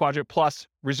investment quadrant plus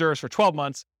reserves for 12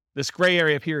 months. This gray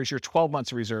area up here is your 12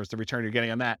 months of reserves, the return you're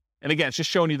getting on that. And again, it's just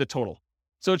showing you the total.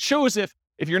 So it shows if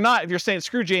you're saying,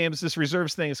 screw James, this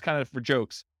reserves thing is kind of for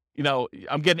jokes. You know,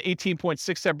 I'm getting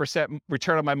 18.67%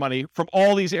 return on my money from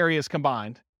all these areas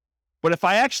combined. But if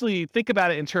I actually think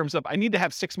about it in terms of, I need to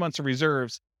have 6 months of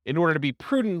reserves in order to be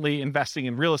prudently investing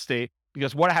in real estate,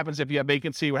 because what happens if you have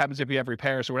vacancy? What happens if you have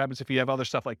repairs? Or what happens if you have other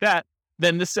stuff like that?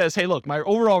 Then this says, hey, look, my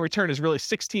overall return is really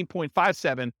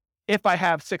 16.57 if I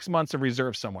have 6 months of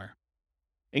reserve somewhere,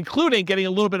 including getting a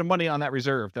little bit of money on that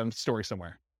reserve that I'm storing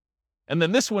somewhere. And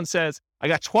then this one says, I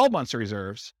got 12 months of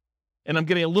reserves and I'm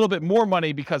getting a little bit more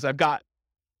money because I've got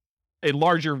a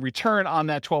larger return on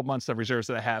that 12 months of reserves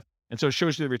that I have. And so it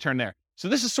shows you the return there. So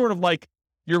this is sort of like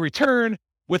your return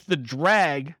with the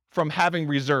drag from having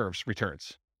reserves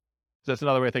returns. So that's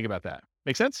another way to think about that.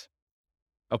 Make sense?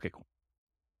 Okay, cool.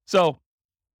 So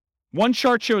one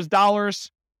chart shows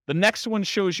dollars. The next one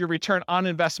shows your return on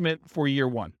investment for year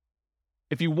one.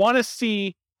 If you want to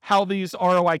see how these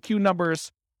ROIQ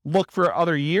numbers look for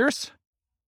other years,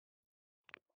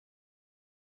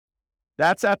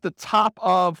 that's at the top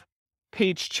of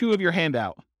page 2 of your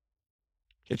handout.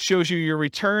 It shows you your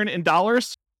return in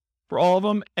dollars for all of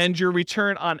them and your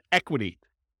return on equity.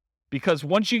 Because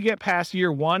once you get past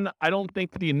year one, I don't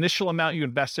think the initial amount you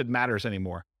invested matters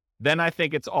anymore. Then I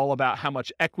think it's all about how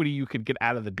much equity you could get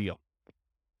out of the deal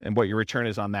and what your return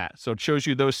is on that. So it shows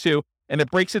you those two, and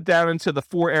it breaks it down into the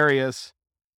 4 areas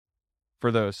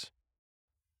for those.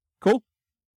 Cool?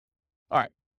 All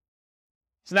right.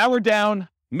 So now we're down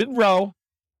mid-row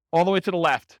all the way to the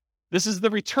left. This is the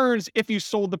returns if you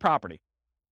sold the property.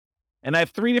 And I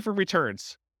have 3 different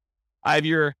returns. I have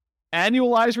your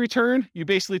annualized return. You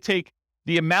basically take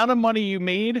the amount of money you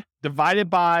made divided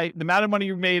by the amount of money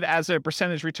you made as a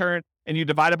percentage return, and you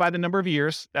divide it by the number of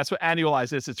years. That's what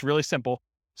annualized is. It's really simple.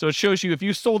 So it shows you if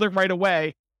you sold it right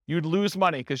away, you'd lose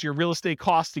money because your real estate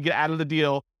costs to get out of the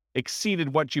deal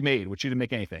exceeded what you made, which you didn't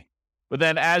make anything. But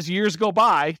then as years go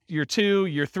by, year 2,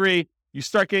 year 3, you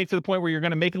start getting to the point where you're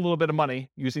going to make a little bit of money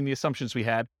using the assumptions we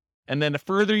had. And then the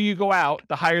further you go out,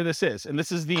 the higher this is. And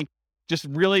this is the just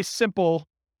really simple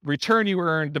return you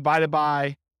earn divided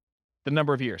by the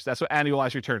number of years. That's what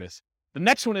annualized return is. The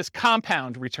next one is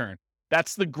compound return.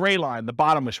 That's the gray line, the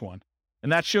bottomish one.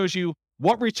 And that shows you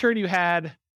what return you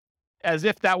had as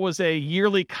if that was a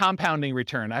yearly compounding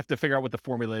return. I have to figure out what the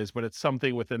formula is, but it's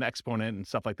something with an exponent and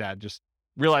stuff like that. Just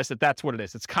realize that that's what it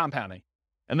is. It's compounding.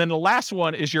 And then the last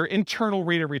one is your internal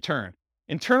rate of return.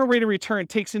 Internal rate of return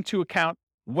takes into account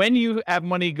when you have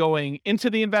money going into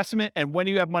the investment and when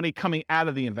you have money coming out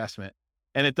of the investment.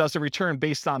 And it does a return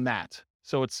based on that.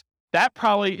 So that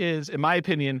probably is, in my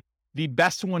opinion, the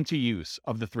best one to use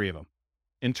of the three of them,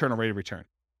 internal rate of return.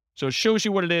 So it shows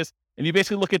you what it is. And you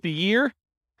basically look at the year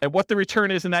and what the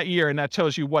return is in that year. And that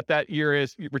tells you what that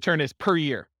return is per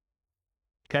year.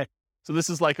 Okay. So this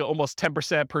is like almost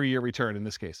 10% per year return in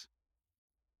this case.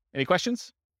 Any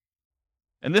questions?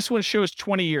 And this one shows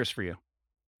 20 years for you.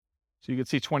 So you can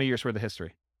see 20 years worth of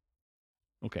history.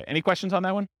 Okay. Any questions on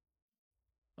that one?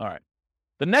 All right.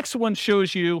 The next one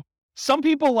shows you, some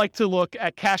people like to look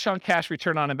at cash on cash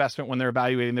return on investment when they're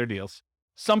evaluating their deals.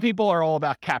 Some people are all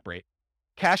about cap rate.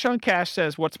 Cash on cash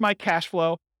says, what's my cash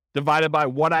flow divided by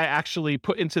what I actually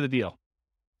put into the deal?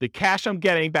 The cash I'm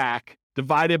getting back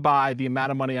divided by the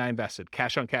amount of money I invested.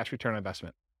 Cash on cash return on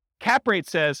investment. Cap rate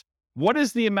says, what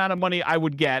is the amount of money I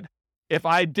would get if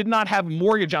I did not have a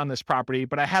mortgage on this property,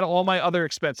 but I had all my other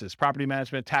expenses, property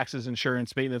management, taxes,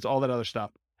 insurance, maintenance, all that other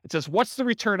stuff. It says, what's the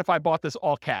return if I bought this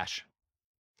all cash?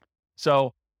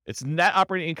 So it's net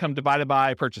operating income divided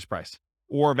by purchase price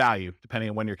or value, depending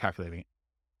on when you're calculating it.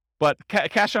 But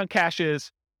cash on cash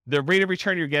is the rate of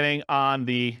return you're getting on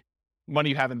the money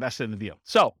you have invested in the deal.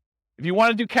 So if you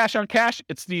want to do cash on cash,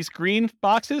 it's these green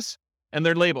boxes and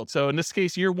they're labeled. So in this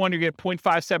case, year one, you get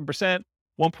 0.57%, 1.14,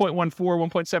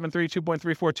 1.73,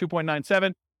 2.34,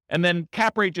 2.97. And then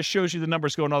cap rate just shows you the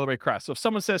numbers going all the way across. So if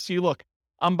someone says to you, look,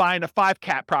 I'm buying a 5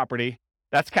 cap property,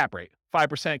 that's cap rate,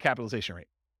 5% capitalization rate.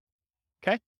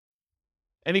 Okay.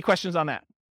 Any questions on that?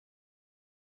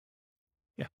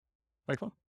 Yeah.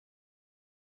 Michael?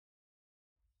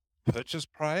 Purchase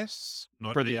price,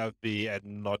 not for the ERV,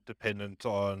 and not dependent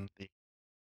on the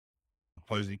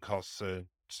closing costs and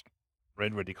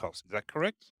rent ready costs. Is that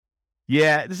correct?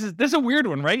 Yeah, this is a weird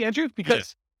one, right, Andrew?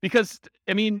 Because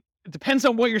I mean, it depends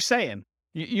on what you're saying.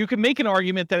 You can make an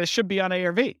argument that it should be on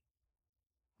ARV,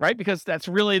 right? Because that's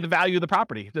really the value of the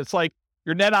property. It's like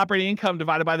your net operating income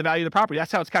divided by the value of the property.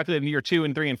 That's how it's calculated in year 2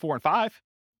 and 3 and 4 and 5.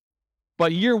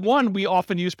 But year 1, we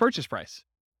often use purchase price.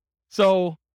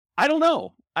 So I don't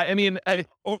know. I mean,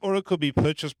 or it could be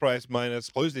purchase price minus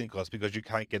closing costs because you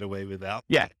can't get away without.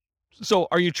 Yeah. So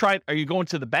are you going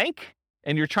to the bank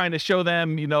and you're trying to show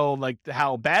them, like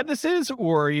how bad this is,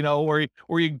 or you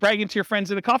bragging to your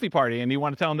friends at a coffee party and you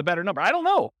want to tell them the better number? I don't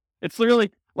know. It's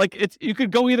literally like you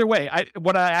could go either way.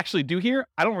 What I actually do here,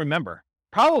 I don't remember.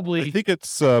 Probably. I think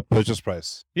it's purchase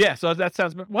price. Yeah. So that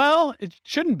sounds, well, it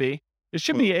shouldn't be. It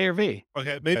should be ARV.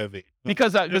 Okay, maybe ARV.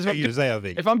 Because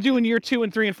if I'm doing year 2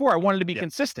 and 3 and 4, I wanted to be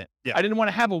consistent. Yeah. I didn't want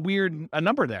to have a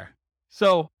number there.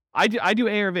 So I do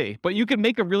ARV, but you can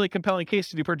make a really compelling case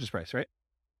to do purchase price, right?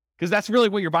 Because that's really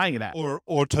what you're buying it at.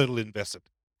 Or total invested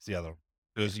is the other,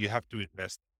 because you have to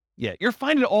invest. Yeah, you're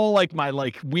finding all like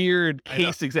my weird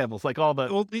case examples, like all the.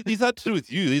 Well, these are to do with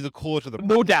you. These are core to the.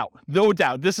 No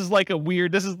doubt. This is like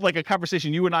a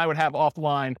conversation you and I would have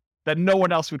offline that no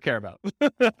one else would care about.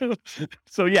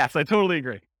 So yes, I totally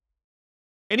agree.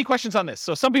 Any questions on this?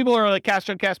 So some people are like cash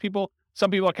on cash people.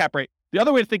 Some people are cap rate. The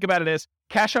other way to think about it is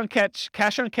cash on cash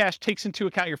takes into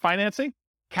account your financing.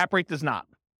 Cap rate does not.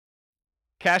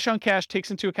 Cash on cash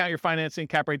takes into account your financing.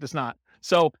 Cap rate does not.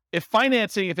 So if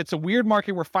it's a weird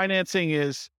market where financing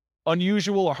is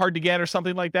unusual or hard to get or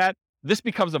something like that, this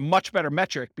becomes a much better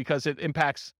metric because it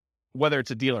impacts whether it's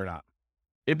a deal or not.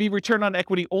 It'd be return on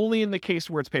equity only in the case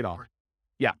where it's paid off.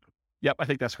 Yeah. Yep. I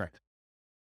think that's correct.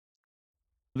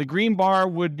 The green bar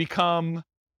would become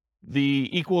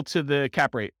equal to the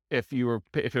cap rate if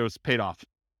it was paid off.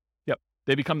 Yep.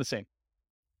 They become the same.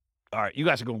 All right. You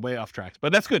guys are going way off track,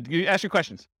 but that's good. You ask your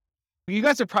questions. You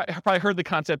guys have probably heard the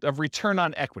concept of return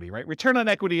on equity, right? Return on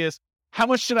equity is how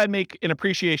much should I make in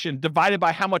appreciation divided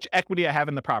by how much equity I have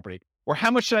in the property, or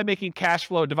how much should I make in cash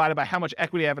flow divided by how much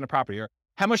equity I have in the property, or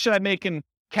how much should I make in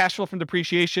cash flow from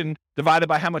depreciation divided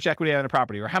by how much equity I have in a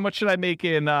property, or how much should I make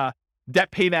in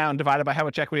debt pay down divided by how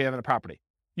much equity I have in a property.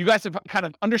 You guys have kind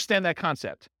of understand that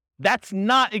concept. That's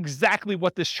not exactly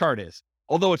what this chart is,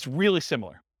 although it's really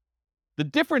similar. The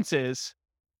difference is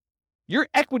your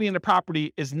equity in the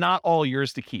property is not all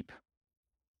yours to keep.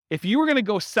 If you were going to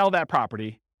go sell that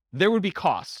property, there would be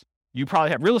costs. You probably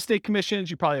have real estate commissions.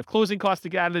 You probably have closing costs to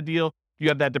get out of the deal. You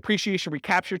have that depreciation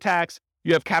recapture tax.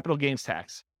 You have capital gains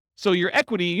tax. So your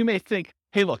equity, you may think,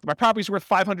 hey, look, my property's worth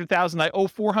 $500,000. I owe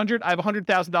 $400,000. I have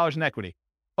 $100,000 in equity.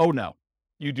 Oh no,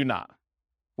 you do not.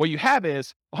 What you have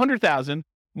is $100,000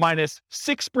 minus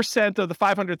 6% of the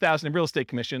 $500,000 in real estate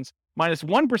commissions, minus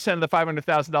 1% of the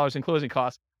 $500,000 in closing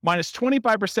costs, minus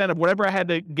 25% of whatever I had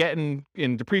to get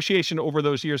in depreciation over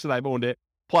those years that I've owned it,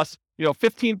 plus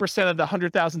 15% of the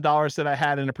 $100,000 that I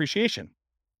had in appreciation.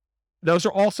 Those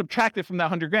are all subtracted from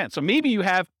that $100,000. So maybe you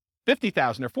have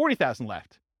 $50,000 or $40,000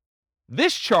 left.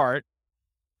 This chart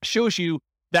shows you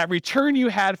that return you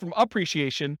had from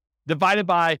appreciation divided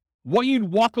by what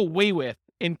you'd walk away with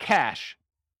in cash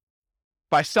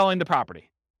by selling the property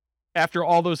after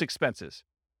all those expenses,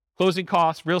 closing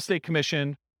costs, real estate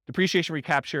commission, depreciation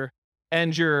recapture,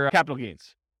 and your capital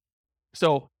gains.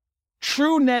 So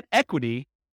true net equity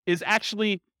is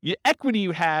actually the equity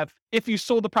you have if you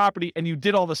sold the property and you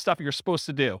did all the stuff you're supposed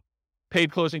to do,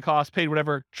 paid closing costs, paid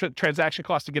whatever transaction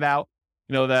costs to get out,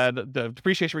 the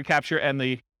depreciation recapture and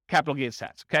the capital gains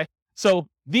tax. Okay. So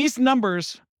these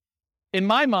numbers, in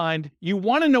my mind, you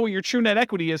want to know what your true net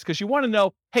equity is because you want to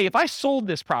know, hey, if I sold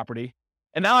this property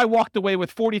and now I walked away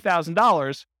with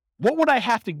 $40,000, what would I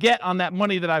have to get on that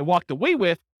money that I walked away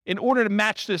with in order to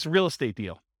match this real estate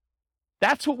deal?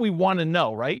 That's what we want to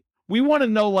know, right? We want to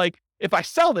know, like, if I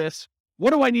sell this,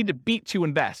 what do I need to beat to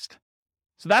invest?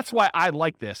 So that's why I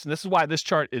like this. And this is why this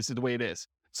chart is the way it is.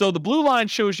 So the blue line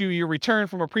shows you your return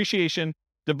from appreciation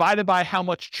divided by how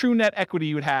much true net equity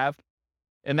you would have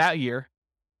in that year.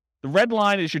 The red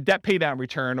line is your debt paydown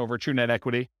return over true net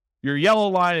equity. Your yellow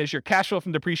line is your cash flow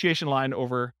from depreciation line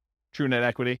over true net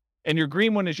equity. And your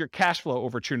green one is your cash flow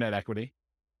over true net equity.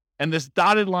 And this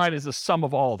dotted line is the sum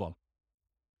of all of them.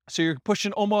 So you're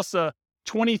pushing almost a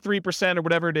 23% or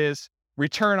whatever it is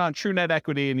return on true net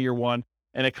equity in year one,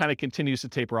 and it kind of continues to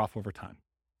taper off over time.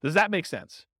 Does that make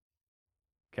sense?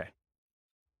 Okay.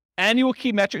 Annual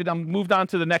key metric. I'm moved on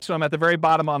to the next one. I'm at the very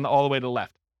bottom all the way to the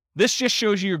left. This just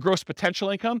shows you your gross potential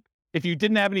income. If you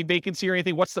didn't have any vacancy or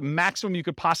anything, what's the maximum you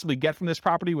could possibly get from this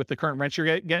property with the current rent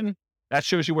you're getting? That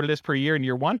shows you what it is per year in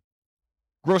year one.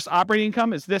 Gross operating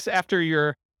income is this after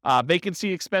your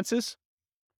vacancy expenses.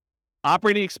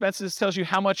 Operating expenses tells you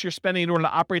how much you're spending in order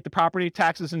to operate the property,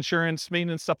 taxes, insurance,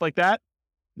 maintenance, stuff like that.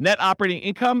 Net operating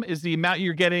income is the amount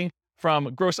you're getting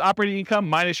from gross operating income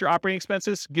minus your operating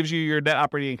expenses, gives you your net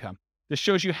operating income. This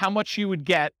shows you how much you would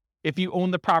get if you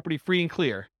own the property free and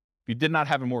clear, if you did not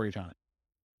have a mortgage on it.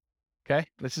 Okay,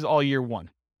 this is all year one.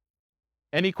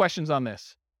 Any questions on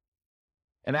this?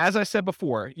 And as I said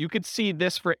before, you could see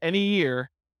this for any year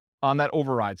on that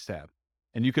overrides tab,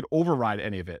 and you could override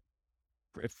any of it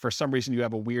if for some reason you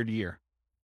have a weird year.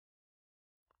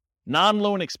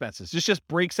 Non-loan expenses. This just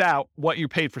breaks out what you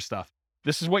paid for stuff.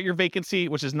 This is what your vacancy,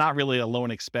 which is not really a loan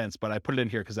expense, but I put it in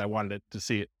here because I wanted it to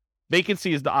see it.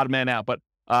 Vacancy is the odd man out, but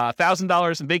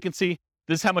 $1,000 in vacancy.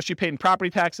 This is how much you paid in property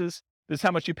taxes. This is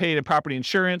how much you paid in property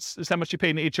insurance. This is how much you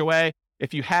paid in HOA.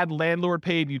 If you had landlord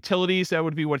paid utilities, that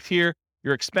would be what's here.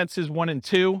 Your expenses 1 and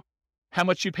 2. How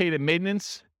much you paid in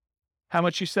maintenance. How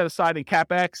much you set aside in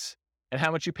CapEx. And how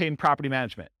much you pay in property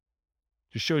management.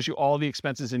 Just shows you all the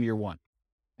expenses in year one.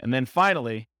 And then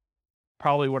finally,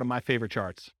 probably one of my favorite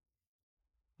charts.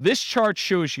 This chart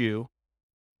shows you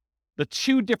the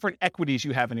two different equities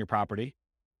you have in your property.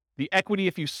 The equity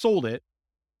if you sold it,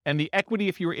 and the equity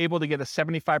if you were able to get a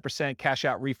 75% cash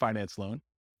out refinance loan.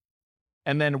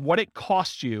 And then what it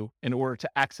costs you in order to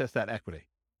access that equity.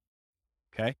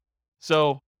 Okay.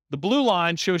 So the blue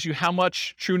line shows you how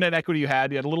much true net equity you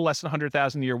had. You had a little less than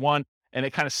 100,000 in year one. And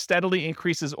it kind of steadily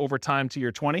increases over time to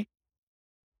year 20.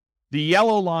 The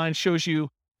yellow line shows you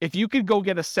if you could go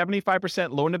get a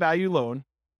 75% loan to value loan,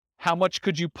 how much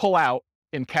could you pull out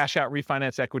in cash out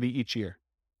refinance equity each year?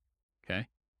 Okay.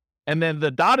 And then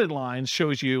the dotted line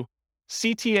shows you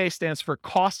CTA stands for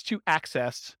cost to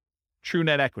access true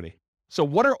net equity. So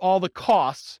what are all the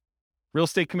costs, real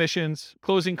estate commissions,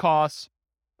 closing costs,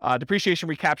 depreciation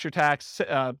recapture tax,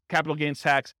 capital gains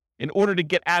tax, in order to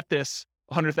get at this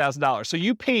 $100,000. So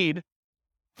you paid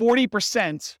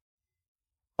 40%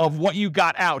 of what you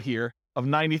got out here of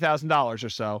 $90,000 or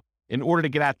so in order to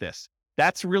get at this.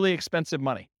 That's really expensive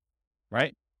money,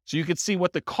 right? So you could see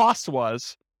what the cost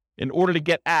was in order to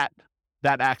get at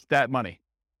that money.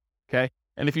 Okay.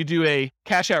 And if you do a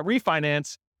cash out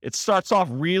refinance, it starts off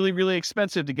really, really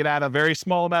expensive to get out a very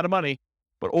small amount of money.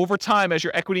 But over time, as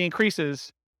your equity increases,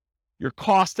 your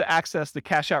cost to access the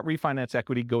cash out refinance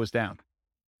equity goes down.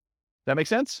 That make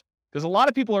sense? Because a lot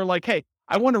of people are like, hey,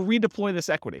 I want to redeploy this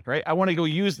equity, right? I want to go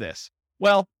use this.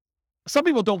 Well, some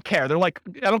people don't care. They're like,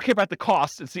 I don't care about the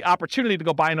cost. It's the opportunity to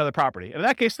go buy another property. And in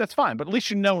that case, that's fine. But at least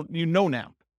you know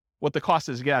now what the cost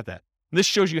is to get at that. And this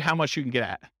shows you how much you can get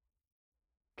at.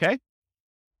 Okay?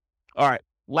 All right.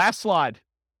 Last slide.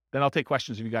 Then I'll take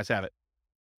questions if you guys have it.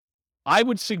 I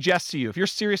would suggest to you, if you're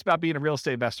serious about being a real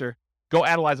estate investor, go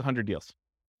analyze 100 deals.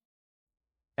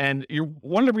 And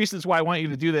one of the reasons why I want you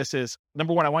to do this is,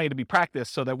 number one, I want you to be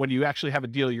practiced so that when you actually have a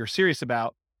deal you're serious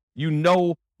about, you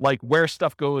know, like where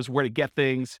stuff goes, where to get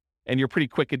things, and you're pretty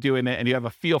quick at doing it, and you have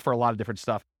a feel for a lot of different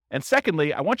stuff. And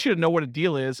secondly, I want you to know what a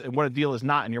deal is and what a deal is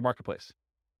not in your marketplace.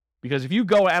 Because if you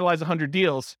go analyze 100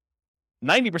 deals,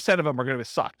 90% of them are going to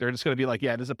suck. They're just going to be like,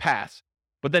 yeah, it is a pass.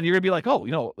 But then you're going to be like,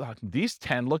 oh, these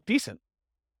 10 look decent.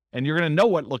 And you're going to know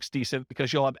what looks decent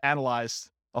because you'll have analyzed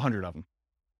 100 of them.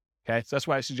 Okay, so that's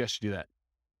why I suggest you do that.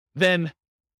 Then,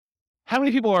 how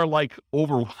many people are like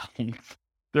overwhelmed?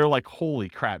 They're like, holy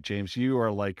crap, James, you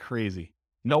are like crazy.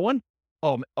 No one?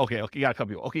 Oh, okay, you got a couple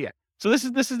people. Okay, yeah. So this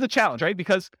is the challenge, right?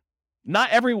 Because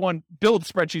not everyone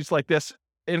builds spreadsheets like this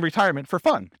in retirement for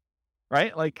fun,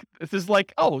 right? Like, this is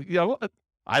like, oh,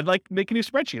 I'd like to make a new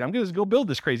spreadsheet. I'm going to go build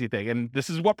this crazy thing. And this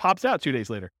is what pops out 2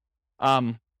 days later.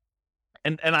 And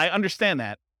I understand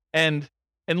that. And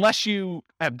unless you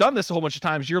have done this a whole bunch of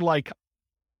times, you're like,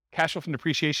 cash flow from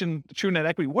depreciation, true net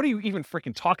equity, what are you even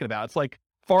freaking talking about? It's like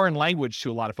foreign language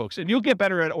to a lot of folks. And you'll get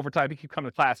better at it over time if you keep coming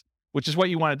to class, which is what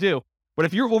you want to do. But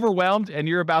if you're overwhelmed and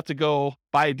you're about to go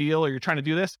buy a deal or you're trying to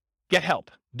do this, get help.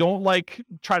 Don't like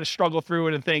try to struggle through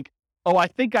it and think, oh, I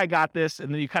think I got this.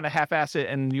 And then you kind of half-ass it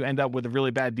and you end up with a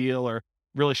really bad deal or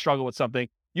really struggle with something.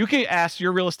 You can ask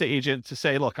your real estate agent to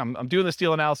say, look, I'm doing this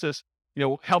deal analysis.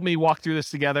 Help me walk through this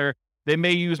together. They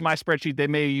may use my spreadsheet. They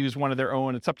may use one of their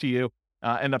own. It's up to you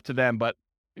and up to them. But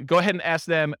go ahead and ask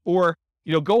them, or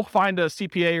go find a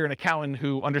CPA or an accountant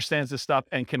who understands this stuff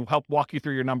and can help walk you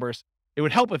through your numbers. It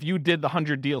would help if you did the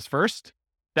 100 deals first.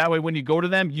 That way, when you go to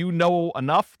them, you know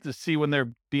enough to see when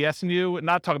they're BSing you.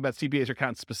 Not talking about CPAs or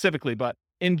accountants specifically, but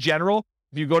in general,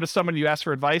 if you go to someone, you ask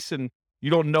for advice and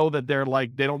you don't know that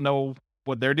they don't know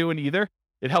what they're doing either.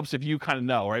 It helps if you kind of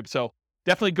know, right? So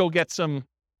definitely go get some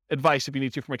advice if you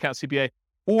need to from account CPA.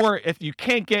 Or if you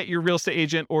can't get your real estate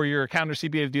agent or your accountant or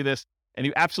CPA to do this and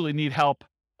you absolutely need help,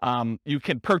 you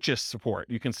can purchase support.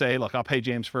 You can say, look, I'll pay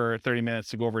James for 30 minutes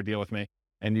to go over a deal with me.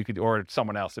 And you could, or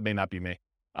someone else. It may not be me,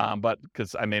 but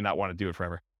because I may not want to do it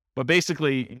forever. But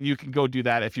basically, you can go do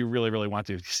that if you really, really want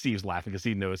to. Steve's laughing because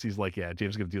he knows. He's like, yeah,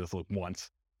 James is going to do this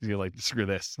once. He's going to like, screw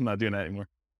this. I'm not doing that anymore.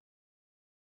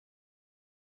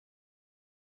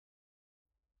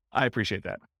 I appreciate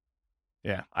that.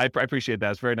 Yeah, I appreciate that.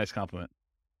 It's a very nice compliment.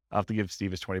 I'll have to give Steve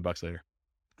his $20 later.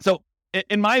 So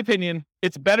in my opinion,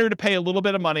 it's better to pay a little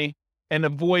bit of money and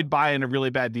avoid buying a really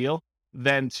bad deal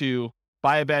than to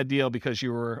buy a bad deal because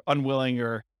you were unwilling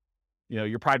or,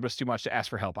 your pride was too much to ask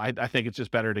for help. I think it's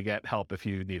just better to get help if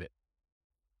you need it.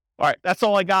 All right. That's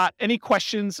all I got. Any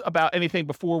questions about anything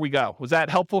before we go? Was that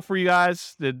helpful for you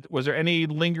guys? Was there any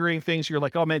lingering things you're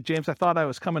like, oh man, James, I thought I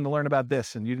was coming to learn about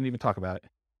this and you didn't even talk about it.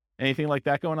 Anything like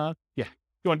that going on? Yeah.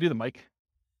 You want to do the mic?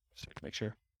 Just to make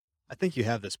sure. I think you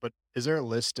have this, but is there a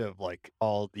list of like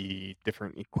all the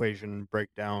different equation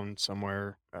breakdown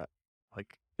somewhere?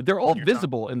 They're all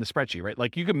visible in the spreadsheet, right?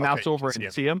 Like you can mouse over it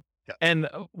and see them. Yeah. And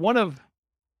one of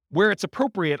where it's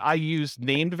appropriate, I use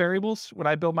named variables when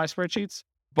I build my spreadsheets.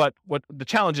 But what the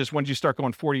challenge is when you start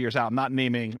going 40 years out, I'm not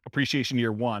naming appreciation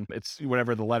year one. It's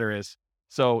whatever the letter is.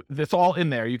 So it's all in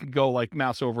there. You can go like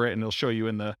mouse over it and it'll show you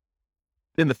in the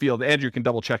field. Andrew can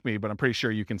double check me, but I'm pretty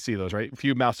sure you can see those, right? If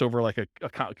you mouse over like a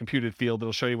computed field,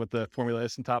 it'll show you what the formula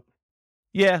is on top.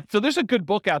 Yeah. So there's a good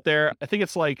book out there. I think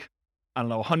it's like,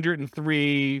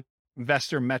 103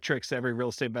 investor metrics every real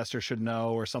estate investor should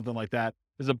know or something like that.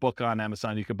 There's a book on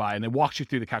Amazon you could buy and it walks you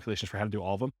through the calculations for how to do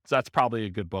all of them. So that's probably a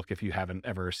good book if you haven't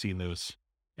ever seen those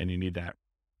and you need that.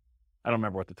 I don't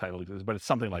remember what the title is, but it's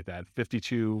something like that.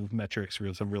 52 metrics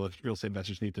some real estate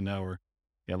investors need to know, or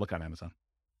look on Amazon.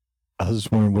 I was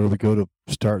just wondering where we go to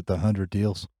start the 100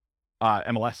 deals.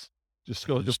 MLS. Just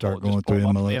start going through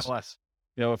MLS.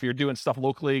 If you're doing stuff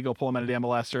locally, go pull them out of the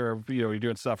MLS, or you're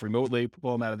doing stuff remotely,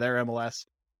 pull them out of their MLS.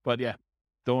 But yeah,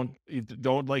 don't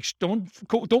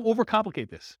overcomplicate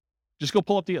this. Just go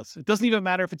pull up deals. It doesn't even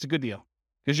matter if it's a good deal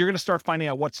because you're going to start finding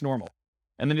out what's normal,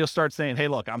 and then you'll start saying, "Hey,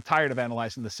 look, I'm tired of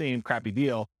analyzing the same crappy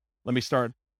deal. Let me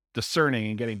start discerning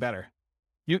and getting better."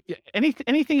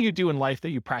 Anything you do in life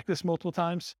that you practice multiple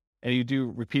times and you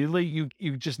do repeatedly, you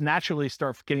just naturally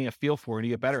start getting a feel for it and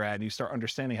you get better at it and you start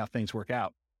understanding how things work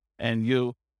out. And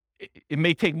it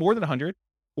may take more than 100,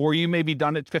 or you may be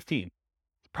done at 15.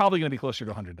 It's probably going to be closer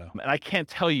to 100 though. And I can't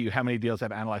tell you how many deals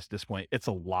I've analyzed at this point. It's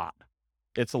a lot.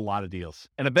 It's a lot of deals.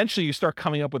 And eventually you start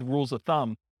coming up with rules of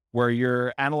thumb where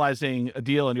you're analyzing a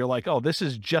deal and you're like, oh, this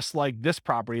is just like this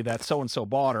property that so-and-so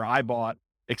bought or I bought,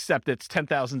 except it's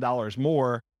 $10,000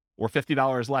 more or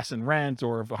 $50 less in rent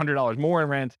or $100 more in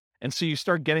rent. And so you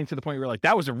start getting to the point where you're like,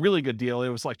 that was a really good deal. It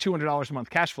was like $200 a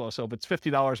month cash flow. So if it's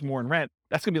 $50 more in rent,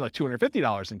 that's going to be like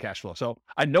 $250 in cash flow. So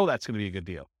I know that's going to be a good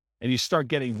deal. And you start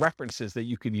getting references that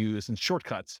you can use and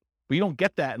shortcuts, but you don't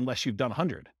get that unless you've done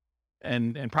 100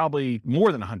 and probably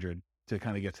more than 100 to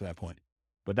kind of get to that point.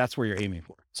 But that's where you're aiming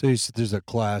for. So you said there's a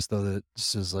class though that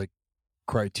says like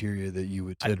criteria that you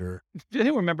would consider. Do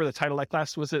you remember the title of that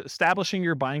class? Was it Establishing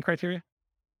Your Buying Criteria?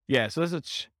 Yeah. So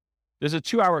there's a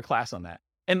 2-hour class on that.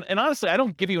 And honestly, I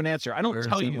don't give you an answer. I don't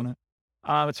tell you.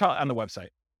 It's on the website,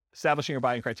 Establishing Your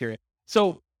Buying Criteria.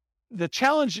 So the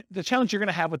challenge you're going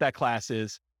to have with that class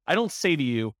is, I don't say to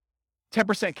you,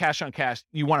 10% cash on cash,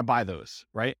 you want to buy those,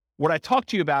 right? What I talk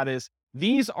to you about is,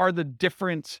 these are the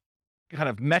different kind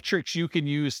of metrics you can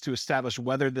use to establish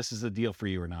whether this is a deal for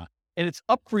you or not. And it's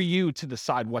up for you to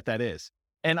decide what that is.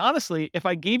 And honestly, if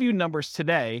I gave you numbers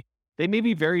today, they may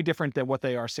be very different than what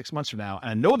they are 6 months from now.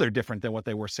 And I know they're different than what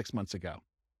they were 6 months ago.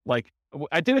 Like,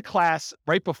 I did a class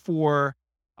right before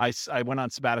I went on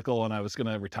sabbatical and I was going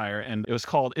to retire, and it was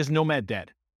called, Is Nomad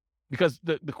Dead? Because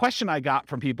the question I got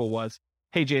from people was,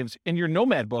 hey, James, in your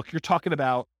Nomad book, you're talking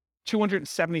about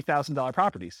 $270,000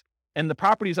 properties. And the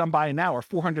properties I'm buying now are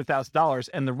 $400,000,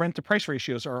 and the rent to price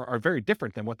ratios are very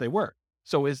different than what they were.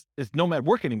 So is Nomad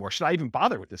work anymore? Should I even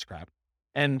bother with this crap?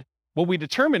 And what we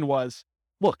determined was,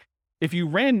 look, if you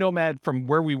ran Nomad from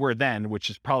where we were then,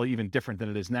 which is probably even different than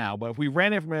it is now, but if we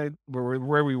ran it from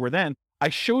where we were then, I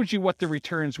showed you what the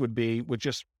returns would be with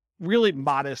just really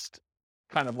modest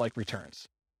kind of like returns.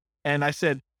 And I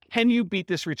said, can you beat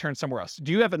this return somewhere else?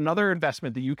 Do you have another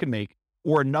investment that you can make,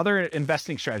 or another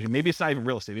investing strategy? Maybe it's not even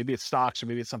real estate, maybe it's stocks, or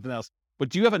maybe it's something else, but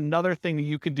do you have another thing that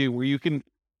you can do where you can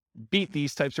beat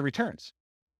these types of returns?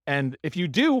 And if you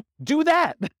do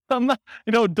that. I'm not,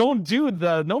 don't do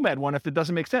the Nomad one if it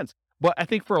doesn't make sense. But I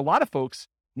think for a lot of folks,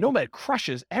 Nomad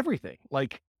crushes everything.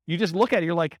 Like, you just look at it,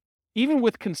 you're like, even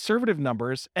with conservative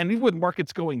numbers, and even with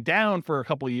markets going down for a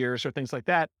couple of years or things like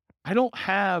that, I don't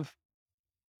have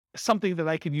something that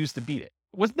I can use to beat it.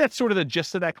 Wasn't that sort of the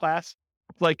gist of that class?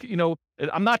 Like,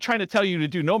 I'm not trying to tell you to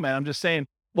do Nomad. I'm just saying,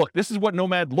 look, this is what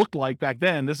Nomad looked like back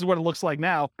then. This is what it looks like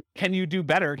now. Can you do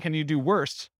better? Can you do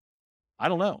worse? I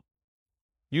don't know.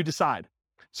 You decide.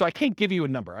 So I can't give you a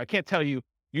number. I can't tell you,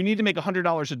 you need to make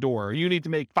 $100 a door, or you need to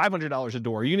make $500 a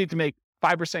door, or you need to make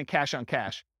 5% cash on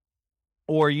cash,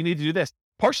 or you need to do this.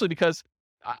 Partially because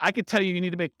I could tell you need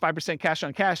to make 5% cash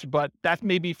on cash, but that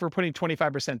may be for putting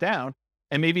 25% down,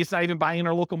 and maybe it's not even buying in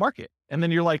our local market. And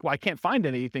then you're like, well, I can't find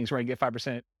any things where I can get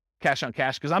 5% cash on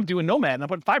cash because I'm doing Nomad and I'm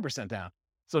putting 5% down.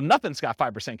 So nothing's got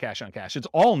 5% cash on cash. It's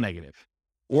all negative.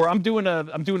 Or I'm doing a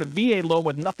VA loan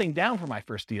with nothing down for my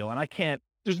first deal, and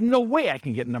there's no way I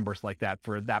can get numbers like that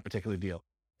for that particular deal.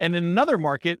 And in another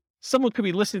market, someone could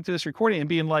be listening to this recording and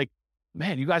being like,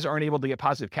 man, you guys aren't able to get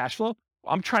positive cash flow.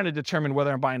 I'm trying to determine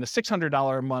whether I'm buying a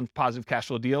 $600 a month positive cash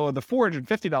flow deal or the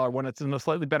 $450 one that's in a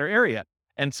slightly better area.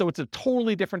 And so it's a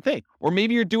totally different thing. Or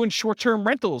maybe you're doing short-term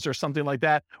rentals or something like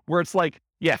that, where it's like,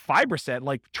 5%,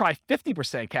 like try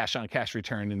 50% cash on cash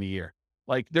return in the year.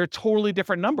 Like, they're totally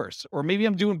different numbers. Or maybe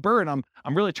I'm doing Burr and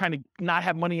I'm really trying to not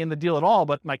have money in the deal at all,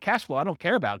 but my cash flow I don't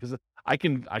care about, because I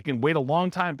can wait a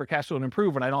long time for cash flow to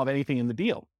improve when I don't have anything in the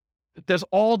deal. There's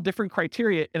all different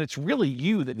criteria, and it's really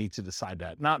you that needs to decide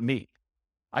that, not me.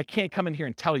 I can't come in here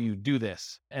and tell you do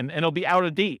this, and it'll be out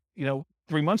of date,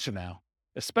 3 months from now,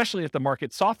 especially if the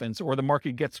market softens or the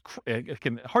market gets,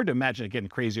 hard to imagine it getting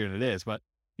crazier than it is, but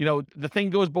the thing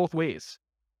goes both ways.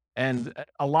 And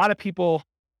a lot of people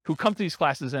who come to these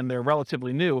classes and they're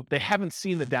relatively new, they haven't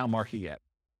seen the down market yet.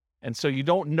 And so you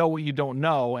don't know what you don't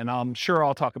know. And I'm sure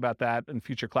I'll talk about that in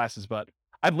future classes, but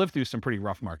I've lived through some pretty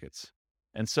rough markets.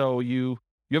 And so you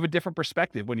have a different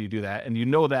perspective when you do that. And you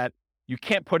know that you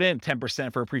can't put in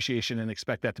 10% for appreciation and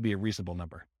expect that to be a reasonable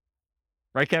number.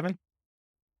 Right, Kevin?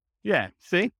 Yeah.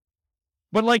 See?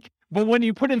 But when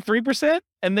you put in 3%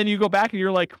 and then you go back and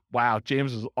you're like, wow,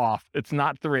 James is off. It's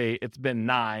not 3. It's been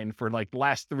 9 for like the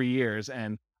last 3 years.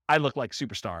 And I look like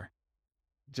superstar.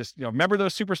 Just, remember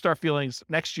those superstar feelings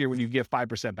next year when you give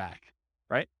 5% back,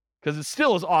 right? Because it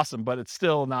still is awesome, but it's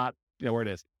still not, where it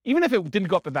is. Even if it didn't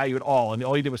go up in value at all and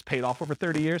all you did was pay it off over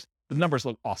 30 years, the numbers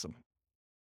look awesome.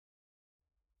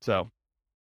 So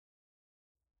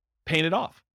paying it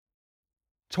off.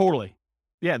 Totally.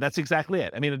 Yeah, that's exactly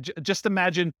it. I mean, just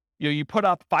imagine, you put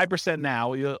up 5%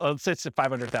 now, let's say it's a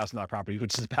 $500,000 property,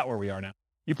 which is about where we are now.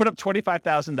 You put up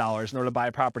 $25,000 in order to buy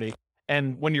a property.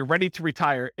 And when you're ready to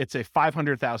retire, it's a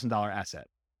 $500,000 asset.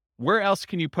 Where else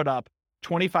can you put up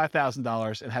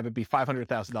 $25,000 and have it be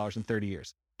 $500,000 in 30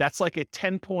 years? That's like a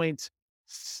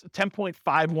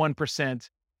 10.51%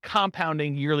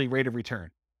 compounding yearly rate of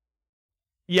return.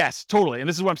 Yes, totally. And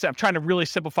this is what I'm saying. I'm trying to really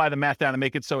simplify the math down and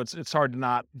make it so it's hard to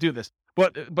not do this.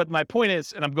 But my point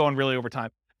is, and I'm going really over time,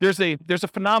 there's a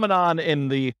phenomenon in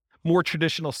the more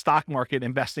traditional stock market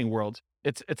investing world.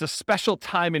 It's a special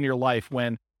time in your life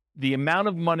when the amount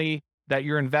of money that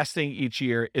you're investing each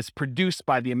year is produced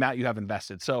by the amount you have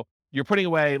invested. So you're putting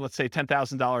away, let's say,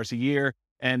 $10,000 a year,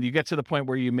 and you get to the point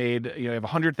where you have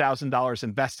 $100,000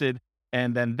 invested,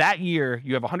 and then that year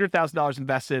you have $100,000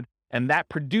 invested, and that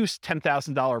produced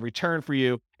 $10,000 return for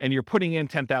you, and you're putting in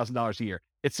 $10,000 a year.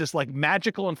 It's this like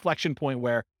magical inflection point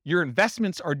where your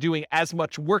investments are doing as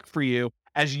much work for you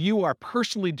as you are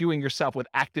personally doing yourself with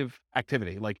active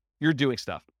activity, like you're doing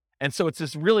stuff. And so it's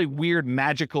this really weird,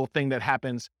 magical thing that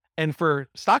happens. And for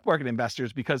stock market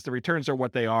investors, because the returns are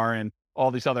what they are and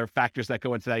all these other factors that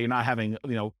go into that, you're not having,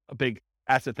 a big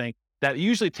asset thing, that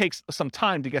usually takes some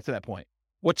time to get to that point.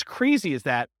 What's crazy is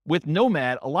that with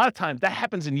Nomad, a lot of times that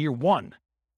happens in year one,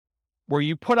 where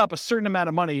you put up a certain amount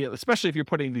of money, especially if you're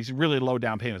putting these really low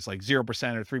down payments, like 0%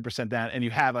 or 3% down, and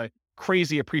you have a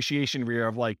crazy appreciation year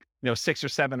of 6 or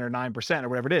 7 or 9% or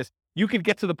whatever it is. You could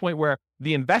get to the point where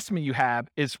the investment you have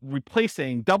is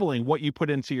doubling what you put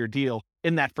into your deal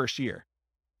in that first year.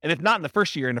 And if not in the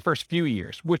first year, in the first few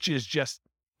years, which is just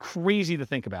crazy to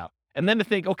think about. And then to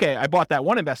think, okay, I bought that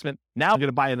one investment. Now I'm going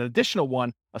to buy an additional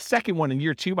one, a second one in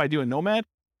year 2 by doing Nomad.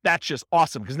 That's just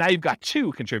awesome because now you've got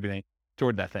 2 contributing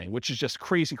toward that thing, which is just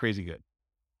crazy, crazy good.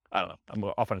 I don't know. I'm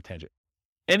off on a tangent.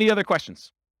 Any other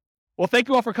questions? Well, thank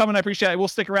you all for coming. I appreciate it. We'll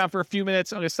stick around for a few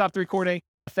minutes. I'm going to stop the recording.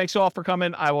 Thanks all for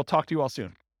coming. I will talk to you all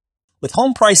soon. With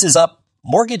home prices up,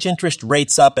 mortgage interest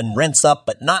rates up, and rents up,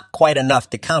 but not quite enough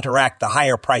to counteract the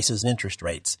higher prices and interest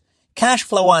rates, cash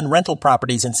flow on rental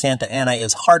properties in Santa Ana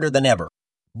is harder than ever.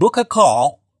 Book a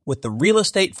call with the Real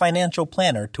Estate Financial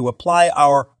Planner to apply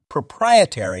our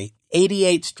proprietary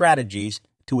 88 strategies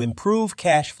to improve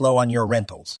cash flow on your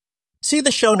rentals. See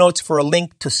the show notes for a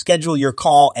link to schedule your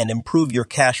call and improve your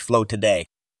cash flow today.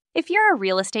 If you're a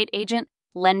real estate agent,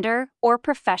 lender, or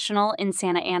professional in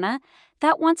Santa Ana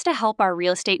that wants to help our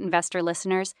real estate investor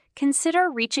listeners,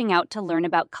 consider reaching out to learn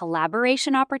about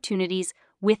collaboration opportunities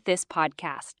with this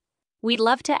podcast. We'd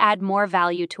love to add more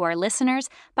value to our listeners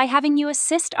by having you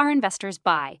assist our investors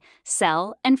buy,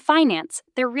 sell, and finance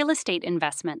their real estate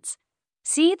investments.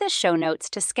 See the show notes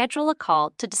to schedule a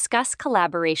call to discuss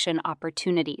collaboration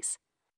opportunities.